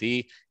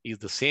Sarvamiti, is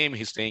the same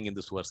he's saying in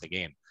this verse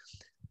again.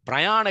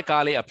 Prayana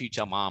kale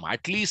apicha mam,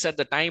 at least at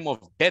the time of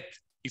death,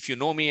 if you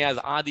know me as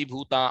Adi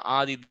Bhuta,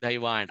 Adi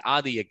Daiva, and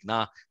Adi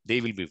Yajna, they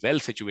will be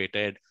well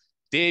situated.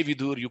 Te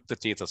vidur yukta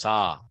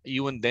chetasa.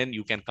 Even then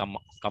you can come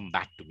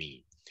back to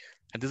me.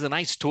 And this is a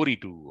nice story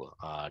to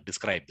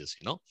describe this,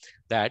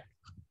 that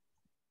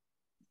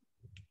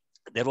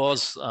there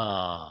was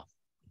a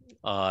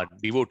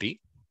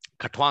devotee,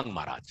 Khatwang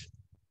Maharaj,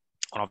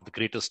 one of the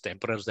greatest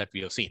emperors that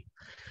we have seen.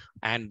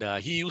 And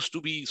he used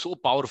to be so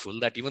powerful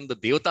that even the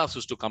Devatas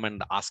used to come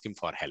and ask him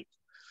for help.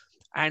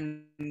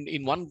 And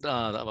in one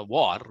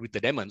war with the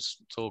demons,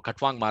 so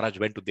Khatwang Maharaj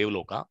went to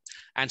Devloka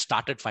and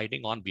started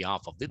fighting on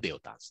behalf of the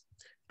Devatas.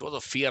 It was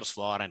a fierce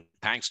war, and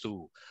thanks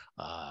to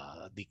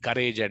the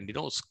courage and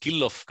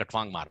skill of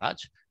Khatwang Maharaj,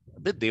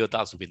 the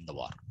Devatas win the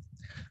war.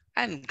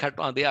 And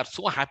they are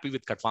so happy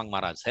with Khatwang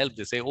Maharaj's help.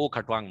 They say, "Oh,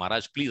 Khatwang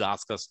Maharaj, please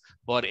ask us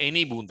for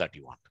any boon that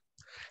you want."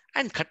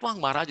 And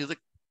Khatwang Maharaj is a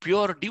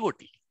pure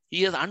devotee.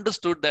 He has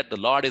understood that the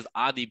Lord is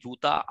Adi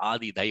Bhuta,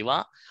 Adi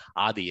Daiva,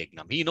 Adi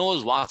Yagnam. He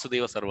knows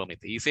Vasudeva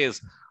Sarvamiti. He says,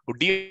 oh,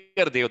 dear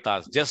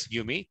Devatas, just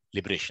give me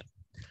liberation.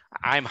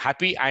 I'm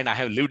happy and I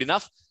have lived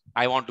enough.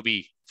 I want to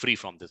be free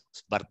from this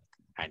birth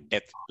and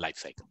death life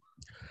cycle.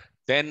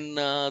 Then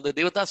the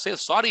Devatas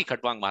says, sorry,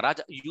 Khatwang Maharaj,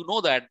 you know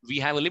that we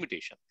have a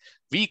limitation.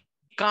 We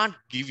can't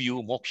give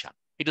you moksha.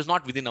 It is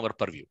not within our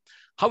purview.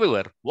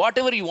 However,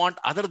 whatever you want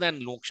other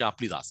than moksha,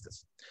 please ask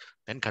us.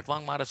 Then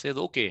Khatwang Maharaj says,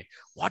 okay,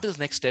 what is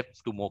next step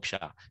to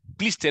moksha?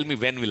 Please tell me,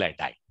 when will I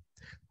die?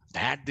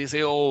 That they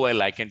say, oh,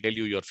 well, I can tell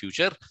you your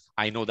future.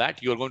 I know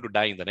that you are going to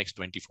die in the next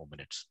 24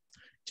 minutes.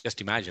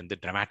 Just imagine the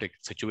dramatic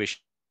situation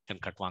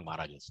Khatwang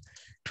Maharaj is.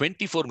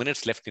 24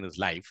 minutes left in his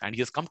life, and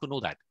he has come to know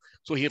that.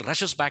 So he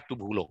rushes back to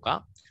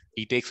Bhuloka.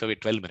 He takes away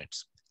 12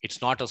 minutes.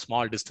 It's not a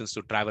small distance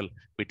to travel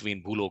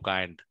between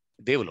Bhuloka and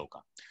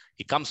Devaloka.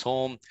 He comes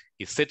home,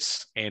 he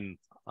sits in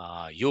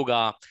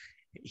yoga,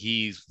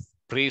 he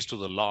prays to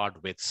the Lord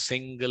with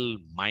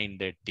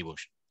single-minded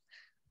devotion.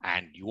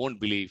 And you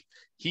won't believe,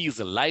 he is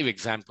a live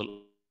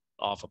example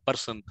of a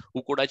person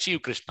who could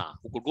achieve Krishna,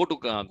 who could go to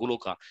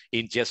Goloka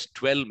in just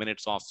 12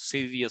 minutes of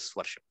serious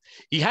worship.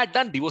 He had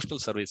done devotional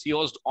service. He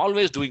was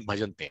always doing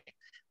bhajante,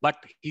 but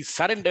he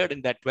surrendered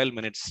in that 12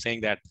 minutes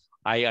saying that,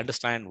 I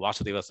understand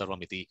Vasudeva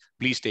Sarvamiti,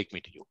 please take me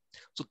to you.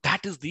 So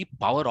that is the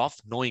power of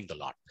knowing the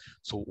Lord.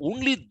 So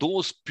only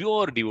those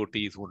pure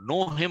devotees who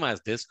know him as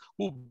this,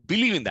 who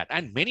believe in that.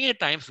 And many a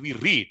times we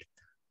read,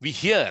 we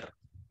hear,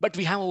 but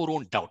we have our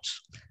own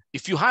doubts.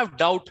 If you have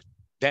doubt,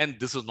 then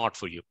this is not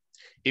for you.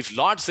 If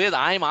Lord says,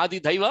 I am Adi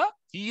Daiva,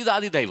 he is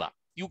Adi Daiva.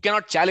 You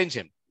cannot challenge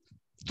him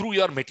through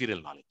your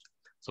material knowledge.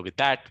 So with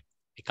that,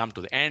 we come to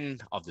the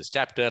end of this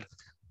chapter.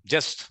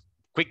 Just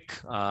quick,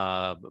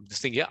 this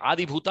thing here,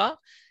 Adi Bhuta,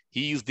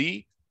 he is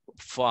the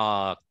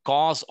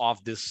cause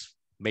of this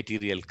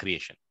material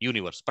creation,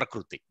 universe,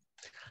 Prakriti.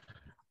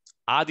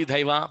 Adi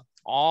Daiva,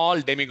 all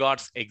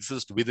demigods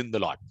exist within the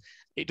Lord.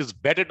 It is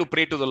better to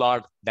pray to the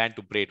Lord than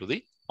to pray to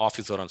the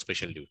officer on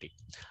special duty.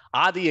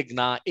 Adi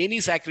Yajna, any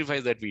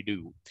sacrifice that we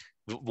do,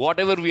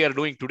 whatever we are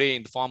doing today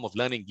in the form of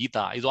learning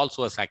Gita is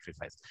also a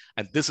sacrifice.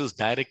 And this is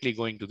directly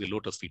going to the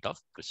lotus feet of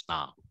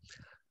Krishna.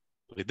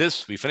 With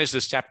this, we finish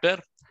this chapter.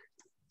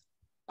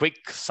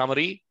 Quick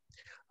summary.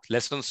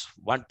 Lessons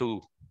 1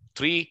 to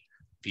 3,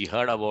 we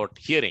heard about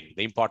hearing,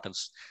 the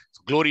importance,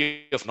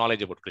 glory of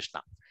knowledge about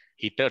Krishna.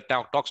 He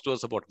talks to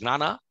us about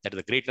Gnana, that is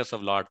the greatness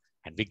of Lord,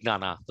 and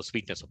Vijnana, the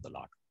sweetness of the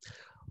Lord.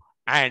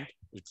 And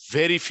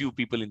very few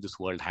people in this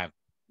world have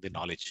the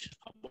knowledge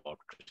about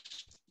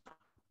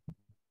Krishna.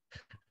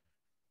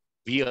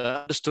 We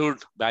understood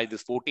by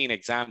these 14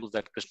 examples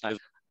that Krishna is,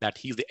 that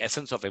he is the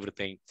essence of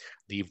everything.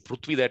 The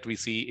Prithvi that we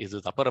see is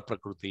his Apara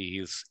Prakriti,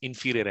 his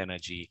inferior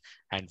energy.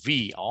 And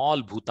we,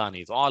 all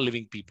Bhutanis, all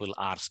living people,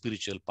 are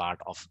spiritual part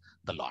of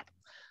the Lord.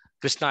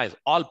 Krishna is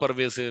all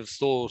pervasive,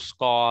 source,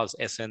 cause,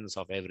 essence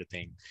of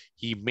everything.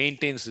 He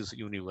maintains this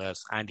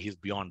universe and he's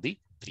beyond the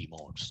three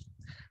modes.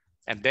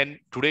 And then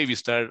today we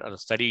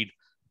studied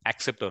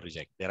accept or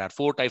reject. There are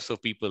 4 types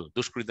of people: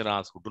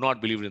 Dushkritanas, who do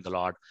not believe in the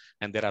Lord,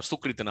 and there are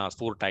Sukritanas,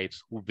 4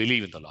 types, who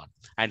believe in the Lord,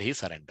 and he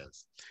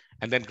surrenders.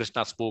 And then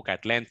Krishna spoke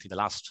at length in the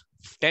last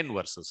 10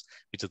 verses,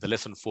 which is the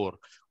lesson 4,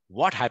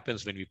 what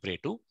happens when we pray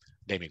to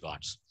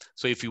demigods.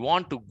 So if you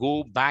want to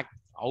go back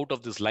out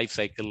of this life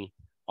cycle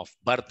of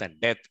birth and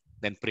death,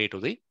 then pray to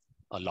the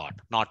Lord,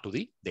 not to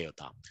the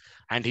Devata.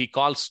 And he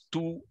calls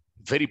 2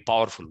 very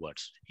powerful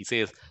words. He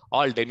says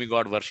all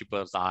demigod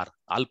worshippers are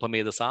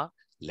Alpamedasa,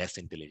 less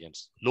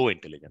intelligence, low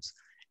intelligence.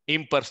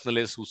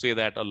 Impersonalists who say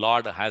that a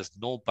Lord has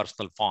no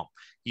personal form,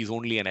 he's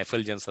only an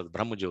effulgence of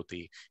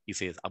Brahmajyoti, he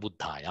says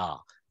Abuddhaya,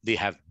 they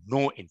have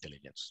no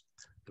intelligence.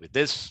 With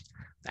this,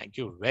 thank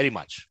you very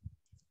much.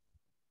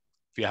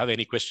 If you have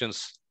any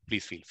questions,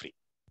 please feel free.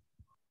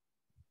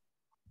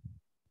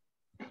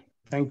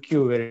 Thank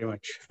you very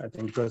much. I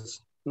think it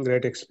was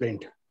great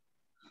explained.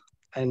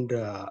 And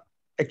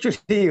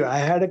actually, I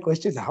had a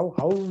question.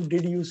 How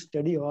did you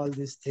study all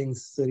these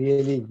things?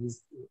 Really?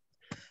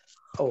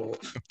 Oh,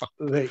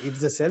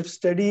 it's a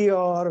self-study,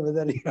 or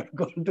whether you have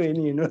gone to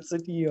any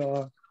university,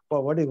 or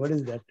what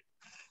is that?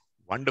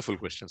 Wonderful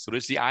question,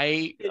 Suresh.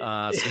 I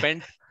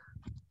spent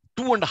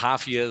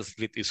 2.5 years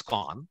with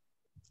Iskcon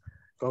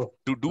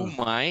to do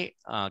my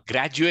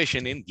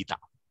graduation in Gita.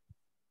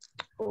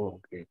 Oh,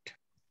 great.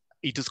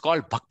 It is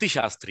called Bhakti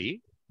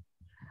Shastri.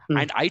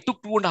 And I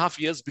took 2.5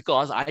 years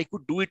because I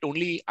could do it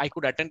only, I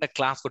could attend a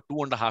class for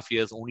 2.5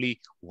 years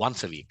only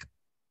once a week.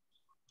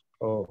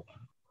 Oh.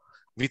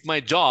 With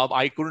my job,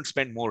 I couldn't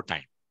spend more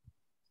time.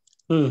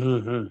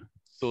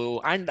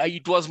 So, and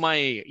it was my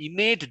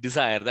innate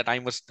desire that I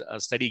must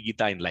study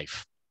Gita in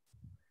life.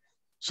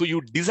 So you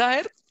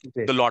desire,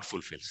 the Lord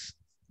fulfills.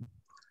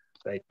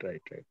 Right.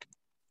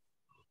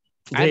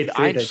 And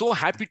I'm so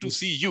happy to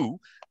see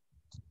you.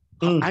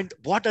 And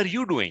what are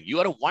you doing? You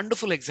are a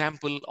wonderful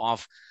example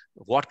of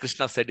what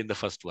Krishna said in the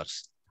first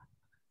verse.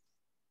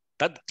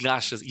 Tad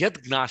gnashasi, yad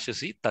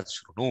gnashasi tad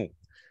shrunu.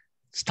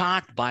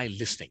 Start by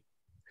listening.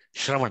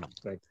 Shravanam.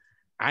 Right.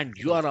 And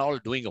you are all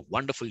doing a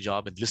wonderful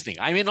job in listening.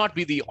 I may not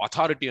be the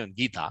authority on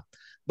Gita,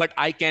 but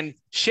I can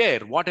share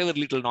whatever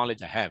little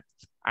knowledge I have.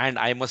 And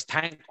I must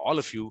thank all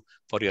of you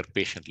for your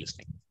patient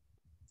listening.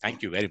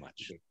 Thank you very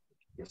much.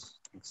 Yes.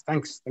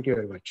 Thanks. Thank you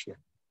very much. Yeah.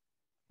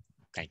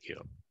 Thank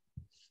you.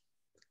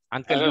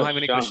 Uncle, you have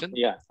any question?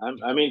 Yeah,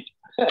 I mean,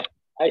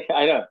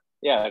 I know.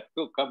 Yeah,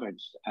 2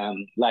 comments.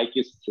 Like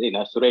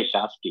Suresh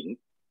asking,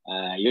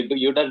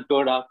 you done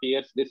 2.5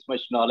 years. This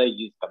much knowledge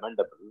is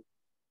commendable.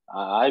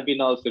 I've been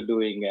also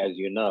doing, as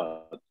you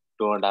know,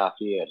 2.5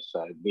 years.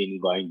 I've been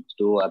going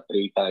 2 or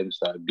 3 times.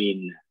 I've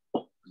been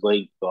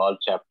going to all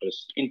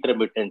chapters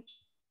intermittent,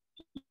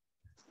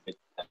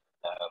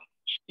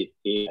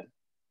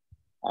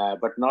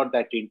 but not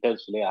that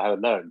intensely. I have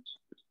learned.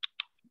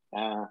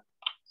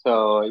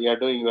 So you're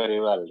doing very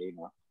well.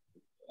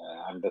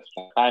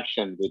 Understand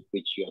passion with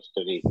which you are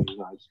studying.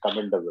 It's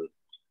commendable.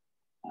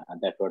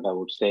 That's what I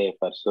would say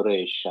for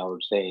Suresh. I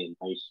would say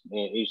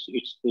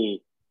it's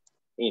the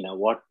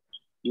what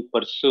you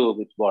pursue,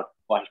 with what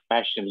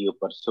passion you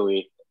pursue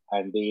it,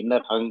 and the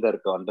inner hunger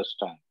to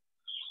understand.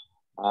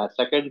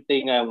 Second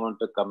thing I want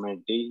to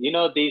comment is,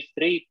 these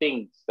 3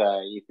 things,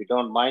 if you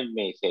don't mind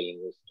me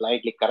saying,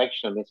 slightly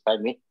correction is,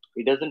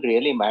 it doesn't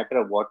really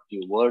matter what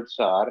your words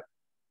are.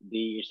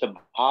 It's a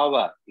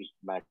bhava, it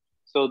matters.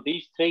 So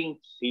these things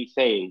he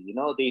says,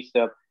 these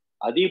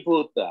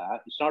adibhuta,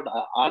 it's not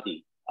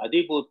adi,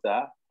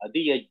 adibhuta,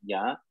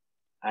 adiyajna,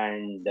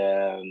 and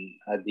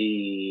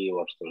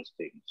what's those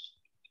things?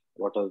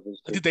 What are those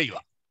things? Adidaiva.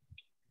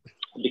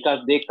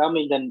 Because they come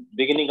in the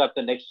beginning of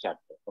the next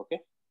chapter, okay?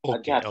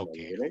 Okay.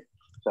 Right?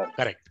 Sorry.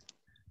 Correct.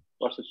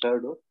 What's the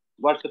third one?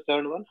 What's the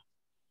third one?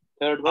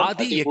 Third one?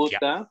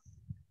 Adiyajna.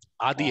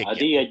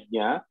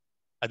 Adiyajna.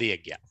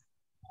 Adiyajna.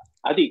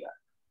 Adiyajna.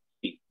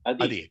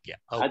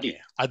 Okay.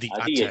 Adi.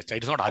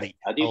 It is not Adi.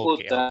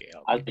 Adibhuta,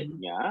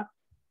 Adiyajna.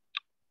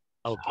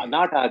 Okay.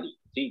 Not Adi.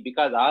 See,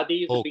 because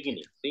Adi is the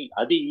beginning. See,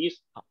 Adi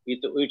is,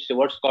 it's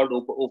what's called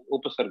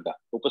Upasarga.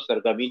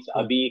 Upasarga means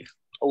Abhi,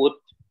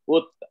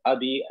 Ut,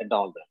 Adi, and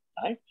all that,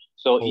 right?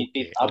 So it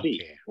is Abhi,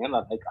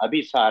 like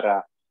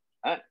Abhisara,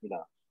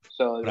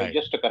 So right.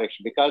 Just a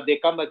correction, because they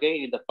come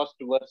again in the first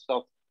verse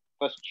of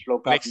first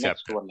shloka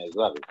next one as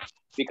well.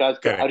 Because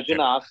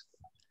Arjuna asked,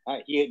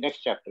 next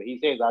chapter, he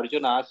says,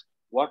 Arjuna asked,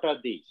 what are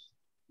these?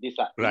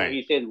 Right.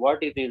 He says,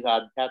 what is this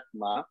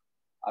Adhyatma,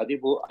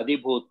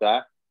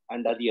 Adibhuta,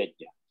 and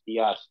Adiyajna? He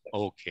asked.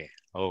 Okay.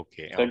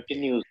 Okay.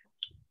 Continues,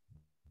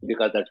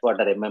 because that's what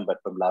I remember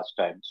from last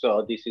time.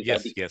 So this is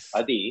Yes, Adi. yes.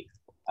 Adi,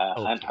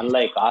 and Okay.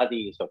 unlike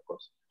Adi is, of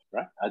course,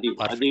 right?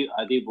 Perfect.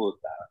 Adi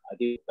Bhuta,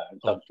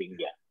 and something,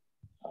 yeah.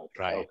 Okay,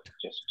 Right. okay.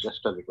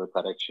 Just a little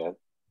correction.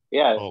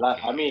 Yeah,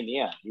 Okay. I mean,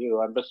 yeah,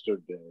 you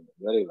understood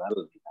very well.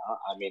 You know?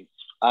 I mean,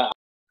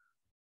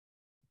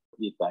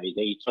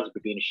 it's not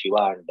between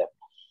Shiva and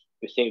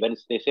we say when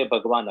they say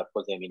Bhagavan, of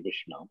course, I mean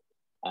Vishnu,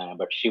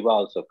 but Shiva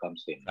also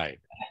comes in. Right.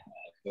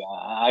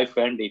 I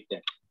find it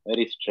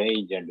very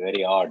strange and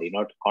very odd, you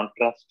know,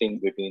 contrasting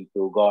between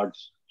two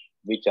gods,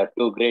 which are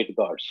two great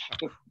gods.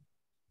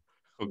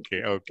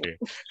 Okay. Okay.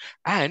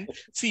 And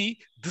see,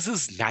 this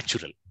is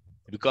natural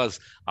because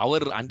our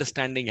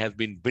understanding has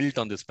been built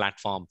on this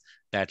platform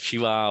that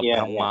Shiva,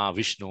 Yeah, Brahma,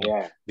 Vishnu,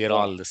 yeah, they're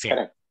all the same.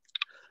 correct.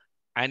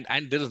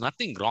 And there is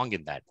nothing wrong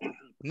in that.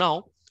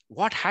 Now,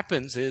 what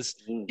happens is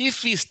Mm.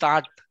 if we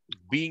start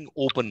being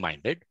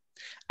open-minded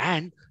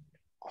and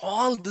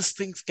all these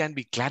things can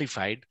be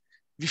clarified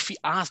if we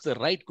ask the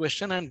right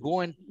question and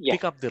go and Yeah.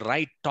 pick up the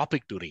right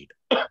topic to read.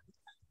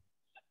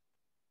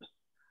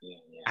 Yeah.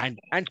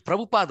 And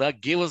Prabhupada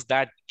gave us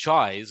that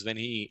choice when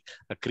he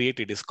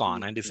created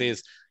Iskcon. And he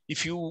says,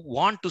 if you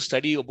want to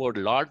study about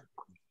Lord,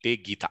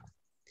 take Gita.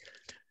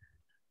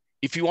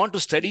 If you want to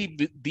study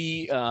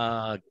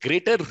the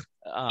greater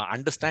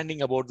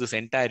understanding about this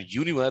entire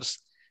universe,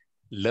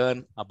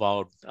 learn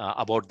about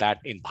that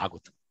in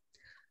Bhagavatam.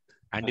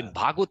 And in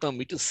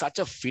Bhagavatam, it is such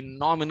a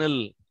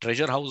phenomenal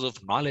treasure house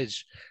of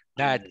knowledge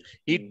that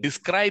it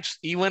describes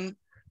even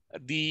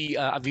we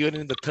are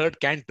in the third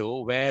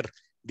canto where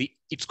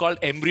it's called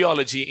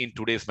embryology in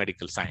today's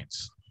medical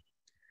science.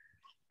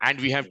 And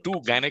we have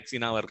two gynecs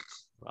in our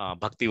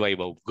Bhakti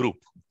Vaibhav group.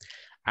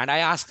 And I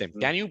asked them,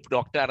 can you,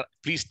 doctor,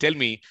 please tell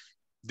me,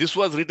 this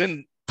was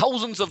written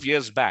thousands of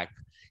years back.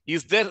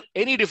 Is there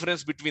any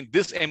difference between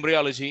this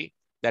embryology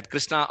that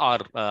Krishna or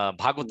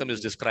Bhagavatam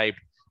is described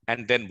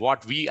and then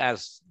what we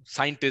as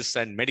scientists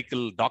and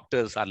medical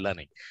doctors are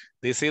learning?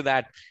 They say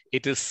that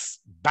it is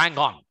bang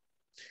on.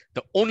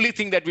 The only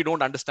thing that we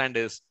don't understand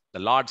is the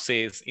Lord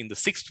says in the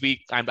 6th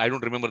week, I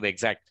don't remember the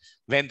exact,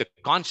 when the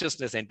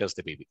consciousness enters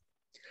the baby.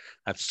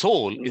 And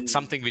soul is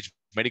something which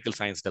medical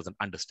science doesn't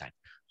understand.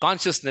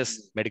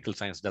 Consciousness, medical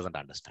science doesn't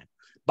understand.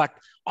 But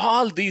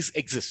all these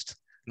exist.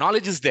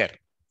 Knowledge is there.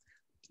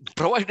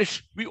 Provided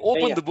we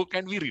open the book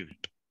and we read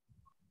it.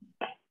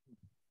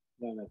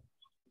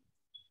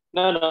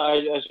 No,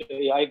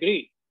 I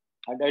agree.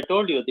 And I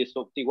told you this,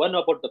 the one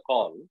about the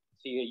call,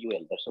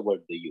 CAUL, that's the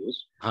word they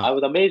use. I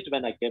was amazed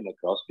when I came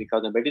across,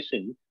 because in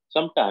medicine,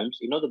 sometimes,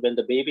 you know, when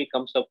the baby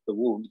comes out of the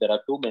womb, there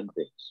are two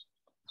membranes.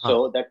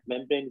 So that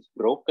membrane is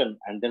broken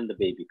and then the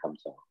baby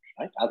comes out,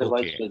 right?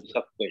 Otherwise, it will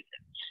suffocate.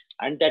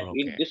 And that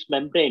in this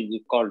membrane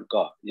is called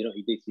God. You know,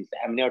 this is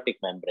amniotic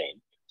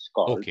membrane. It's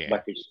called,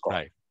 but it's called.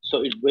 Right.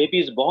 So baby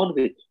is born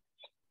with,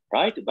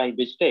 right, by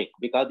mistake,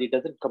 because it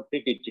doesn't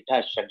completely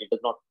detach and it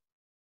does not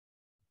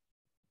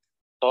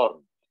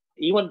torn.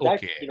 Even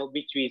that, you know,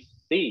 which we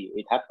see,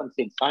 it happens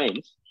in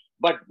science.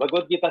 But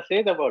Bhagwadgita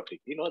says about it.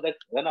 You know, that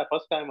when I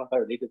first time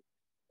heard it,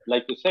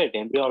 like you said,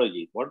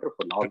 embryology,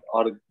 wonderful,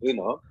 or you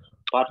know,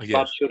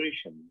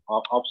 parturition,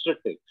 or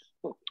obstetrics.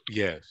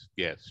 Yes.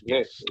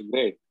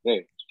 Great.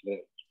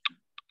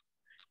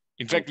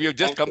 In fact, we have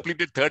just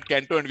completed 3rd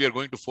canto and we are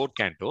going to 4th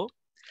canto.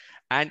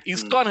 And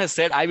Iskcon has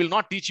said, I will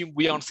not teach him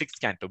beyond 6th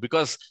canto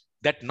because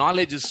that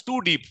knowledge is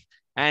too deep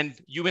and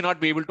you may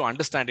not be able to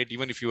understand it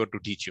even if you were to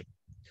teach you.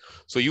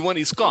 So even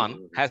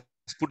Iskcon has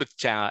put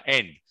an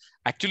end.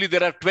 Actually,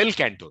 there are 12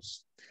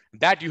 cantos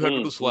that you have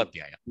to do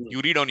Swadhyaya.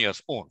 You read on your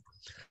own.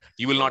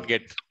 You will not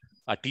get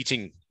a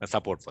teaching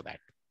support for that.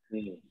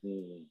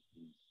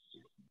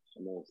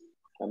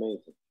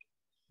 Amazing.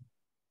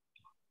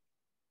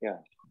 Yeah.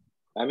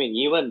 I mean,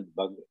 even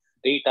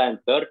 3 times,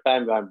 3rd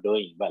time I'm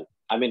doing well.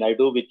 I mean, I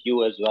do with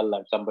you as well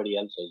and somebody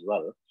else as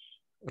well.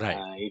 Right.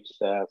 It's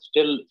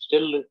still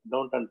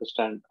don't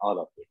understand all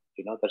of it.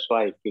 You know, that's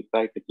why we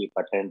try to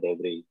attend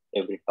every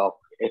talk,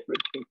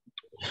 everything.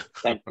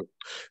 Thank you.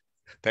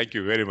 Thank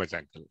you very much,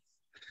 Uncle.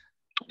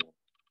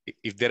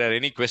 If there are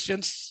any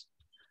questions,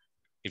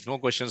 if no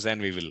questions,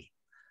 then we will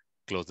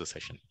close the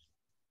session.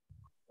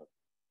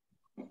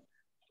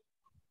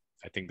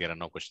 I think there are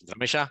no questions.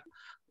 Ramesha,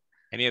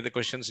 any other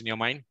questions in your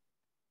mind?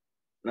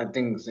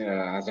 Nothing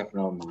as of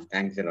now.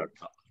 Thanks a lot.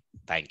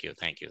 Thank you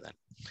then.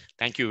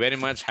 Thank you very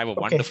much. Have a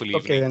wonderful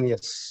evening. Okay, then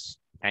yes.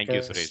 Thank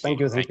you, Suresh. Thank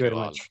you very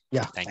much.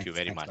 Yeah. Thank you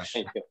very much.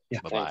 Thank you.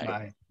 Yeah. Bye-bye.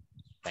 Bye.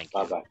 Thank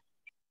you. Bye-bye.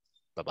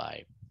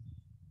 Bye-bye.